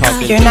 Make sure to talk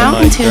into You're the now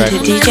mic in tune to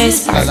directly. DJ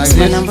Sparks,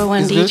 my number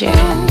one DJ.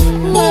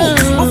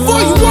 Before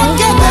you walk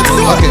out that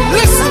door,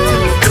 listen.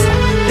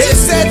 They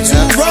said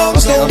two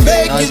wrongs don't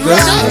make it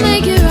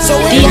right. So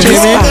DJ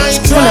Sparks,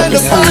 pull up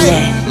your phone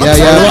there.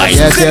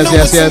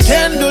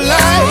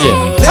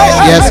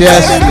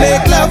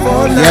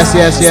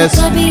 Yes.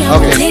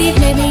 Okay.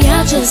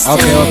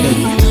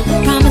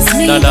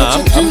 No,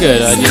 I'm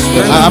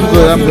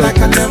good. I'm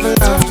good.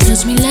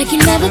 Touch me like you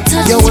never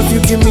touched Yo, if you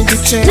give me the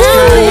chance, now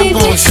girl, we I'm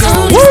gon' show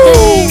can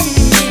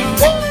you.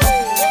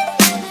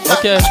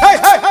 Okay.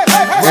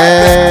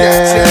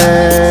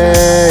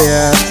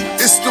 Yeah.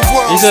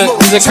 These are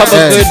a couple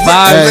good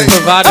vibes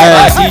provided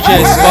by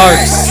DJ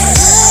Sparks.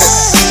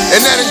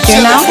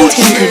 You're now in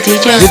tune to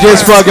DJ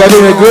Spark, you're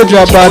doing a good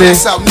job, buddy.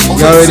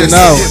 You already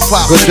know.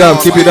 Good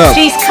job. Keep it up.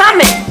 She's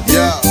coming.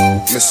 Yeah,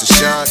 Mr.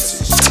 Shanti.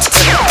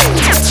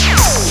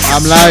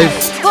 I'm live.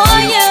 For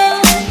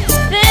you,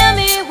 fill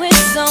me with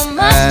so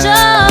much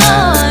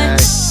joy.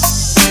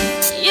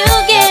 You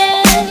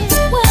get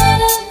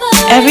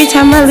whatever. Every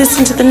time I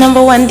listen to the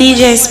number one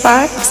DJ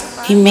Sparks,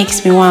 he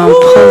makes me want to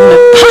pull the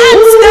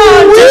pants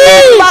down to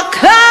the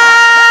bucket.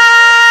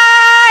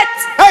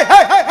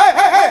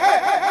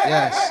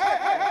 Yes.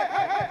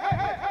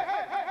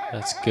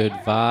 That's good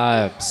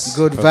vibes.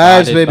 Good vibes,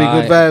 Provided baby.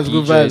 by Good vibes.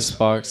 Good DJ vibes.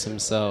 Sparks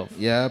himself.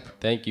 Yep.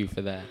 Thank you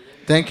for that.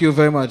 Thank you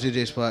very much,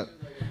 DJ Spark.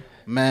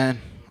 Man,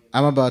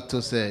 I'm about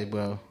to say,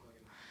 bro.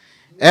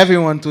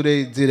 Everyone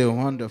today did a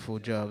wonderful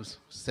job.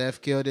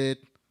 Steph killed it.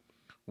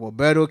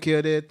 Roberto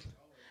killed it.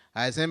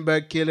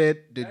 Heisenberg killed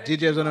it. The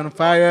DJs are on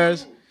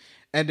fires.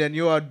 And then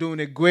you are doing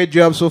a great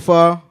job so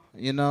far,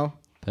 you know?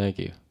 Thank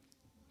you.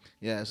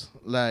 Yes,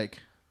 like.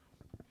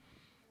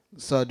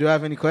 So, do you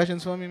have any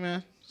questions for me,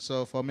 man?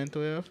 So, for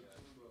mental health?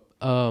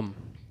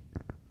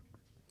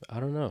 I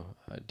don't know.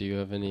 Do you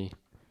have any?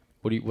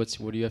 What do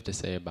you have to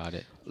say about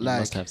it? You Like-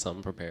 must have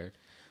something prepared.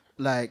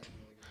 Like,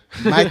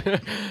 my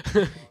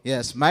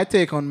yes, my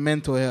take on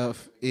mental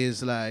health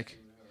is like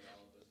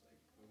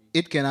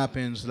it can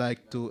happen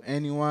like to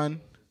anyone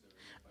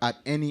at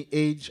any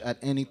age, at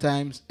any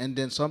times, and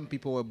then some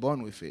people were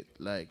born with it.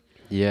 Like,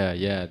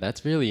 Yeah,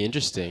 that's really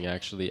interesting.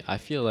 Actually, I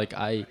feel like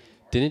I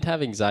didn't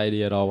have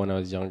anxiety at all when I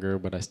was younger,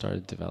 but I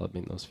started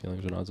developing those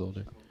feelings when I was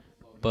older.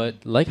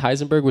 But like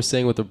Heisenberg was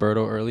saying with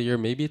Roberto earlier,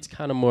 maybe it's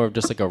kind of more of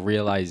just like a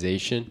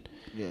realization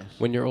yes,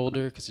 when you're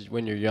older, because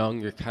when you're young,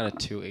 you're kind of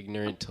too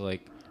ignorant to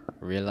like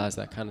realize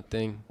that kind of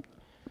thing.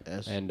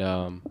 yes, And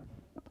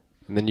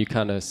then you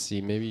kind of see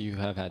maybe you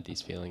have had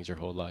these feelings your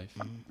whole life.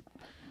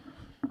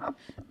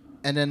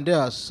 and then there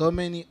are so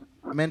many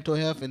mental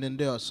health, and then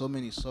there are so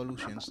many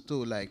solutions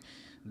too, like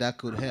that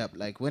could help.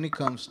 Like when it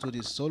comes to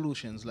these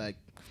solutions, like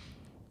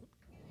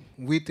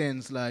we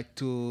tend like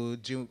to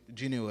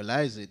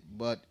generalize it,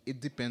 but it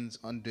depends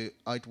on the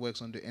how it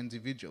works on the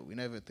individual. We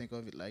never think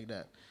of it like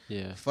that.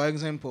 Yeah. For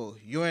example,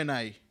 you and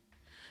I,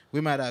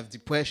 we might have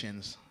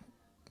depressions.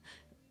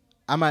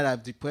 I might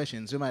have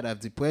depressions. You might have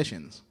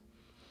depressions.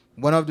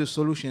 One of the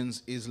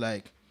solutions is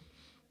like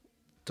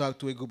talk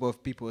to a group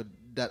of people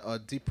that are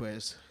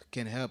depressed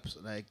can help.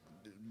 Like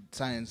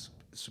science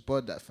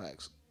support that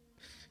facts.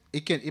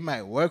 It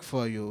might work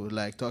for you,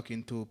 like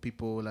talking to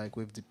people like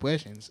with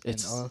depressions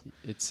and all.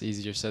 It's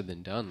easier said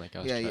than done, like I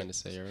was trying to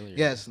say earlier.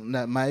 Yes,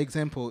 my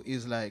example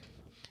is like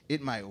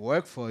it might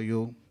work for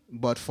you,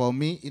 but for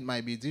me it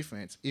might be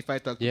different. If I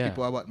talk to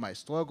people about my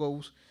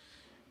struggles,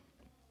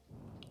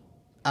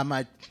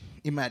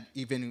 it might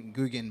even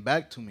bring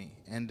back to me,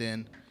 and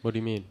then. What do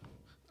you mean?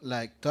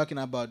 Like talking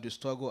about the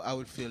struggle, I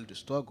would feel the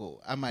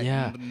struggle. I might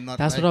not.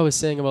 That's like what I was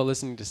saying about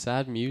listening to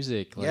sad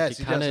music. Like yes,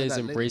 it kind of is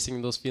that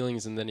embracing those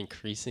feelings and then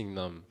increasing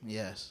them.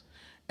 Yes,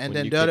 and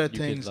then the other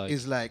things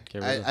is like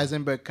get rid of them.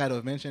 Eisenberg kind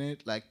of mentioned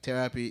it. Like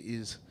therapy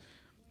is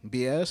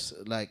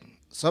BS. Like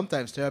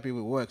sometimes therapy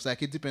will work.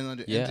 Like it depends on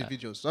the Yeah.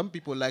 individual. Some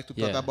people like to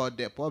talk Yeah. about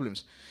their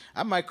problems.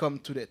 I might come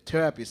to the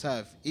therapist,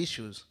 have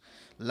issues,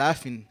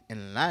 laughing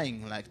and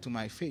lying like to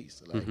my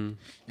face, like, Mhm.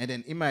 and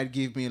then he might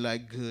give me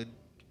like good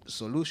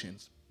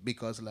solutions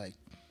because like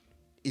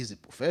he's a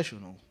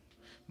professional.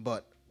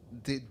 But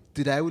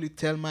did I really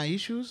tell my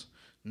issues?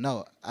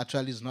 No,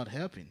 actually, it's not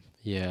helping.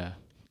 Yeah.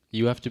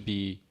 You have to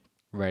be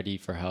ready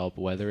for help,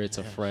 whether it's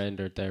a friend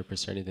or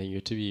therapist or anything. You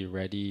have to be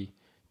ready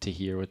to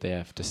hear what they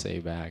have to say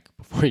back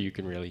before you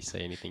can really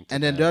say anything to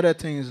And then them. the other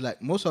thing is like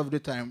most of the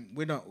time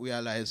we don't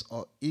realize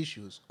our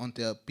issues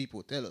until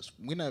people tell us.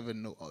 We never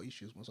know our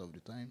issues most of the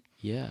time.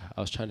 Yeah,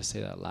 I was trying to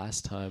say that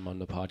last time on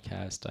the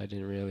podcast. I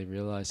didn't really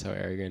realize how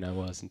arrogant I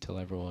was until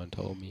everyone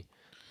told me,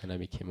 and I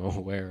became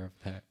aware of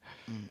that.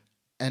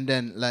 And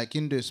then like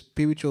in the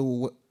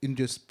spiritual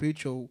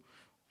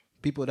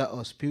people that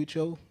are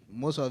spiritual,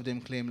 most of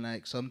them claim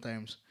like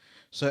sometimes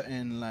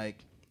certain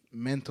like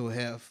mental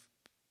health,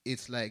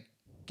 it's like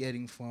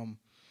getting from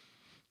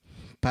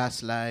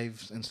past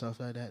lives and stuff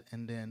like that.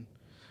 And then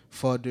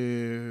for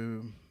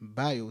the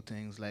bio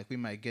things, like we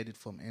might get it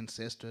from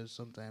ancestors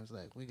sometimes.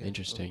 Like we get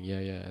Interesting. Yeah,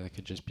 yeah. That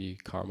could just be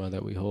karma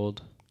that we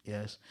hold.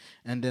 Yes,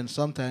 and then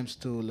sometimes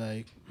too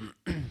like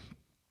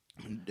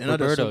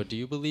Roberto, do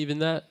you believe in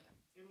that?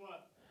 In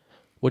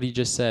what he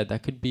just said.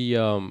 That could be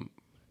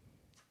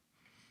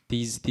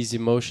these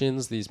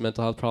emotions, these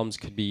mental health problems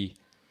could be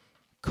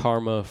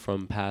karma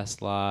from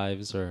past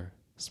lives or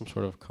some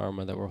sort of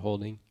karma that we're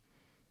holding.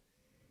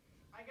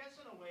 I guess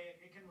in a way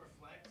it can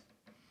reflect.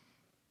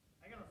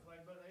 I can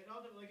reflect, but it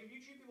all like if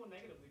you treat people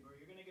negatively, bro,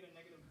 you're gonna get a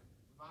negative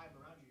vibe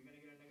around you. You're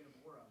gonna get a negative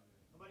aura.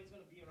 Nobody's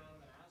gonna be around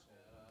an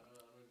asshole. Yeah, I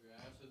don't agree.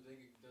 I also think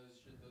it does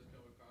shit does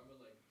come with karma,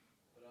 like,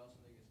 but I also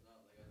think it's not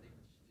like I think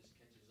it just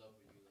catches up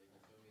with you, like you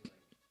feel me,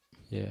 like.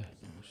 Yeah.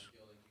 Like,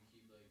 yo, like you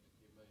keep like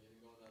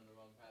you're going down the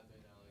wrong path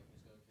right now, like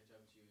it's gonna catch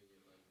up to you, and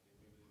you're like if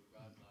you believe in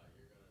God, not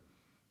it's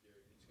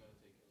gonna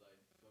take your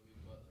life. Feel me?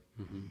 But like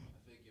I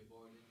think you're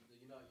born into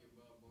your life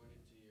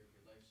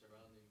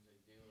surroundings,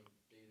 like dealing with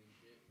daily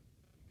shit.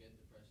 You get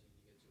depressed, and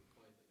you get to a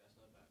point like that's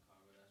not bad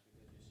karma. That's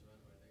because you're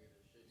surrounded by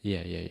negative shit.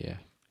 Yeah, yeah, yeah.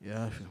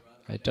 Yeah, sure.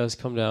 It does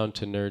come down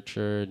to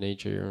nature,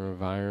 your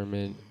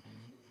environment.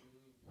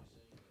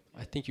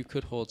 I think you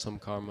could hold some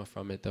karma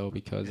from it though,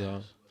 because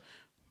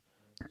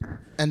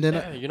and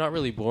then you're not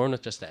really born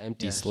with just an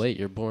empty slate.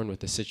 You're born with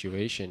the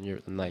situation. You're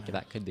like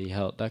that could be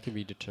helped. That could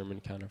be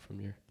determined kind of from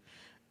your.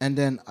 And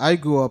then I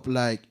grew up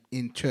like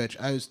in church.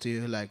 I used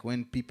to like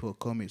when people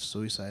commit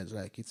suicide,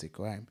 like it's a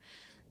crime.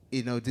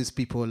 You know, these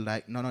people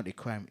like not a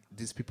crime.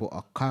 These people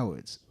are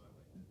cowards,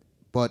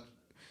 but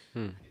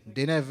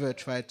they never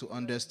try to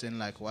understand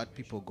like what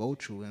people go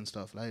through and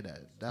stuff like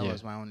that. That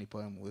was my only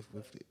problem with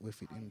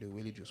it in the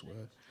religious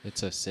world.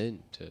 It's a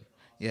sin to.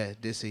 Yeah,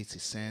 they say it's a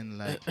sin,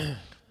 like,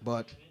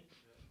 but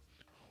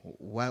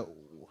what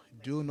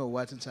do you know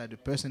what's inside the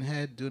person's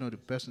head? Do you know the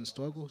person's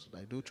struggles?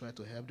 Like, do you try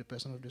to help the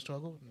person with the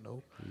struggle?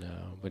 No.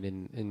 No, but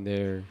in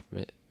their,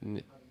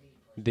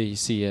 they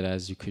see it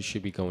as you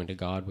should be going to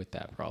God with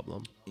that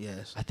problem.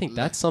 Yes. I think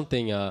that's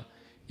something.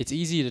 It's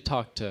easy to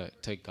talk to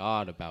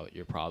God about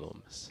your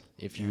problems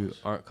if you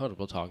aren't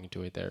comfortable talking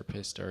to a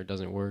therapist or it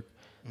doesn't work.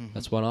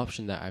 That's one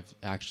option that I've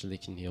actually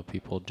can heal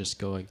people. Just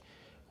going,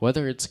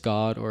 whether it's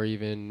God or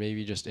even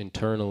maybe just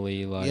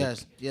internally, like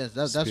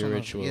that's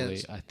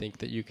spiritually. I think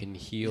that you can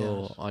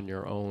heal on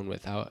your own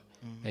without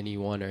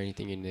anyone or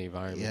anything in the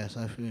environment. Yes,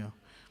 I feel.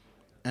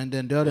 And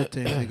then the other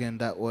thing again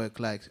that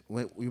work, like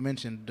when we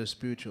mentioned the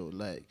spiritual,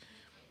 like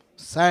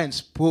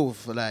science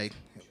proof like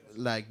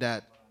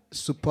that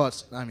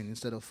supports. I mean,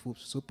 instead of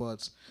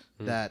supports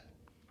that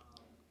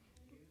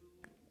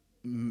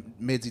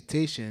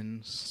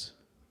meditations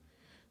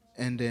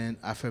and then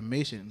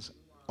affirmations,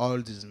 all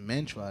these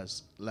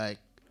mantras, like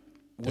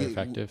they're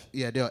effective.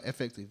 Yeah, they are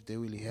effective. They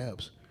really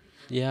helps.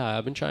 Yeah,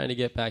 I've been trying to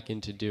get back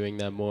into doing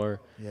that more.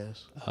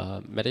 Yes.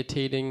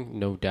 Meditating,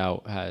 no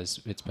doubt,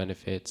 has its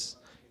benefits,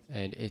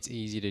 and it's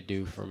easy to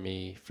do for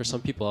me. For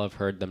some people, I've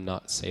heard them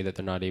not say that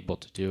they're not able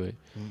to do it.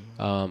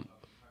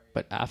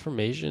 But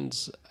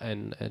affirmations,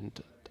 and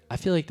I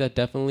feel like that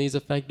definitely is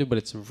effective, but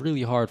it's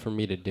really hard for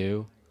me to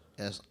do.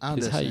 Yes, I It's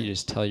understand. how you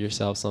just tell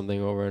yourself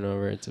something over and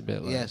over. It's a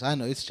bit like... Yes, I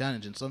know. It's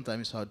challenging.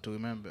 Sometimes it's hard to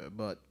remember,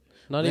 but...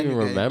 Not even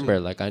remember.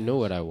 Like, I know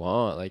what I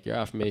want. Like, your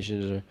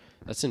affirmations are...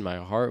 That's in my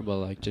heart, but,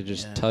 like, to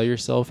just tell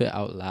yourself it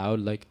out loud,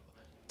 like,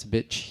 it's a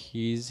bit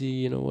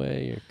cheesy in a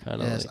way. You're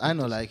kind of Yes, like... I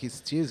know, like, it's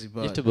cheesy,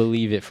 but... You have to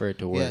believe it for it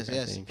to work, Yes,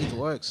 I think. it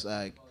works.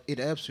 Like, it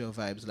helps your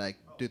vibes. Like,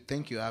 to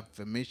think you have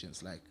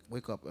affirmations. Like,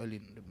 wake up early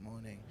in the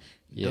morning,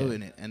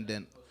 doing it. And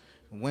then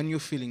when you're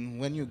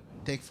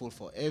thankful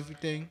for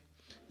everything,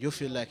 you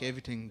feel like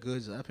everything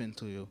good's happened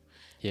to you.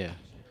 Yeah.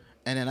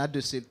 And then at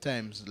the same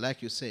time,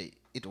 like you say,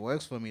 it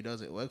works for me,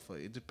 does it work for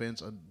you? It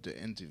depends on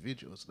the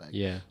individuals. Like,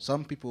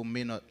 some people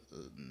may not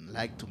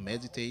like to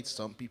meditate.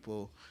 Some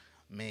people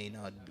may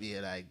not be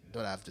like,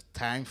 don't have the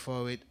time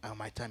for it.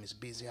 My time is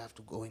busy. I have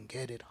to go and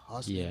get it.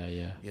 Hustle.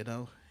 Yeah. You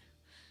know?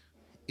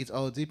 It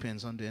all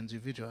depends on the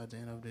individual at the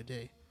end of the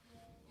day.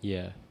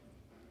 Yeah.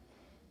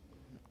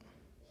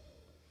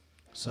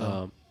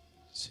 So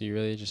you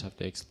really just have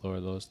to explore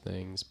those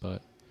things,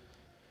 but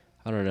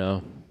I don't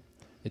know.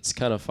 It's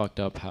kind of fucked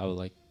up how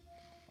like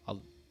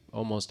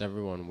almost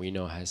everyone we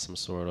know has some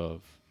sort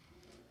of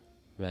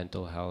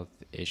mental health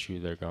issue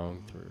they're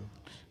going through.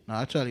 No,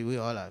 actually, we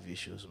all have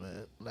issues,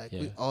 man. Like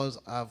we all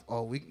have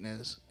our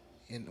weakness,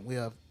 and we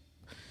all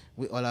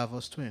have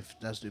our strength.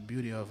 That's the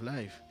beauty of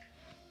life.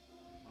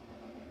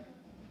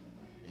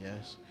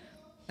 Yes,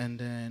 and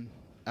then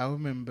I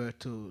remember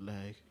too,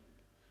 like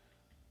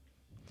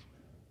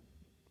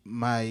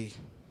my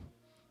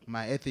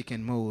ethic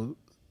and moral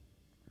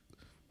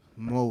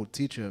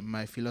teacher,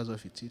 my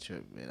philosophy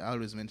teacher, man, I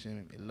always mention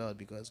him a lot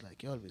because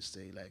like he always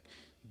say like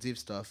deep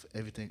stuff,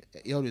 everything.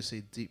 He always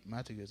say deep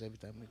materials every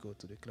time we go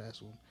to the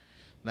classroom.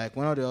 Like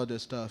one of the other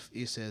stuff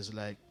he says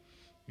like,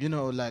 you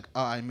know, like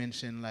how I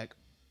mentioned like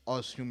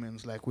us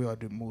humans, like we are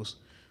the most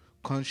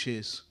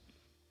conscious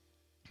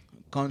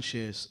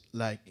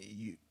like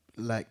you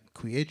like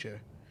creature.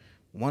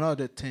 One of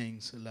the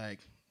things like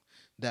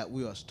that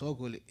we are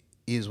struggling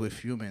is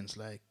with humans,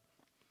 like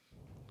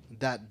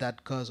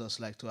that cause us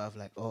like to have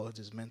like all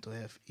these mental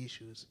health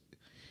issues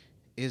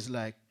is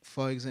like,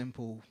 for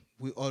example,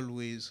 we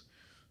always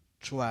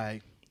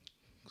try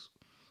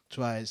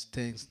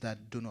things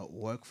that do not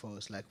work for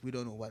us, like we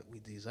don't know what we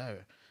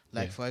desire.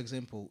 Like for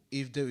example,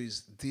 if there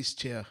is this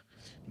chair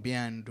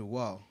behind the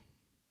wall,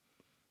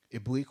 a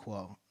brick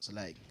wall, it's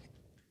like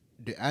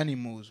the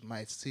animals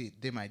might see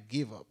it, they might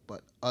give up,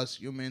 but us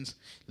humans,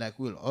 like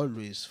we'll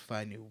always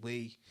find a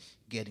way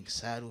getting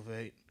sad over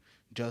it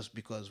just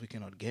because we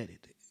cannot get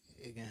it.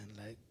 Again,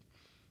 like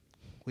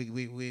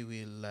we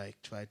will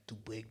like try to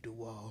break the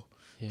wall,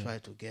 try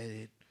to get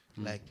it,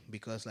 like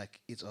because like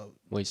it's a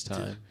waste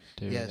time,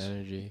 and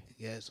energy.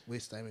 Yes,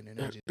 waste time and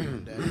energy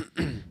doing that.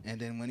 And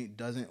then when it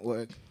doesn't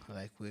work,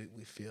 like we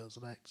feels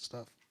like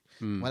stuff.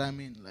 What I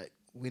mean, like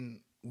when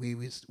we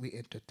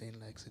entertain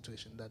like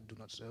situations that do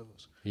not serve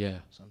us. Yeah.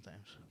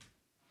 Sometimes.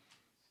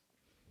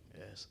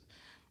 Yes.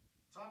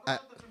 Talk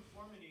about the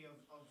conformity of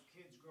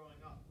kids growing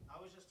up. I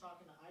was just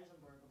talking to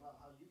Eisenberg about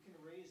how you can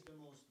raise the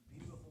most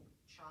beautiful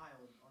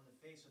child on the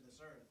face of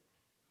this earth,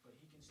 but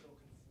he can still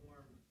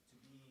conform to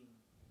being,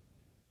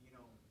 you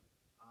know,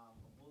 a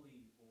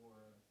bully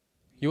or.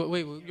 You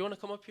want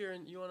to come up here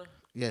and you want to?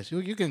 Yes,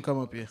 you can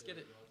come up here. Let's get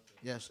it.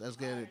 Yes, let's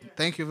get it.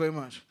 Thank you very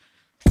much.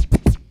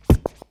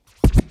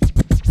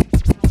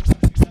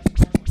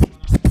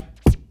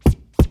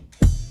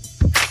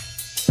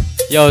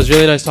 Yo, it was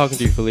really nice talking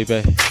to you, Felipe.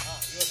 I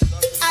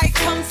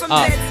come from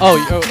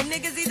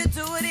niggas either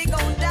do or they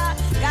gon' die.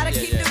 Gotta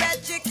keep the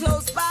ratchet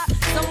close by.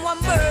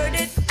 Someone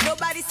murdered,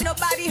 nobody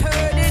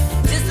heard it.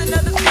 Just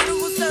another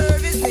funeral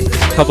service.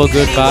 Couple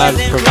good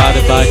vibes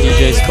provided by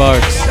DJ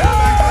Sparks.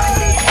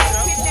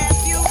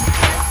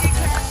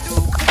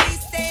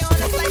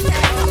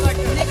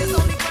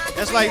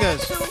 It's like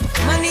this.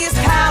 Money is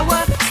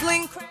power.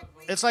 Sling crack.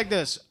 It's like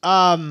this.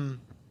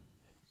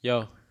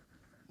 Yo.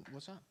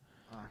 What's up?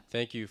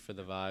 Thank you for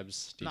the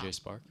vibes, DJ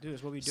Spark. Dude,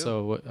 that's what we do.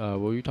 So, what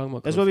were you talking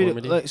about? That's what we do.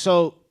 Like,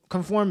 so,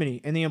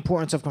 conformity and the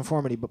importance of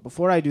conformity. But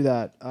before I do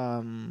that,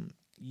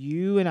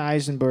 you and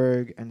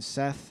Eisenberg and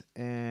Seth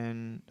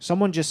and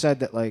someone just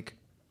said that, like,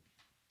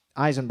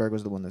 Eisenberg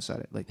was the one that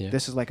said it. Like,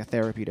 this is like a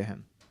therapy to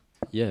him.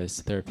 Yeah,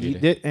 it's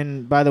therapeutic.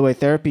 And by the way,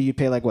 therapy, you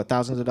pay like, what,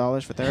 thousands of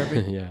dollars for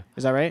therapy? Yeah.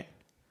 Is that right?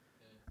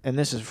 And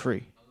this is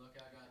free.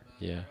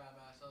 Yeah.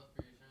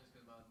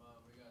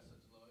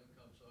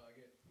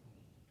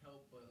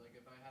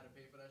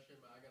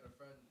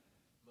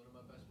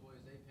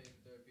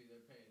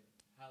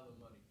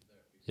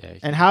 Yeah,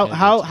 and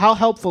how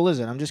helpful is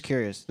it? I'm just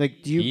curious.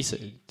 Like, do you? He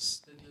said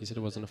it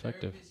wasn't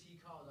effective. He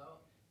called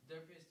out,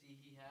 therapist he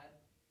had.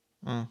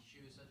 She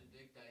was such a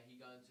dick that he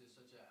got into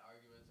such an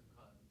argument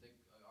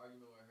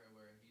with her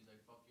where he's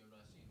like, "Fuck you, I'm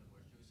not seeing no more."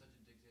 She was such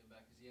a dick to him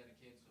back because he had to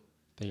cancel.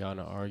 They got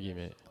in an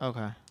argument.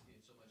 Okay.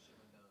 So much shit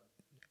went down.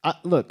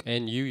 Look.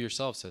 And you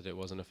yourself said it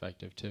wasn't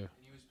effective too.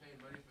 And he was paying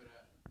money for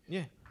that.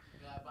 Yeah.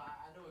 But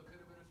I know it could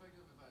have been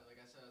effective if like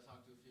I said, I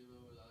talked to a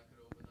female where I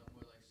could open up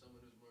more, like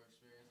someone who's more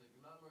experienced. Like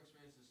not more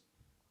experienced is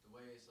the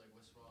way it's like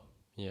what's wrong.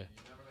 Yeah.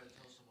 You're never gonna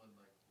tell someone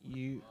like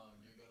you. You're gonna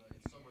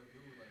it's someone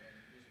new like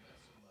you just met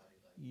somebody.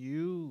 Like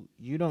you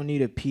don't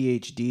need a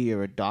PhD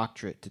or a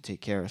doctorate to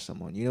take care of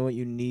someone. You know what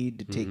you need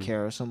to take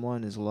care of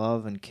someone is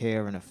love and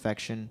care and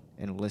affection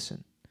and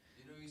listen.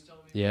 You know he's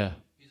telling me. Yeah.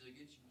 He's like,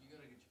 you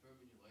gotta get your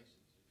permanent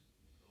license.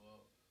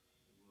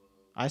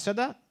 I said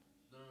that?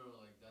 No,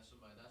 like that's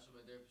what my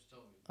therapist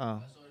told me. Oh.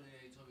 That's the only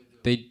thing he told me to do.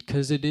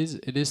 Because it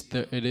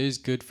is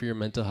good for your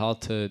mental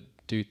health to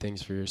do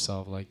things for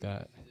yourself like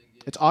that.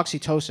 It's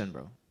oxytocin,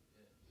 bro.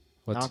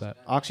 What's that?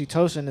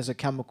 Oxytocin is a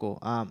chemical.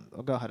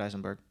 Go ahead,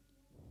 Eisenberg.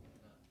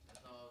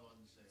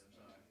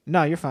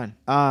 No, you're fine.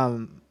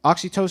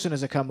 Oxytocin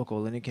is a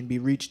chemical, and it can be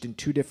reached in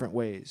two different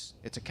ways.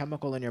 It's a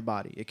chemical in your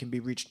body. It can be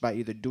reached by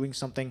either doing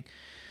something.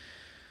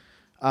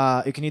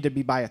 It can either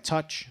be by a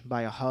touch,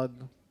 by a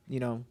hug,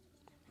 you know,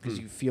 because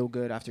you feel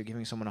good after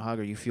giving someone a hug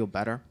or you feel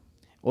better.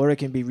 Or it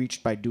can be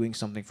reached by doing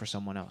something for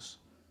someone else.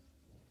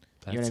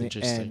 That's You know what I mean?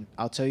 interesting. And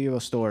I'll tell you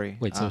a story.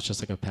 Wait, so it's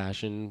just like a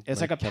passion?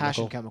 It's like a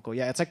passion chemical.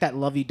 Yeah, it's like that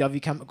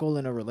lovey-dovey chemical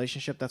in a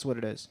relationship. That's what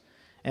it is.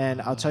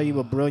 And I'll tell you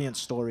a brilliant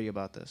story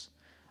about this.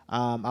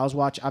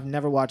 I've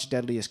never watched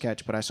Deadliest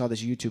Catch, but I saw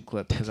this YouTube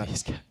clip.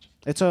 Deadliest Catch.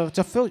 It's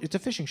a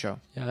fishing show.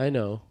 Yeah, I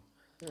know.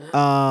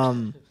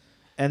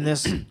 And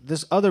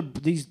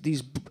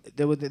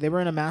they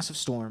were in a massive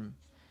storm,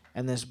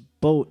 and this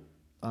boat,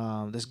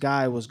 this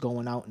guy was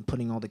going out and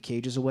putting all the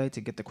cages away to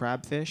get the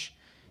crabfish,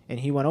 and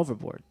he went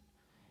overboard.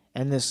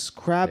 And this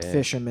crab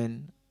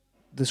fisherman,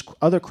 this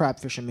other crab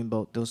fisherman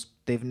boat,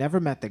 they've never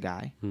met the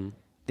guy.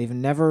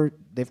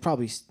 They've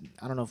probably,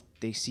 I don't know if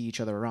they see each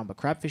other around, but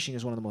crab fishing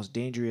is one of the most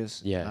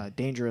dangerous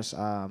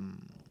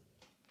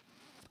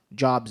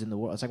jobs in the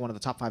world. It's like one of the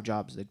top 5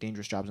 jobs, like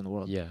dangerous jobs in the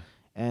world. Yeah.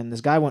 And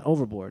this guy went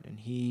overboard, and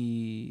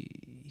he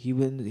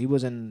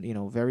was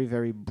in very,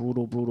 very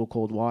brutal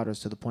cold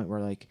waters to the point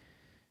where like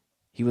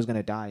he was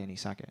gonna die any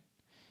second.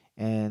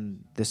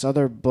 And this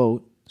other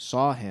boat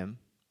saw him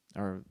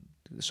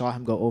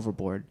go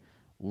overboard,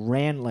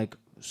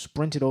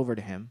 sprinted over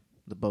to him.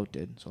 The boat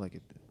did, so like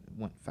it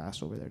went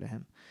fast over there to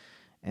him,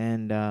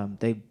 and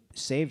they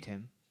saved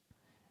him,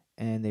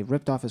 and they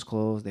ripped off his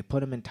clothes. They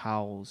put him in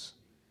towels,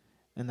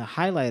 and the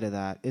highlight of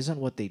that isn't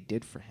what they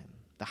did for him.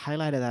 The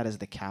highlight of that is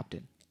the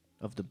captain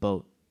of the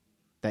boat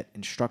that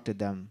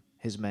instructed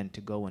his men,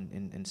 to go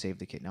and save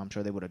the kid. Now, I'm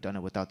sure they would have done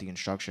it without the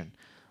instruction,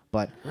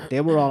 but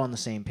they were all on the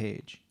same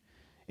page.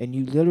 And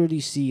you literally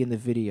see in the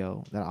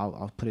video, that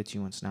I'll put it to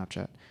you on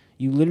Snapchat,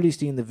 you literally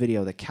see in the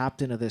video the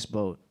captain of this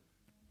boat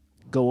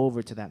go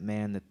over to that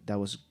man that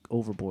was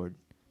overboard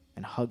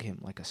and hug him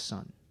like a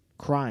son,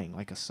 crying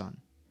like a son.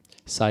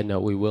 Side note,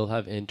 we will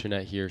have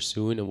internet here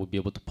soon, and we'll be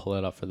able to pull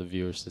it up for the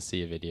viewers to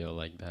see a video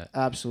like that.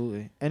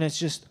 Absolutely. And it's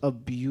just a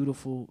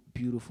beautiful,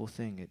 beautiful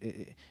thing.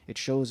 It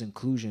shows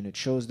inclusion. It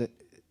shows that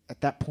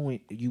at that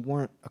point, you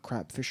weren't a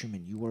crab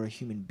fisherman. You were a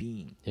human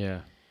being. Yeah.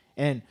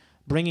 And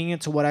bringing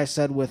it to what I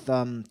said with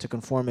to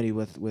conformity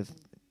with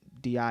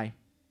DI,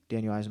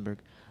 Daniel Eisenberg,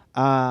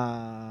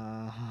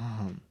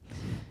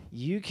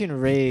 you can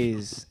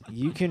raise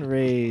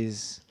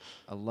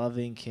a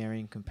loving,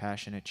 caring,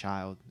 compassionate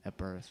child at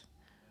birth.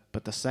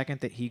 But the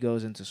second that he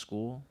goes into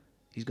school,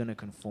 he's going to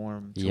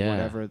conform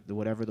to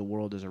whatever the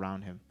world is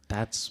around him.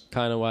 That's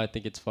kind of why I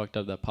think it's fucked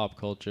up that pop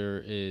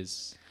culture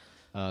is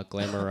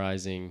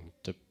glamorizing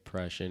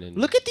depression. And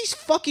look at these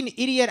fucking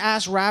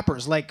idiot-ass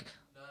rappers. Like,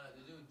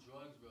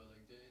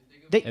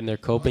 and they're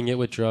coping it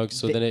with drugs,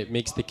 so then it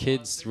makes the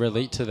kids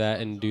relate to that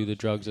and do the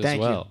drugs as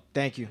well.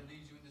 Thank you.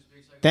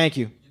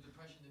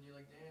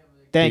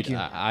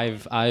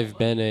 I've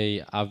been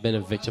a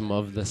victim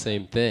of the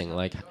same thing.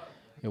 Like,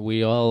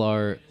 we all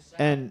are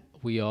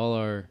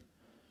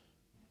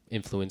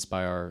influenced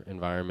by our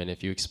environment.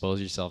 If you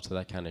expose yourself to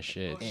that kind of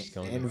shit, it's just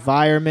going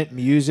environment,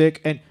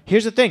 music, and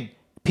here's the thing: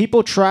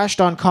 people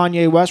trashed on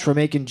Kanye West for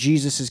making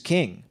Jesus is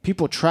King.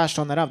 People trashed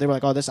on that album. They were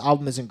like, "Oh, this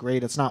album isn't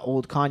great. It's not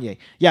old Kanye."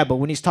 Yeah, but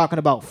when he's talking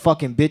about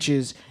fucking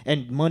bitches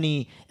and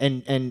money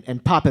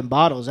and popping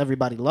bottles,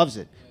 everybody loves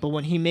it. But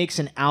when he makes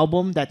an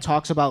album that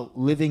talks about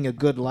living a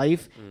good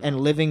life and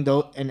living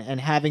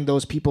and having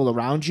those people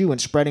around you and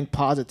spreading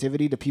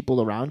positivity to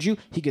people around you,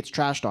 he gets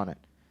trashed on it.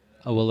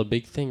 Oh, well, a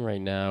big thing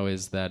right now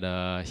is that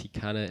he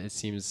kind of, it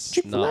seems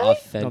not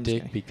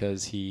authentic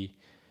because he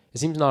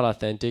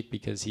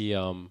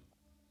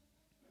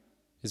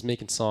is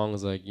making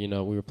songs like, we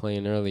were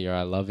playing earlier,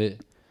 I love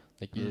it.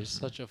 Like, you're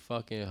such a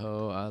fucking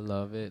hoe, I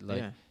love it.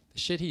 Like, the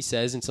shit he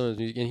says in some of his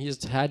music, and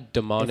he's had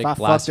demonic blasphemous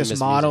music. If I fuck this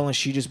model music. And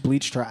she just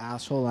bleached her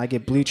asshole, and I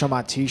get bleach on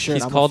my t-shirt,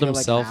 He's I'm called feel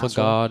himself like a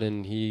god,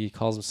 and he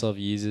calls himself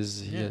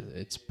Jesus.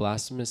 It's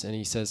blasphemous, and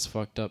he says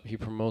fucked up. He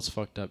promotes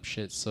fucked up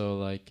shit. So,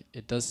 like,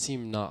 it does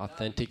seem not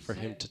authentic for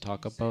him to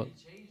talk about.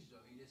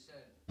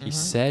 He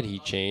said he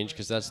changed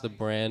because that's the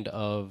brand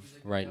of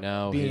right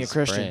now. Being his a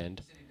Christian.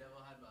 Brand.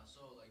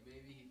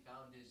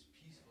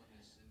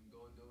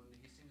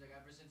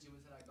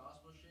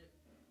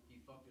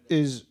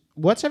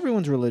 What's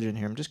everyone's religion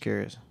here? I'm just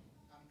curious.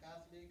 I'm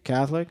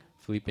Catholic.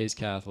 Felipe's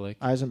Catholic.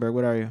 Eisenberg,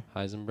 what are you?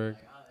 Heisenberg.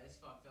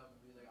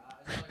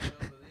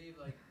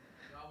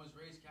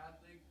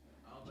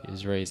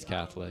 He's raised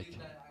Catholic.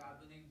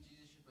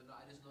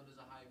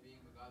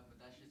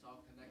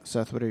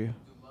 Seth, what are you?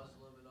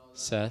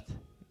 Seth?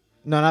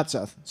 No, not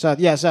Seth. Seth,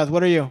 yeah, Seth,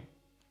 what are you?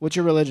 What's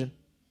your religion?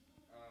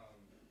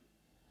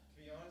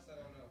 To be honest, I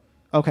don't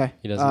know. Okay.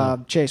 He doesn't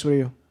know. Chase, what are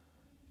you?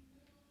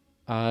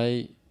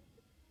 I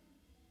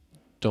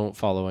don't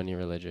follow any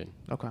religion.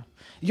 Okay.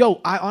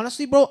 Yo, I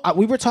honestly, bro,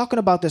 we were talking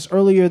about this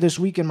earlier this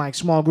week in my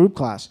small group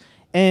class.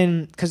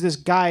 And because this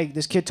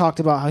kid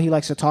talked about how he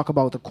likes to talk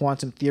about the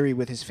quantum theory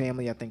with his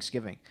family at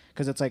Thanksgiving.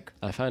 Because it's like...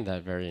 I find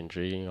that very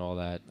intriguing, all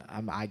that.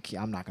 I'm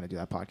not going to do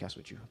that podcast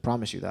with you. I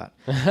promise you that.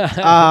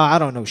 I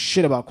don't know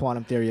shit about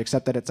quantum theory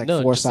except that it's like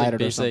four-sided just like or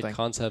basic something.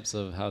 concepts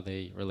of how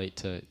they relate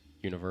to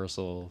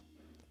universal,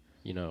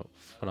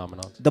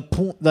 phenomena. The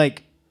point,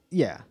 like,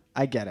 yeah,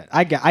 I get it.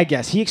 I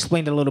guess. He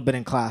explained it a little bit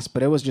in class,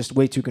 but it was just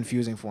way too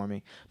confusing for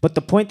me. But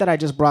the point that I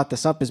just brought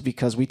this up is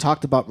because we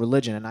talked about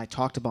religion, and I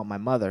talked about my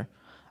mother.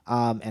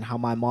 and how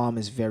my mom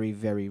is very,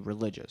 very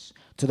religious,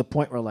 to the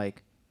point where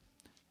like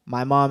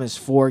my mom is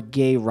for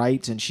gay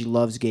rights and she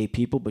loves gay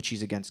people, but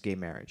she's against gay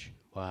marriage.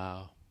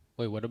 Wow.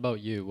 Wait, what about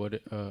you?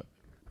 What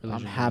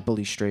I'm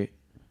happily straight.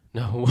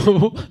 No,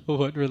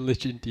 what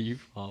religion do you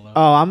follow?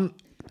 Oh, I'm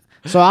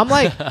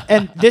like,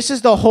 and this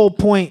is the whole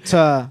point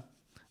to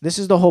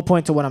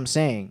what I'm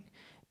saying.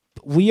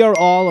 We are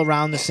all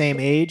around the same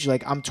age.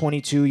 Like I'm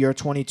 22, you're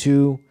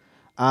 22.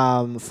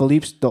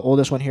 Philippe's the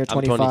oldest one here,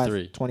 25. I'm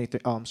 23. 23.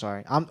 Oh, I'm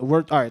sorry.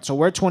 We're all right. So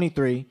we're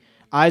 23.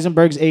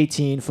 Eisenberg's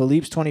 18.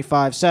 Philippe's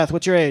 25. Seth,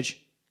 what's your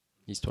age?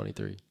 He's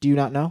 23. Do you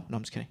not know? No,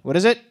 I'm just kidding. What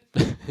is it?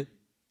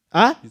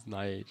 Huh? He's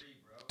my age.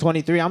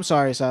 23. I'm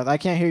sorry, Seth. I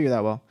can't hear you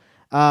that well.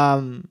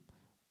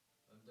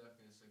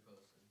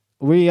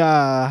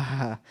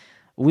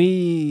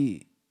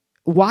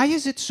 Why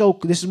is it so,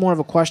 this is more of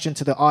a question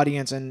to the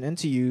audience and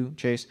to you,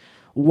 Chase.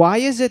 Why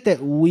is it that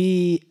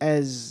we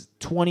as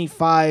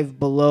 25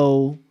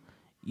 below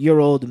year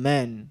old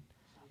men,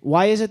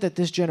 why is it that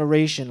this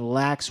generation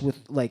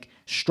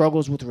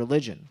struggles with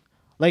religion?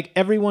 Like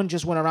everyone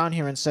just went around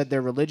here and said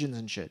their religions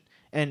and shit.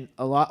 And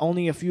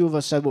only a few of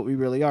us said what we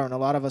really are, and a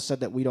lot of us said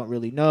that we don't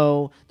really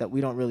know, that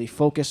we don't really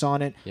focus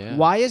on it. Yeah.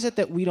 Why is it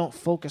that we don't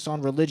focus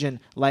on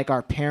religion like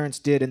our parents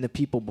did and the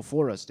people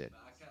before us did?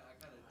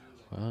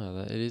 Wow,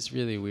 it is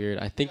really weird.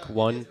 I think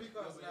one.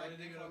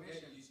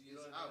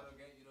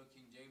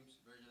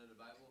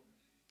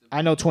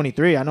 I know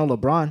 23. I know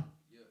LeBron.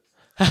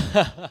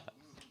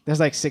 There's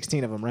like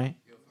 16 of them, right?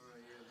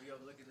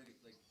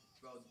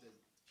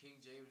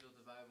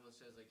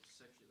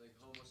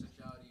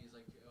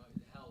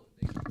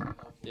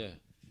 Yeah,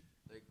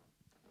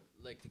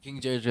 like the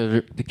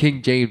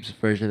King James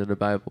version of the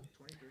Bible,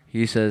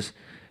 he says,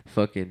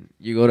 "Fucking,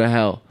 you go to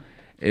hell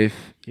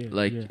if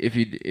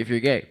if you're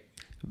gay."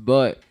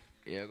 But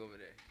yeah, go over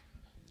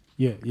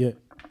there. Yeah.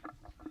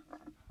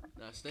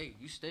 Nah, stay.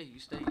 You stay.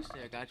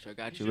 I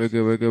got you.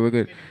 We're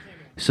good.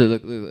 So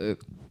look.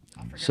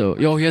 So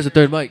he has a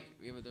third mic.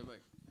 We have a third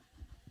mic.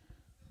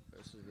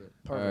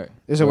 All right.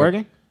 Is it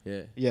working?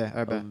 Yeah. Yeah,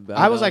 I bet.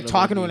 I was like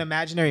talking to an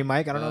imaginary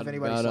mic. I don't know if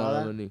anybody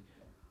saw that.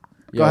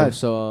 Go ahead.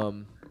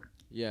 So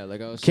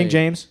like I was King saying,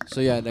 James.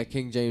 So yeah, that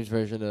King James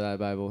version of that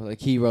Bible, like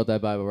he wrote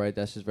that Bible, right?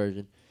 That's his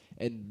version.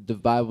 And the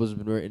Bible's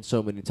been written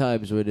so many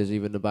times where there's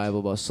even the Bible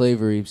about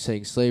slavery,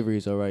 saying slavery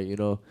is all right,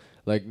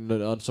 like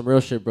on some real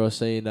shit, bro,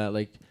 saying that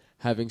like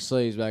having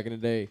slaves back in the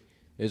day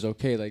is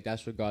okay, like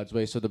that's for God's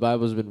way. So the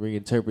Bible's been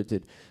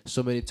reinterpreted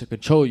so many to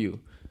control you.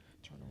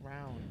 Turn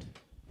around.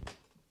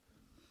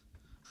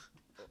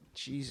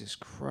 Jesus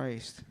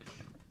Christ.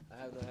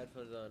 I have no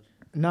headphones on.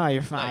 No,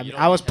 you're fine.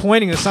 I was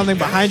pointing to something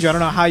behind you. I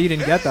don't know how you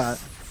didn't get that.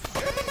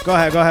 Go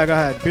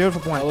ahead.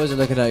 Beautiful point. I wasn't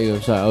looking at you.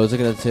 I'm sorry. I was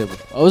looking at the table.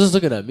 I was just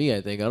looking at me,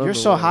 I think. I don't know. You're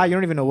so high, you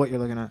don't even know what you're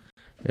looking at.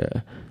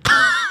 Yeah.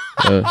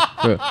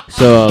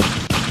 So,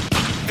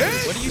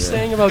 what are you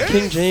saying about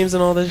King James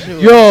and all this shit?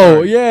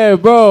 Yeah,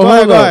 bro. Go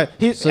ahead.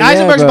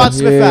 Eisenberg's about to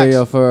spit facts.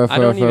 I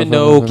don't even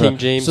know King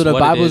James. So the what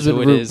Bible's it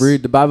is,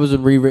 been the Bible's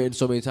been rewritten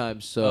so many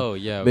times. So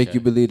okay. Make you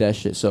believe that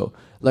shit. So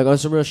like on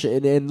some real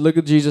shit, and look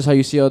at Jesus. How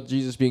you see how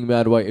Jesus being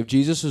mad white. If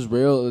Jesus was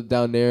real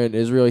down there in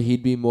Israel,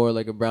 he'd be more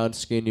like a brown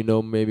skin.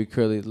 Maybe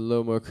curly, a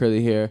little more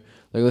curly hair.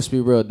 Like let's be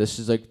real. This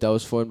is like that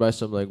was formed by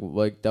some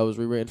like that was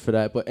rewritten for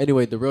that. But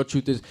anyway, the real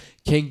truth is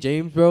King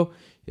James, bro.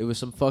 It was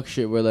some fuck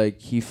shit where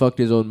like he fucked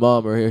his own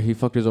mom or he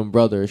fucked his own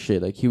brother or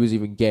shit. Like he was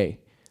even gay,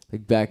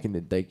 like back in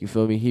the you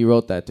feel me? He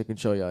wrote that to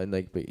control y'all, and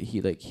but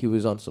he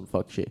was on some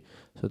fuck shit.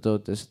 So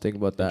don't just think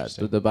about that.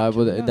 The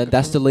Bible,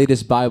 that's the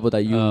latest Bible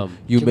that you can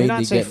we made not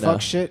me say get fuck now.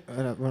 shit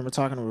when we're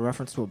talking in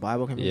reference to a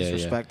Bible? Can we just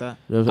respect that?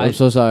 I'm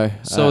so sorry.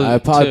 So I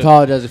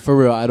apologize for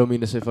real. I don't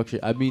mean to say fuck shit.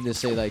 I mean to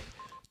say like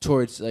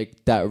towards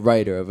like that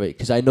writer of it,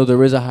 because I know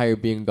there is a higher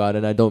being God,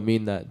 and I don't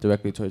mean that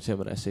directly towards him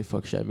when I say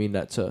fuck shit. I mean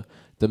that to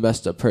the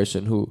messed up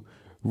person who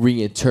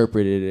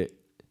reinterpreted it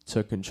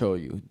to control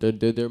you.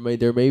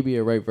 There may be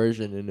a right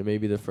version, and it may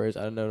be the first.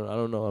 I don't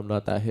know. I'm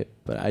not that hip,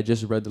 but I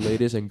just read the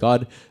latest, and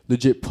God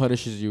legit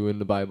punishes you in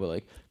the Bible.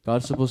 Like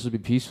God's supposed to be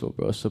peaceful,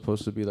 bro. It's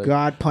supposed to be like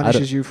God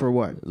punishes you for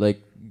what?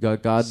 Like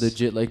God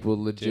legit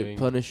will legit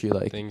punish you.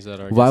 Like things that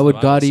are why would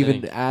God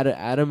even add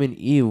Adam and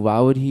Eve? Why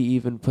would He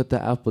even put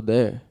the apple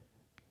there?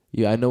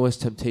 Yeah, I know it's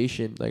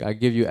temptation. Like I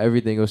give you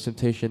everything. It was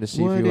temptation to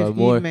see if you have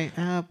more.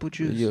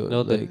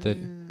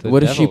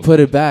 What if she put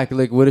it back?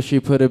 Like what if she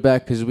put it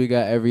back? Because we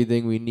got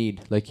everything we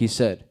need. Like He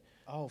said.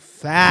 Oh,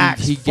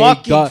 facts. He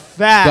fucking gave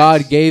facts.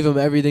 God gave them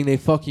everything they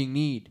fucking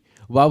need.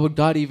 Why would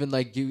God even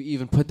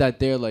even put that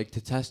there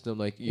to test them?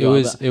 Like it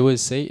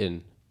was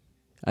Satan.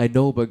 I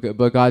know, but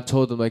God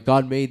told them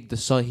God made the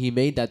sun. He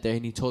made that there,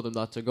 and He told them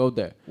not to go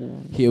there.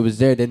 It was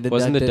there. Then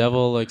wasn't the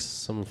devil like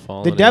some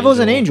fallen? The devil's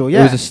an angel.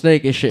 Yeah, it was a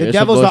snake. The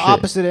devil's the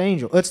opposite of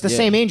angel. It's the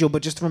same angel,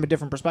 but just from a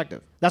different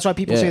perspective. That's why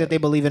people say that they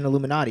believe in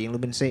Illuminati,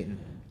 Satan.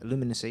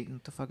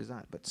 What the fuck is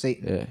that? But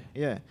Satan.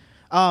 Yeah.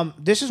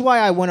 This is why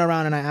I went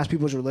around and I asked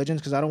people's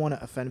religions, because I don't want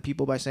to offend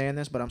people by saying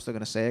this, but I'm still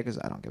gonna say it because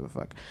I don't give a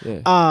fuck.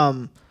 Yeah.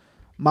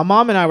 My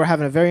mom and I were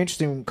having a very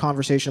interesting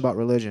conversation about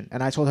religion,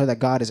 and I told her that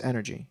God is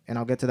energy, and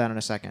I'll get to that in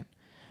a second.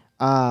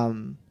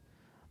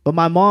 But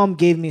my mom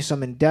gave me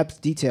some in-depth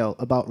detail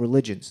about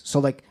religions. So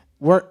like,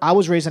 I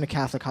was raised in a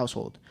Catholic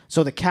household.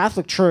 So the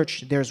Catholic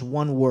Church, there's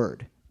one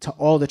word to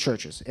all the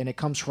churches, and it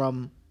comes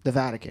from the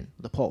Vatican,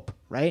 the Pope,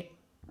 right?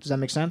 Does that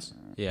make sense?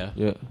 Yeah.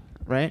 Yeah.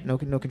 Right? No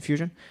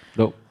confusion?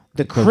 Nope.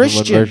 The It comes from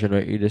Christian... one version,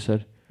 right? You just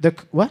said?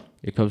 What?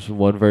 It comes from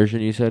one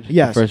version, you said?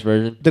 Yes. The first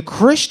version? The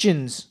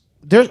Christians...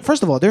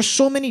 First of all, there's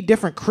so many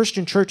different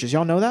Christian churches.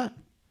 Y'all know that?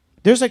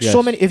 There's like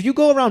so many. If you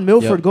go around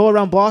Milford, go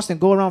around Boston,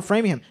 go around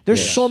Framingham,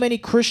 there's so many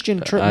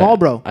Christian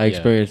Marlboro. I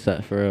experienced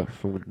that for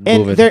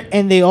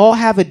and they all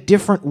have a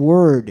different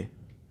word.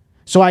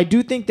 So I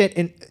do think that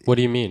What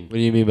do you mean? What do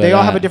you mean by they that?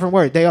 all have a different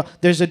word.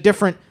 There's a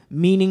different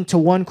meaning to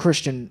one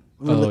Christian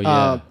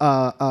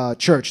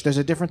church. There's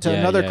a different to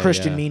another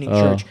Christian meaning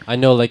church. I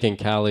know, like in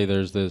Cali,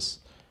 there's this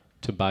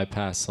to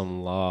bypass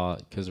some law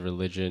because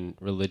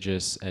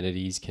religious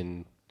entities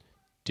can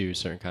do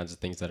certain kinds of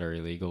things that are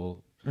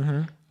illegal.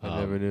 Mm-hmm. I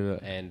never knew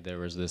that. And there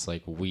was this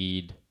like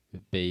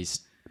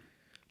weed-based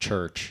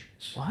church.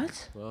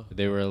 What?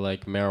 They were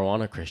like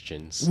marijuana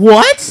Christians.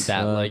 What?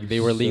 That like they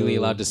were legally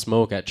allowed to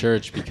smoke at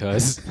church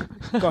because.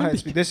 Go ahead.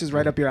 This is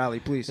right up your alley,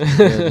 please.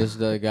 This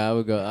the guy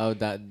would go out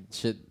that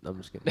shit.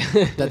 I'm just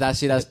kidding.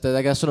 That's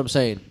what I'm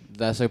saying.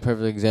 That's a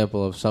perfect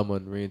example of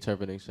someone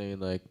reinterpreting, saying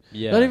like,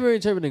 not even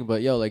reinterpreting,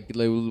 but yo, like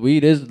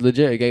weed is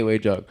legit a gateway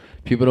drug.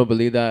 People don't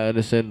believe that. I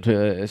understand.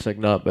 It's like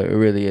not, but it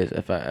really is.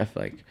 If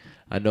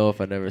I know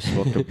if I never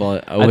smoked a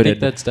blunt, I wouldn't. think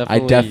that's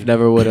definitely. I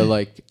never would have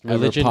like ever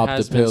religion popped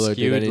has a pill been or did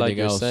skewed, anything like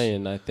you're else.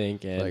 saying, I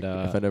think, and like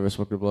if I never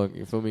smoked a blunt,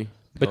 you feel me?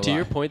 But to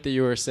your point that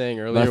you were saying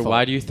earlier, fault.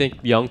 why do you think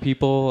young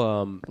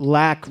people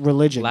lack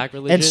religion?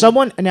 And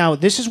someone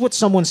this is what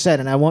someone said,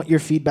 and I want your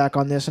feedback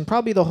on this, and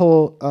probably the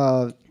whole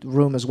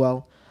room as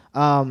well.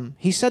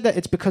 He said that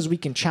it's because we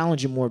can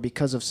challenge it more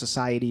because of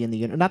society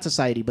and not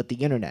society, but the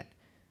internet.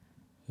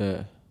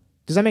 Yeah.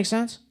 Does that make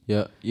sense?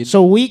 Yeah.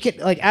 So we can,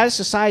 like, as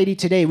society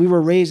today, we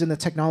were raised in the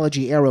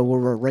technology era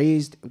where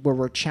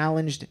we're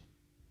challenged.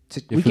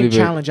 We can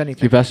challenge anything.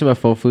 Can you pass me my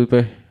phone, Felipe?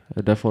 I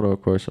definitely want to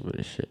record some of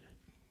this shit.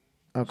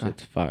 Okay.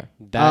 It's fire.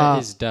 That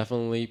is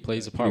definitely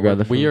plays a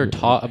part. We are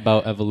taught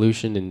about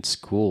evolution in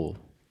school.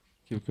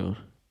 Keep going.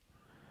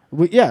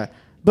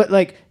 But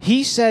like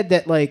he said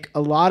that like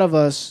a lot of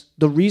us,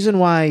 the reason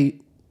why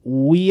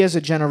we as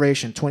a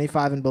generation,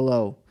 25 and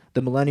below,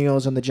 the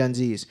millennials and the Gen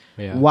Zs,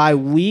 why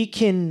we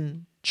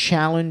can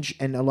challenge,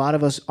 and a lot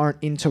of us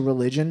aren't into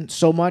religion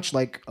so much,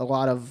 like a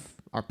lot of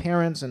our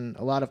parents and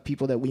a lot of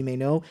people that we may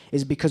know,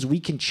 is because we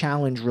can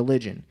challenge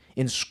religion.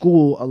 In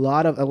school, a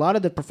lot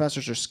of the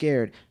professors are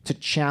scared to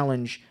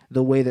challenge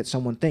the way that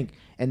someone think.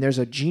 And there's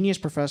a genius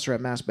professor at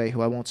Mass Bay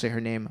who I won't say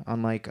her name,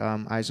 unlike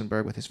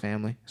Eisenberg with his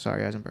family.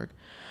 Sorry, Eisenberg.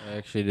 I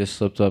actually just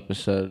slipped up and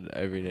said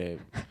every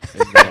name.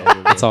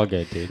 It's all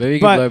good, dude. Maybe we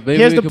can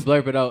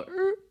blurb it out.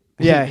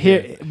 Yeah,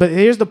 but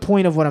here's the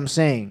point of what I'm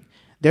saying.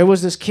 There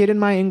was this kid in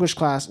my English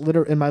class,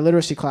 in my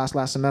literacy class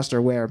last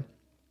semester, where,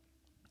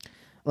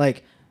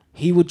 like,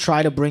 he would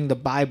try to bring the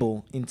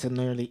Bible into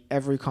nearly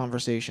every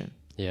conversation.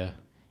 Yeah.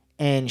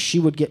 And she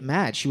would get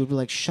mad. She would be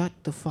like, "Shut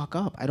the fuck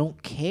up! I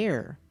don't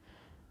care."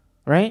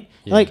 Right?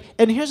 Yeah. Like,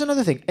 and here's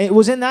another thing. It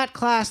was in that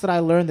class that I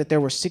learned that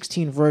there were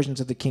 16 versions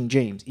of the King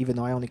James, even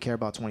though I only care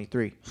about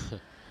 23.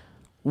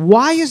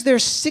 Why is there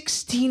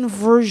 16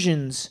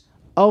 versions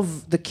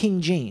of the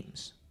King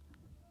James?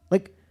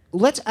 Like,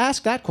 let's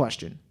ask that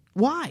question.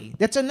 Why?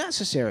 That's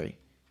unnecessary.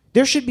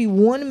 There should be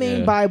one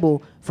main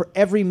Bible for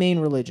every main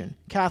religion.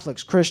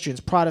 Catholics, Christians,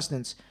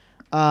 Protestants.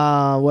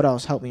 What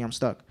else? Help me, I'm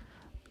stuck.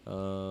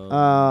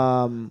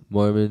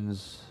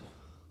 Mormons.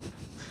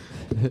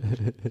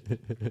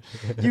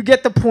 You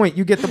get the point.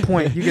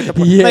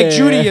 Yeah. Like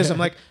Judaism.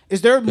 Like,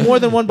 is there more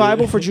than one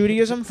Bible for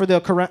Judaism? For the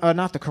Quran?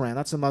 Not the Quran.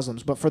 That's the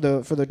Muslims. But for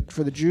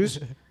the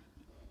Jews,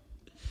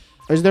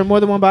 is there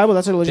more than one Bible?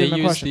 That's a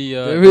legitimate question.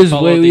 There's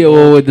more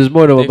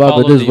than one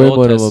Bible. There's way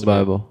more than one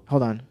Bible.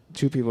 Hold on.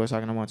 Two people are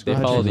talking at once. They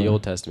follow the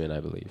Old Testament, I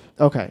believe.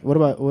 Okay. What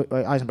about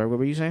Eisenberg? What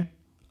were you saying?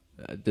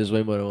 There's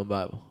way more than one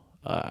Bible.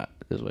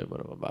 There's way more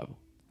than one Bible.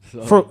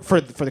 So.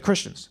 For the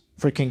Christians,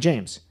 for King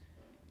James.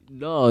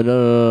 No.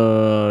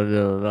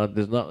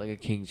 There's not like a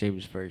King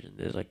James version.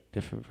 There's like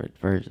different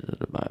versions of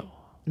the Bible.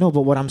 No,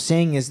 but what I'm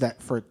saying is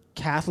that for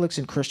Catholics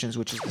and Christians,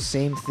 which is the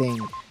same thing,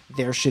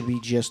 there should be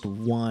just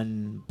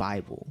one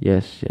Bible.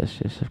 Yes.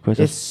 Of course,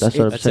 that's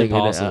what I'm saying.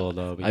 Impossible,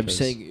 though. I'm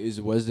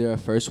saying, was there a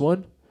first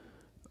one?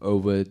 Or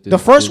the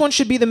first one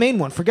should be the main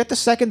one. Forget the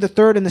second, the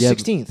third, and the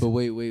 16th. But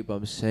wait. But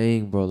I'm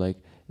saying, bro, like,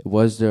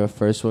 was there a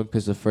first one?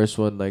 Because the first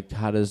one, like,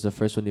 how does the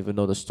first one even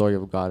know the story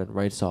of God and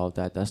writes all of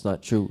that? That's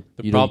not true.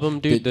 The problem,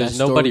 dude, there's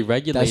nobody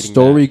regulating that. That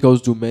story goes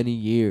through many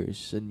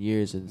years and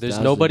years and there's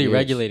nobody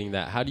regulating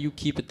that. How do you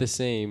keep it the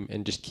same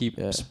and just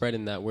keep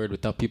spreading that word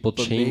without people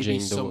changing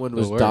maybe the someone the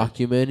was word?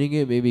 Documenting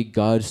it. Maybe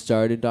God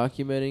started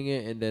documenting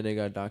it, and then it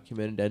got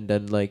documented, and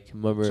then, like,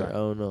 remember, I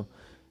don't know.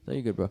 No,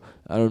 you're good, bro.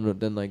 I don't know.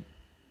 Then, like,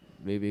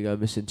 maybe it got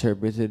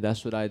misinterpreted.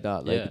 That's what I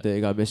thought. Like, they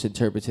got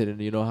misinterpreted,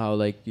 and you know how,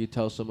 like, you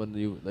tell someone,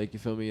 you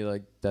feel me,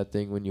 like that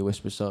thing when you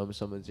whisper something in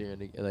someone's ear,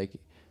 and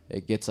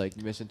it gets like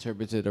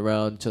misinterpreted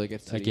around until it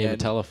gets to Like the in a end.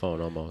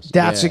 telephone almost.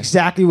 That's Yeah.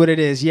 exactly what it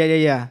is. Yeah.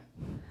 Yeah.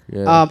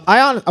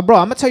 Bro,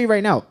 I'm gonna tell you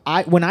right now.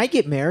 When I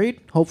get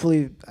married,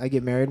 hopefully I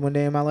get married one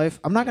day in my life.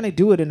 I'm not gonna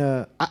do it in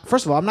a.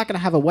 First of all, I'm not gonna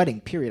have a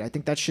wedding. Period. I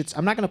think that shit's.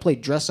 I'm not gonna play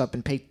dress up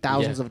and pay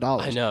thousands of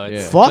dollars. I know.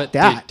 Yeah. Fuck But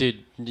that. dude.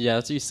 Yeah,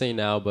 that's what you say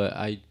now, but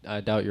I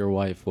doubt your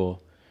wife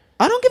will.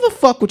 I don't give a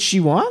fuck what she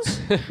wants.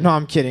 No,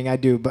 I'm kidding. I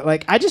do, but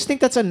like, I just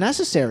think that's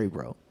unnecessary,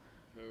 bro.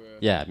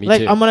 Yeah, me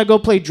Like, too. I'm gonna go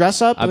play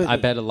dress up. I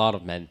bet a lot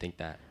of men think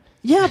that.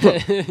 Yeah,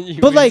 but You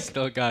but like,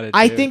 still got it.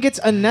 I too. think it's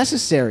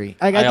unnecessary.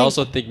 Like, I think,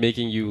 also think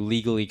making you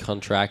legally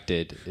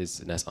contracted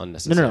is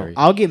unnecessary. no.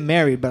 I'll get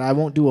married, but I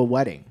won't do a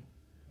wedding.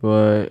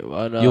 Why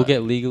not? You'll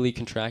get legally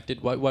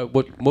contracted.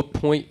 What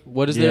point?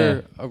 What is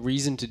there a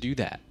reason to do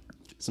that?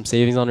 Some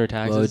savings on her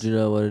taxes. Well, you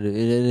know what it is.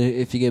 And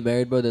if you get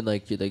married, bro, then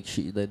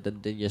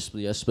then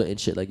you're splitting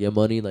shit like your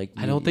money. Like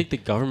I don't think the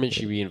government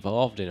should be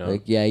involved in it.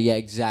 Like yeah,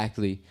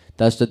 exactly.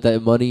 That's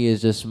that money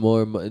is just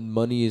more.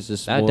 Money is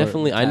just That more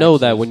definitely. I know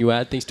that taxes. when you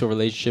add things to a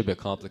relationship, it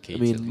complicates.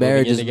 I mean, it. Moving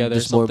marriage in is together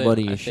just or more something,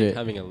 money I and think shit.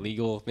 having a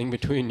legal thing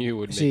between you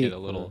would See, make it a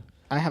little.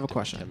 I have a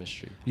question.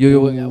 Chemistry.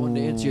 Yo, I wanted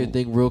to answer your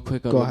thing real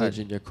quick on Go ahead.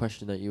 religion. Your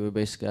question that you were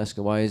basically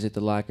asking, why is it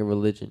the lack of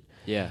religion?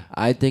 Yeah.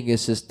 I think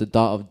it's just the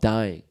thought of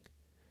dying.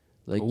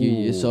 Like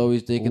it's Ooh.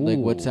 always thinking like,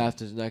 what's Ooh.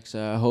 after next?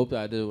 I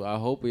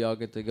hope we all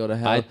get to go to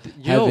hell, you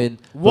know- heaven.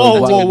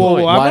 Whoa, but whoa, why- whoa!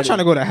 I'm why not trying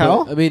to go to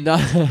hell. I mean, not.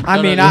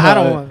 I mean, I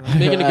don't want.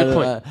 Making a good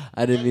point.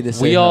 I didn't mean to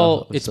say. We hell.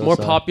 all. I'm It's so more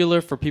sorry.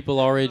 popular for people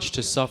our age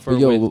to suffer But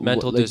yo, with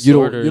mental like,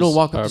 disorders. You don't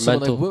walk or up to someone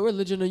mental. like, what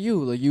religion are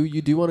you? Like,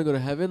 you do want to go to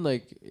heaven?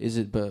 Like, is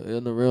it? But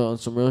on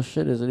some real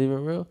shit, is it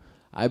even real?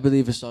 I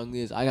believe as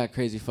strongly as I got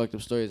crazy fucked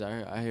up stories.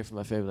 I hear from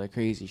my family like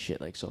crazy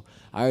shit. Like, so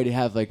I already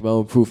have like my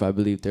own proof. I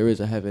believe there is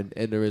a heaven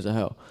and there is a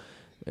hell,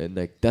 and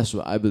like that's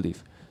what I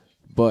believe.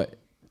 But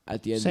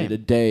at the end Same. of the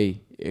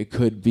day, it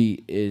could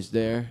be, is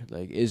there?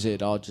 Like, is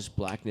it all just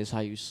blackness,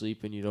 how you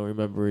sleep and you don't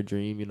remember a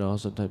dream? You know,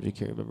 sometimes you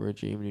can't remember a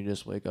dream and you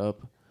just wake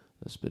up.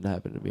 That's been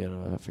happening to me. I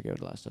don't know. I forget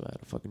the last time I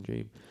had a fucking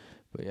dream.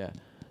 But yeah,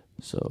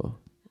 so.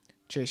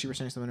 Chase, you were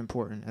saying something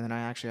important, and then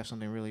I actually have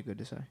something really good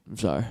to say. I'm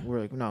sorry.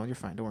 No, you're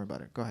fine. Don't worry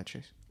about it. Go ahead,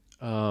 Chase.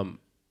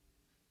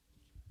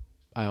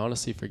 I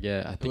honestly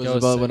forget. I It think was I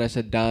was about saying- when I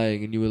said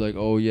dying and you were like,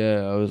 oh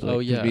yeah. I was like, Oh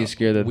yeah. being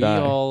scared to we die.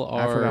 all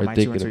I are. forgot Or my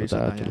two thinking until you about said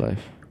the that, yeah.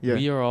 afterlife. Yeah.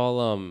 We are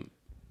all.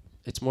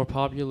 It's more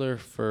popular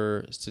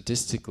for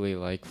statistically,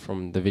 like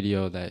from the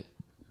video that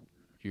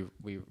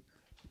we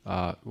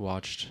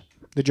watched.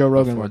 The Joe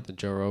Rogan before, one. The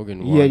Joe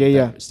Rogan Yeah, one.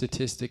 yeah. that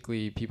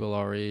Statistically, people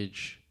our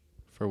age,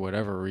 for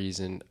whatever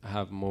reason,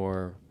 have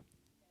more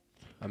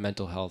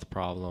mental health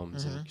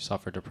problems and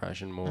suffer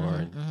depression more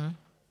and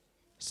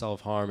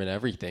self-harm and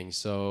everything.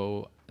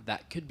 So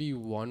that could be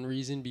one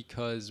reason,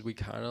 because we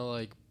kind of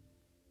like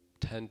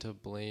tend to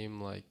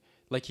blame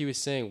like he was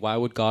saying, why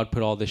would God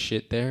put all this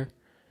shit there?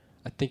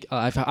 I think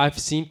I've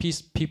seen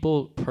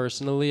people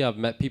personally. I've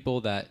met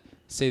people that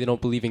say they don't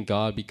believe in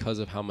God because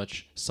of how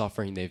much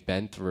suffering they've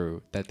been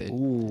through. That they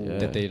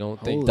don't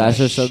think. That's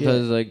Holy just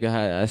sometimes like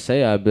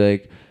I'd be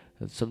like,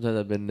 sometimes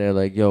I've been there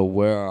like, yo,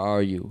 where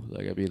are you?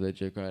 Like I'd be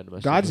legit crying to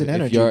myself. God's an If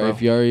energy, you're- bro.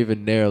 If you're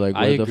even there, like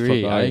where I the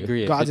agree. fuck are I you?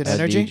 agree. God's an I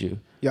energy. need you.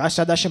 Yeah, I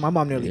said that shit. My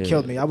mom nearly Yeah.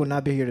 killed me. I would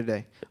not be here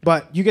today.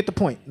 But you get the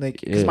point.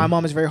 Like, because Yeah. my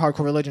mom is very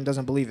hardcore religion,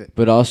 doesn't believe it.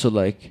 But also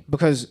like,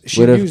 Because she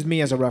What if- used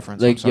me as a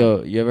reference. I'm like sorry.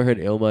 yo, you ever heard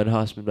Ilma and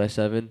Hospital by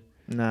Seven?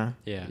 Nah.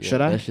 Yeah.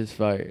 Should I? That shit's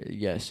fire.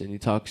 Yes, and he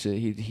talks it.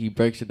 He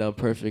breaks it down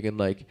perfect, and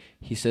like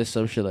he says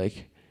some shit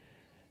like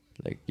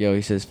yo,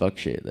 he says fuck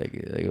shit, like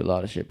a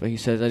lot of shit. But he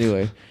says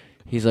anyway,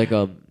 he's like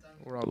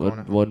We're all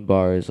going one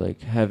bar is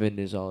like heaven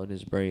is all in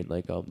his brain,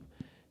 like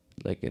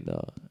in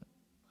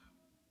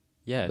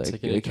Yeah, it's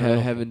like, like an internal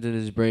thing. heaven's in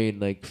his brain,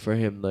 like for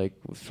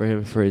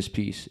him for his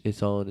peace,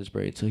 it's all in his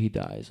brain. So he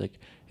dies. Like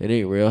it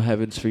ain't real.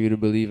 Heaven's for you to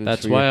believe in.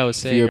 That's for why your- I was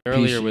for saying your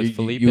earlier peace. with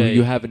Felipe.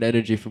 You have an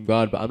energy from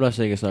God, but I'm not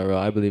saying it's not real.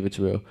 I believe it's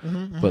real.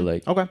 But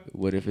like, Okay.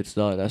 what if it's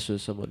not? That's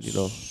just someone, you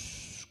know.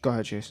 Go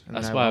ahead, Chase. And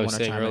That's then why I was wanna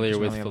saying chime in, earlier 'cause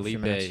we with only have a few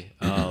Felipe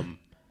minutes.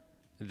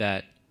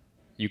 that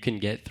you can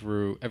get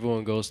through.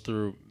 Everyone goes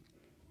through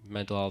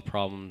mental health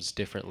problems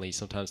differently.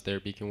 Sometimes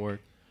therapy can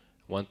work.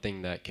 One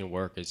thing that can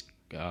work is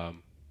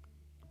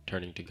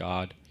turning to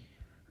God,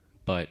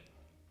 but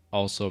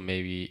also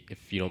maybe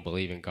if you don't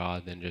believe in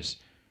God, then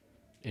just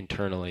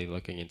internally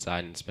looking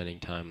inside and spending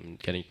time and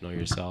getting to know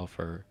yourself,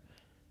 or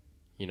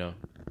you know.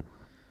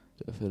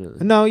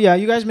 Definitely. No, yeah,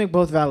 you guys make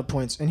both valid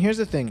points. And here's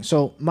the thing.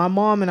 So my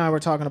mom and I were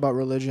talking about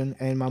religion,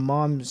 and my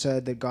mom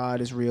said that God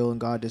is real and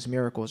God does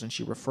miracles, and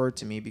she referred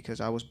to me because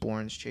I was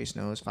born, as Chase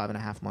knows,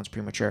 5.5 months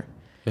premature.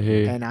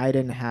 And I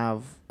didn't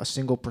have a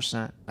single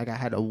percent. Like I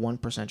had a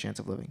 1% chance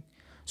of living.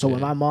 So when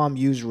my mom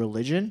used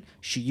religion,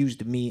 she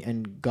used me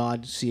and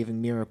God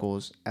saving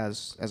miracles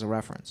as a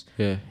reference.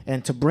 Yeah.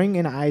 And to bring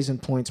in eyes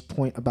and point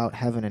about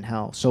heaven and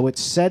hell. So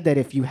it's said that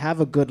if you have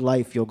a good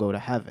life, you'll go to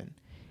heaven.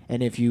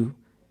 And if you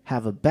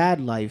have a bad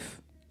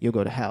life, you'll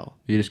go to hell.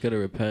 You just gotta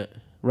repent,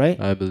 right?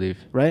 I believe.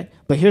 Right?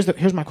 But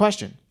here's my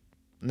question.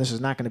 And this is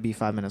not going to be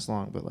 5 minutes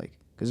long, but like,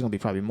 because it's going to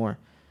be probably more.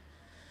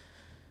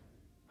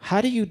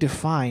 how do you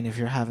define if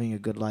you're having a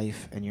good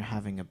life and you're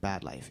having a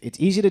bad life? It's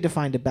easy to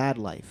define the bad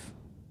life,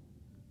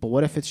 but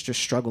what if it's just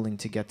struggling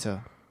to get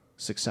to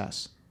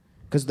success?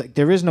 Because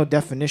there is no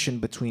definition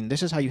between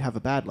this is how you have a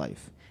bad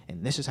life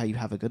and this is how you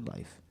have a good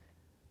life.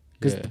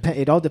 Because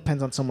it all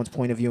depends on someone's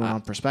point of view and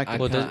on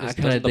perspective. I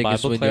kind of think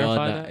it's when you're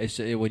on that. It's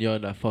when you're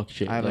on that fuck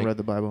shit. I haven't read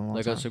the Bible in a long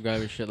like time. on some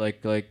guy shit,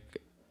 like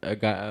a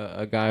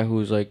guy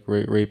who's like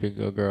raping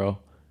a girl.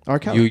 R.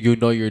 Kelly. You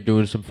know you're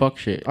doing some fuck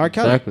shit. R.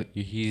 Kelly.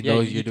 Exactly. He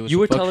knows you're doing. You some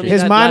were fuck telling shit. me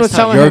His mind was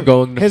telling him. You're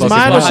going to His fucking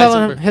mind was hell.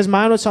 telling him. His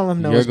mind was telling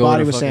him no. You're His body going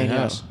to was saying fucking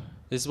hell. yes.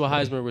 This is what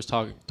Heisman was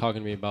talking to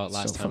me about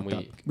last So time fucked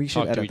up. we We should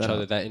talked to edit each that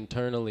other. out. That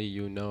internally,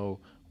 you know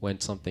when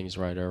something's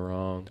right or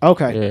wrong.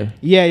 Okay.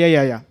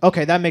 Yeah.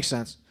 Okay, that makes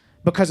sense.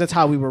 Because it's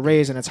how we were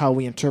raised and it's how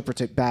we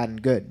interpret it bad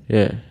and good.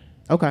 Yeah.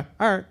 Okay.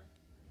 All right.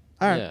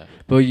 Yeah.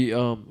 But you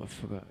I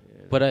forgot.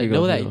 But I You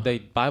know go, that you go. the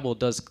Bible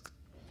does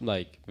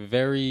like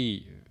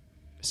very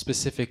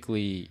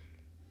specifically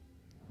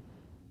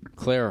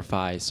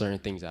clarify certain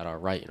things that are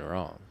right and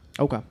wrong.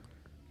 Okay.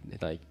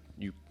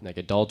 Like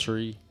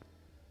adultery.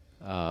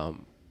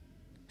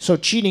 So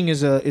cheating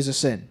is a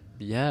sin.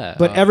 Yeah.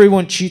 But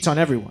everyone cheats on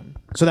everyone.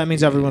 So that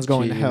means everyone's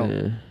going to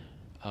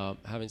hell.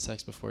 Having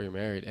sex before you're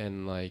married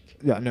and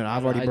like No,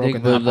 I've already I broken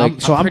think that.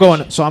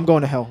 that, I'm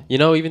going to hell. You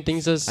know, even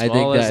things as I think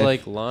small as that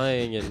like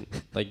lying and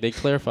like they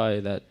clarify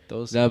that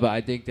those. No, but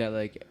I think that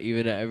like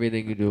even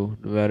everything you do,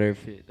 no matter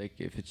if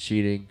it's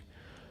cheating,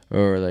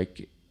 or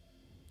like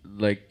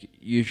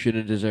you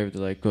shouldn't deserve to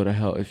like go to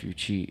hell if you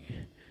cheat.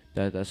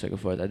 That's like a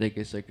fault. I think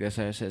it's like that's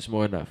how I said it's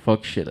more than that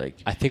fuck shit. Like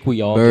I think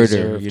we all murder,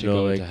 deserve you to know,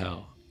 go like, to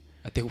hell.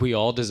 I think we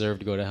all deserve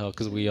to go to hell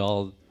because we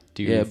all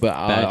do. Yeah, but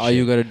bad all shit.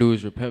 you gotta do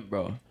is repent,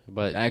 bro.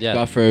 But ask yeah,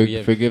 God for we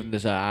have-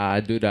 forgiveness. I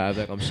do that. I'm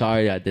like, I'm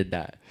sorry I did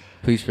that.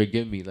 Please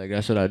forgive me. Like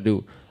that's what I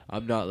do.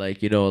 I'm not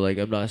like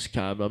I'm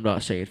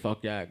not saying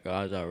fuck that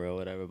God's not real,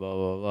 whatever, blah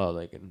blah blah.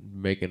 Like and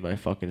making my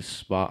fucking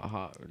spot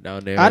hot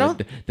down there. I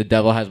don't- and the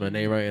devil has my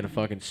name right in a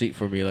fucking seat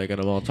for me. Like and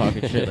I'm all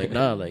talking shit. Like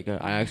nah. Like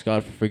I ask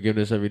God for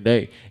forgiveness every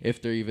day,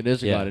 if there even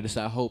is a Yeah. God. And it's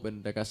that hope.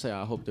 And like I say,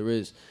 I hope there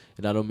is.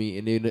 And I don't mean.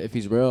 And even if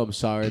He's real, I'm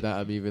sorry that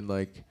I'm even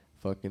like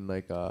fucking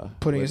like Putting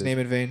what his is- name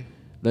in vain.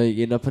 No,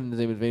 you're not putting his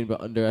name in vain, but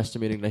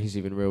underestimating that he's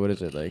even real. What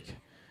is it like?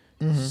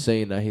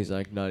 Saying that he's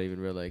like not even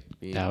real, like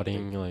being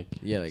Doubting, like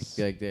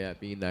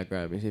being that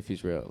grimy if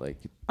he's real, like.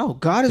 Oh,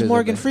 God is 'Cause of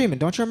Morgan that. Freeman.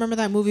 Don't you remember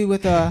that movie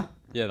with Yeah,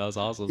 that was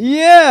awesome.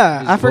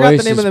 Yeah, His I forgot the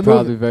voice name of is the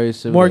probably movie. very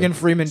similar. Morgan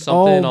Freeman.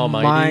 Something oh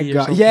Almighty my or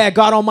God. something? Yeah,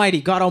 God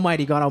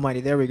Almighty.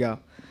 There we go.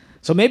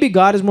 So maybe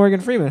God is Morgan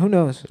Freeman. Who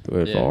knows?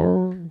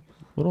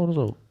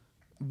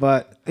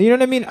 But you know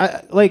what I mean?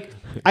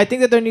 I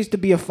think that there needs to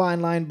be a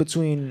fine line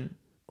between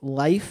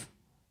life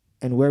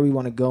and where we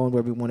want to go and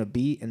where we want to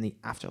be in the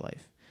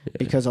afterlife. Yeah.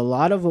 Because a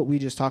lot of what we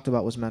just talked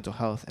about was mental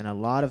health, and a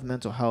lot of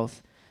mental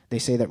health, they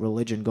say that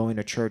religion, going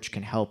to church,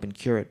 can help and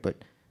cure it.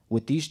 But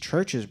with these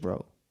churches,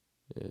 bro,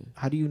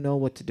 how do you know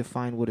what to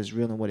define what is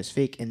real and what is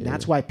fake? And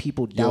that's why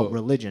people doubt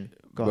religion.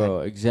 Go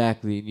ahead.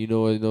 Exactly. You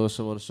know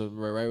someone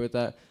right with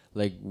that.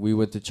 Like we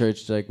went to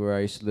church like where I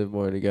used to live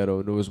more in the ghetto,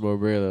 and it was more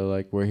real.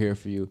 Like we're here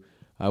for you.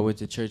 I went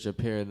to church up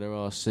here, and they're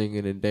all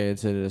singing and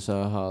dancing, and it's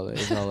all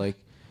like.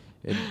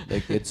 And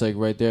like it's like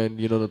right there, and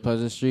the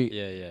Pleasant Street.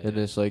 Yeah. And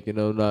it's like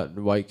not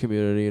white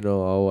community,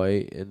 all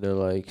white, and they're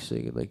like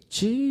singing like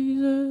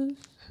Jesus,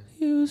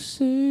 He will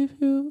save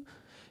you,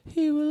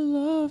 He will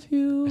love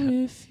you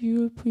if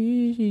you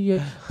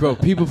appreciate. Bro,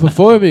 people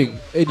performing,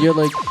 and you're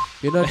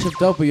not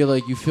tripped up, but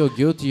you feel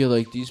guilty. You're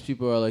like these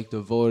people are like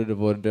devoted.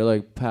 They're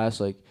like past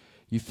like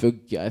you feel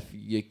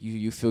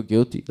feel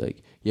guilty.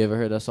 Like you ever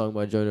heard that song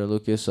by Joyner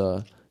Lucas,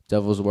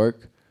 "Devil's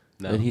Work"?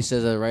 No. And he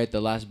says that right at the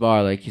last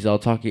bar, like he's all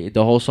talking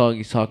the whole song.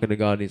 He's talking to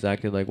God, and he's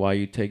acting like, "Why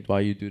you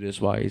do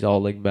this? Why?" He's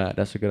all like mad.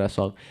 That's a good ass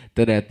song.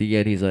 Then at the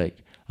end, he's like,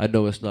 "I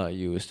know it's not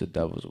you, it's the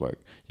devil's work."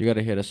 You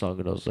gotta hear the song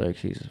and those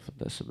lyrics.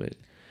 That's amazing.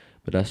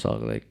 But that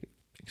song like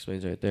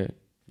explains right there.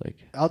 Like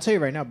I'll tell you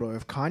right now, bro.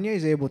 If Kanye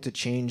is able to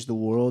change the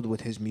world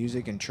with his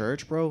music and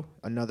church, bro,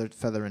 another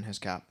feather in his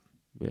cap.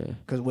 Yeah.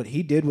 Because what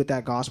he did with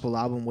that gospel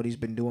album, what he's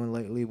been doing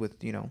lately with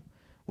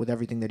with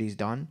everything that he's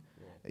done,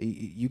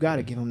 you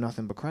gotta give him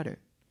nothing but credit.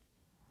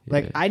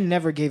 Like, I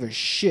never gave a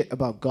shit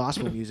about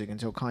gospel music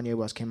until Kanye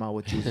West came out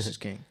with Jesus is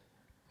King.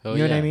 You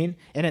know what I mean?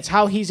 And it's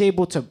how he's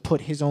able to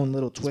put his own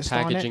little twist on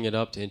it. Packaging it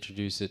up to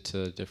introduce it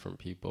to different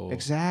people.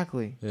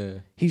 Exactly. Yeah.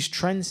 He's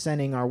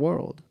transcending our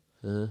world.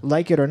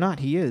 Like it or not,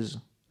 he is.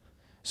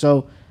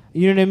 So,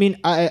 you know what I mean?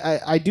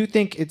 I do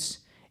think it's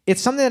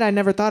something that I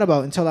never thought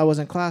about until I was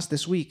in class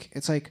this week.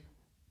 It's like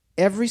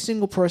every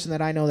single person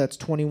that I know that's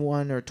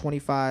 21 or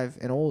 25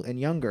 and old and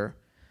younger,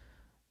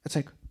 it's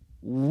like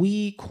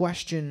we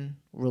question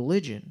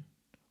religion.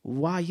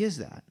 Why is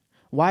that?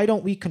 Why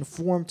don't we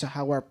conform to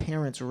how our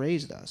parents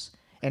raised us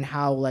and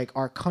how like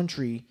our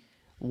country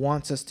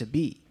wants us to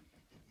be?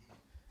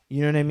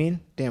 You know what I mean?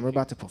 Damn, we're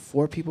about to put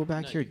 4 people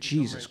back here.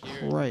 Jesus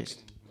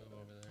Christ.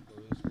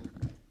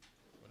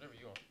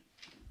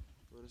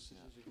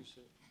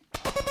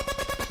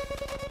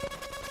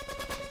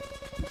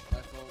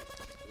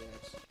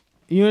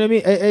 You know what I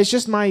mean? It's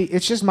just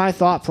my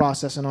thought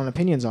process and on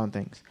opinions on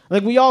things.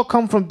 Like we all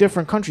come from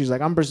different countries.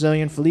 Like I'm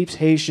Brazilian, Philippe's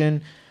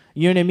Haitian.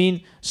 You know what I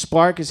mean?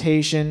 Spark is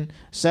Haitian.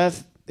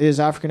 Seth is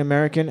African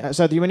American.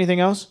 Seth, you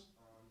anything else?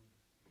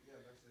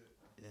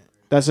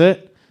 That's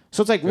it.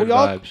 So it's like Good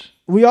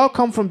we all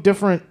come from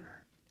different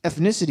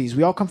ethnicities.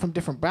 We all come from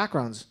different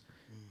backgrounds.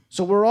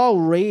 So we're all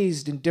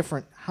raised in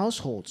different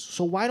households.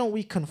 So why don't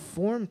we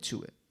conform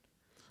to it?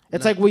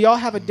 It's like we all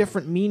have a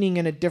different meaning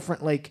and a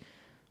different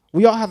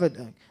we all have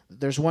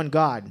there's one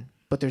God,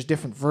 but there's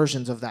different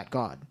versions of that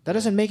God. That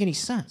doesn't make any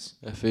sense.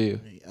 I feel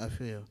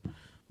you.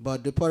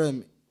 But the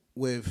problem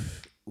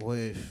with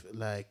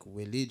like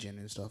religion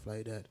and stuff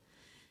like that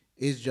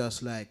is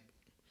just like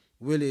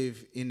we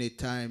live in a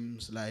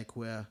times like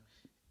where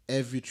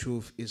every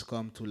truth is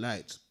come to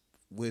light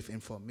with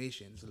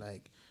informations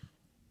like.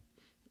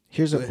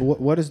 Here's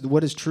what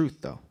is truth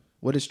though?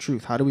 What is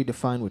truth? How do we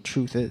define what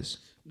truth is?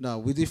 No,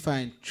 we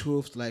define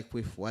truth like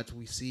with what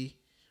we see,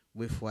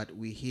 with what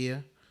we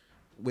hear,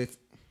 with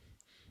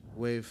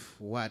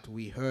what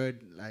we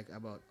heard like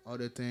about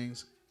other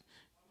things,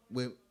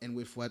 with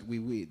what we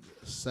read.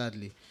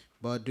 Sadly,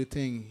 but the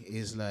thing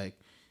is like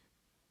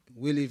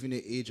we live in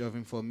an age of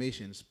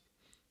informations.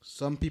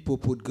 Some people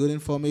put good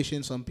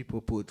information, some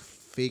people put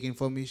fake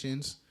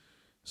informations,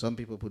 some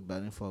people put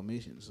bad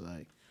informations.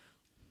 Like,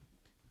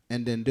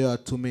 and then there are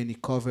too many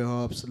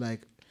cover-ups.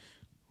 Like,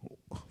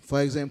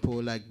 for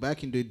example, like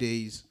back in the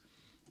days,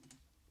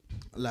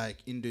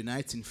 like in the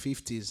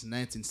 1950s,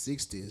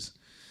 1960s,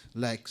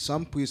 like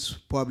some priests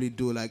probably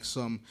do like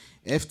some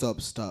effed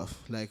up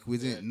stuff. Like we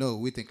didn't know.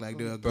 We think like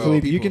they were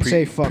good people. You can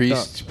say fucked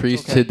up.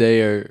 Priests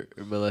today are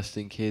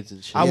molesting kids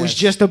and shit. I was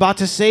just about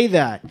to say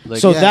that.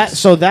 Like,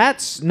 so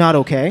that's not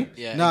okay.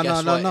 Yeah. No.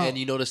 And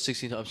you know the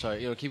 16. I'm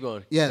sorry. Keep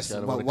going. Yes,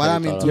 but what I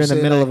mean to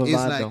say like, is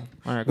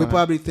like we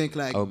probably think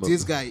like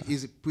this guy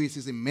is a priest,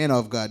 is a man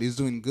of God, he's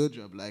doing good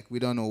job. Like we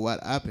don't know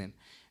what happened,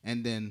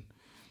 and then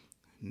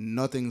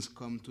nothing's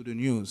come to the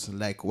news.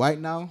 Like right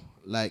now,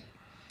 like.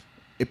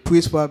 A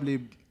priest probably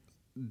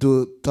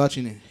do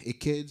touching a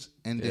kid,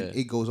 and then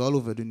it goes all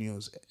over the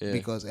news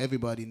because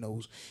everybody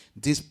knows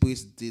this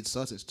priest did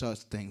such and such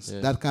things.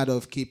 That kind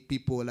of keep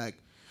people like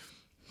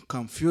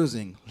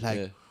confusing.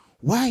 Like,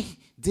 why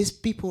these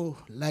people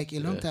like a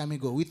long time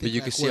ago we think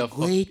like we're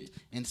great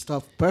and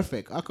stuff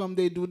perfect? How come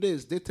they do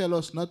this? They tell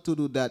us not to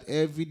do that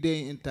every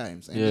day in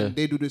times, and then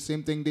they do the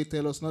same thing they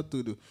tell us not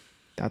to do.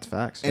 That's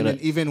facts. And then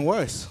even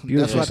worse.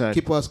 That's what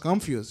keep us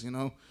confused, you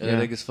know? And I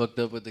think it's fucked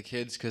up with the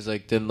kids because,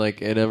 like, then,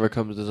 like, it never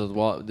comes,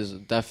 there's a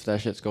death,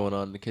 that shit's going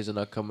on. The kids are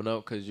not coming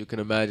out because you can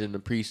imagine the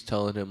priest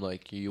telling him,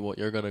 like,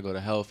 you're going to go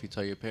to hell if you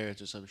tell your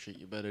parents or some shit,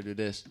 you better do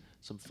this,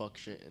 some fuck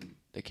shit, and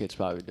the kid's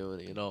probably doing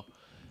it, you know?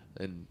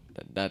 And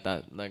that's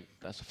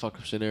a fucked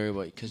up scenario,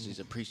 but because he's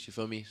a priest, you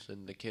feel me? So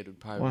then the kid would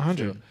probably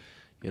 100. feel,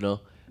 you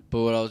know?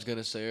 But what I was going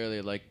to say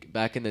earlier, like,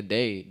 back in the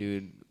day,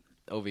 dude,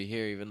 over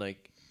here, even,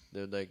 like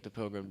the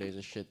pilgrim days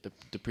and shit,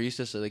 the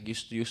priestess, like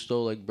you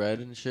stole like bread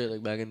and shit,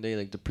 like back in the day,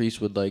 like the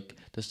priest would like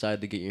decide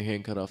to get your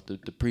hand cut off.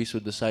 The priest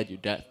would decide your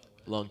death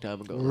a long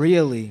time ago.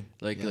 Really?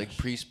 Like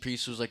priest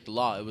was like the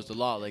law. It was the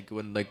law. Like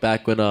when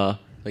back when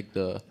like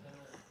the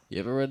you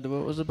ever read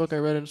what was the book I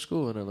read in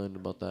school and I learned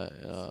about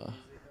that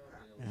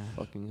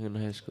fucking in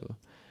high school.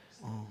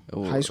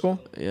 High school?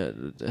 Yeah,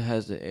 it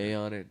has the A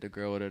on it. The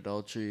Girl with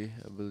Adultery,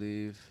 I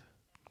believe.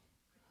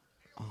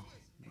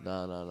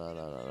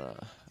 No.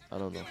 I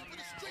don't know.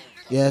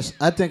 Yes,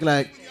 I think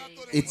like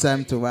it's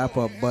time to wrap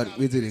up, but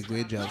we did a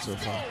great job so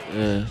far.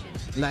 Yeah.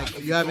 Like,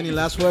 you have any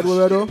last word,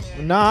 Roberto?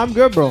 Nah, I'm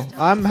good, bro.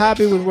 I'm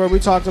happy with what we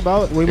talked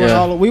about. We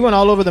went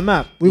all over the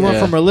map. We went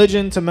from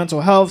religion to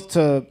mental health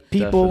to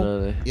people.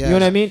 Definitely. You know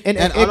what I mean? And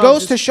it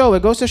goes to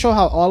show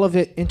how all of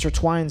it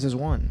intertwines as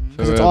one.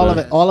 Because it's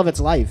all of its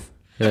life.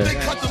 Yeah.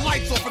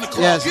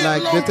 Yes,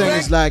 like the thing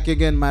is like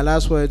again, my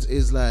last words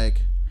is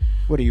like,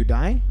 what are you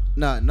dying?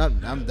 No, not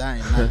I'm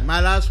dying. Like,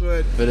 my last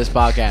word for this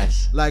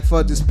podcast. Like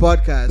for this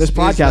podcast. This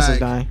podcast is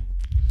dying.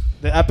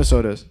 The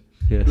episode is.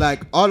 Yeah.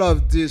 Like all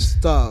of this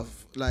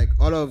stuff, like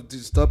all of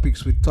these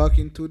topics we're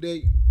talking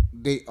today,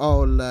 they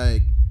all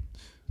like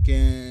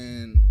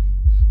can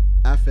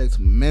affect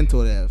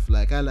mental health.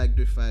 Like I like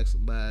the facts,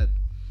 but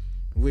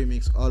we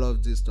mix all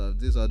of this stuff.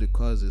 These are the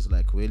causes,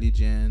 like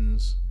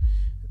religions,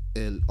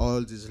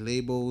 all these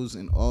labels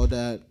and all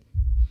that.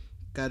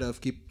 Kind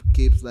of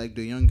keeps like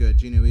the younger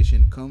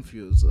generation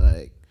confused.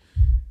 Like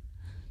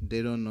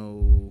they don't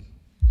know.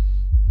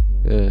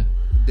 Yeah.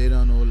 They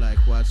don't know like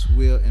what's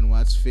real and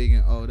what's fake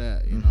and all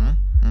that. You know.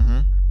 Mm-hmm.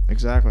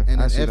 Exactly.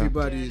 And then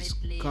everybody's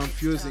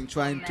confusing,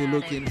 trying to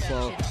looking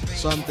for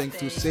something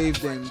to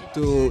save them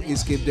to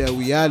escape their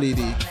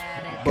reality.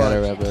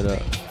 Gotta wrap it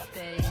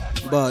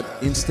up. But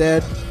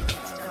instead,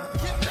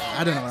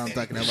 I don't know what I'm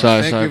talking about.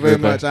 Sorry, Thank you very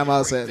much. I'm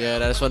all set. Yeah, I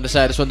just wanted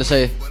to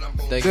say.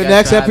 The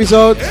next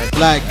episode,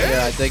 like,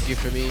 thank you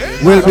for me.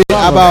 Will be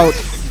about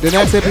the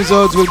next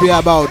episodes will be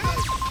about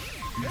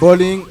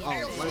bowling.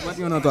 What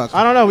do you want to talk?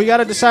 I don't know. We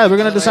gotta decide. We're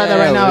gonna decide that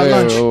right now at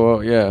lunch.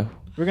 Yeah.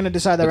 We're gonna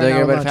decide that right right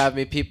now. Thank everybody for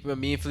having me.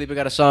 Me and Felipe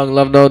got a song,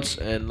 Love Notes,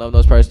 and Love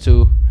Notes Part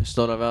 2.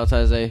 Still on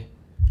Valentine's Day.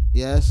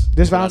 Yes.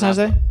 This Valentine's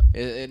Day?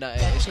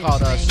 It's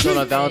called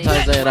Sedona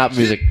Valentine's Day and App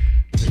Music.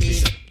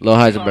 Lil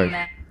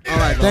Heisenberg. All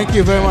right, thank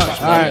you very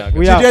much. All right,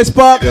 we out. DJ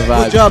Spark,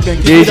 good job, man.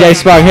 DJ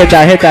Spark, hit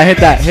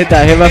that.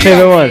 Hit my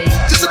favorite one.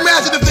 Just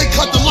imagine if they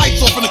cut the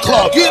lights off in the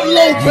club. Get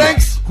low,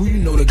 Banks. Who you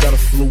know that got a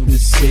flow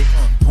this sick?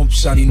 Pump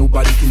shotty,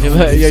 nobody can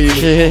hold Yo, you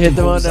should hit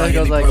the one that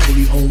goes like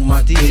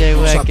DJ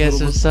Wack gets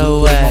him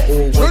so wet.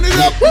 Turn it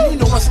up. You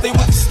know I stay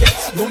with the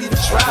skits. Don't even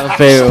try. My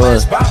favorite one.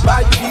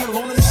 Bye-bye, you be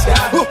alone in the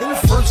sky. In the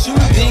first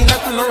human being, I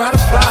can learn how to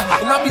fly.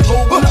 And I'll be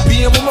low when I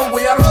be on my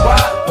way out of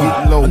ride.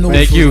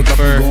 Thank you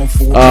for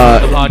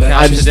the podcast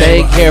I'm today.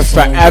 staying here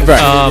forever.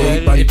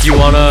 If you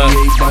wanna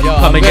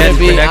come again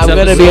for next I'm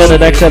gonna be on the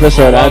next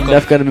episode. I'm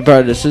definitely gonna be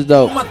part of this. This is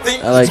dope.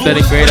 It's been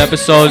a great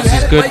episode. This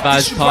is Good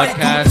Vibes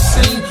Podcast.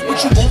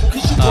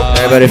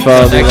 Everybody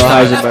follow me, Lil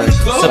Heisenberg.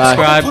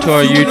 Subscribe to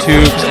our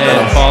YouTube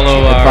and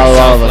follow our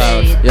all of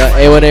SoundCloud. us. Yeah,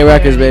 A1A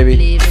Records,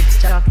 baby.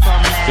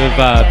 Good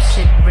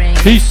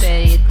vibes. Peace.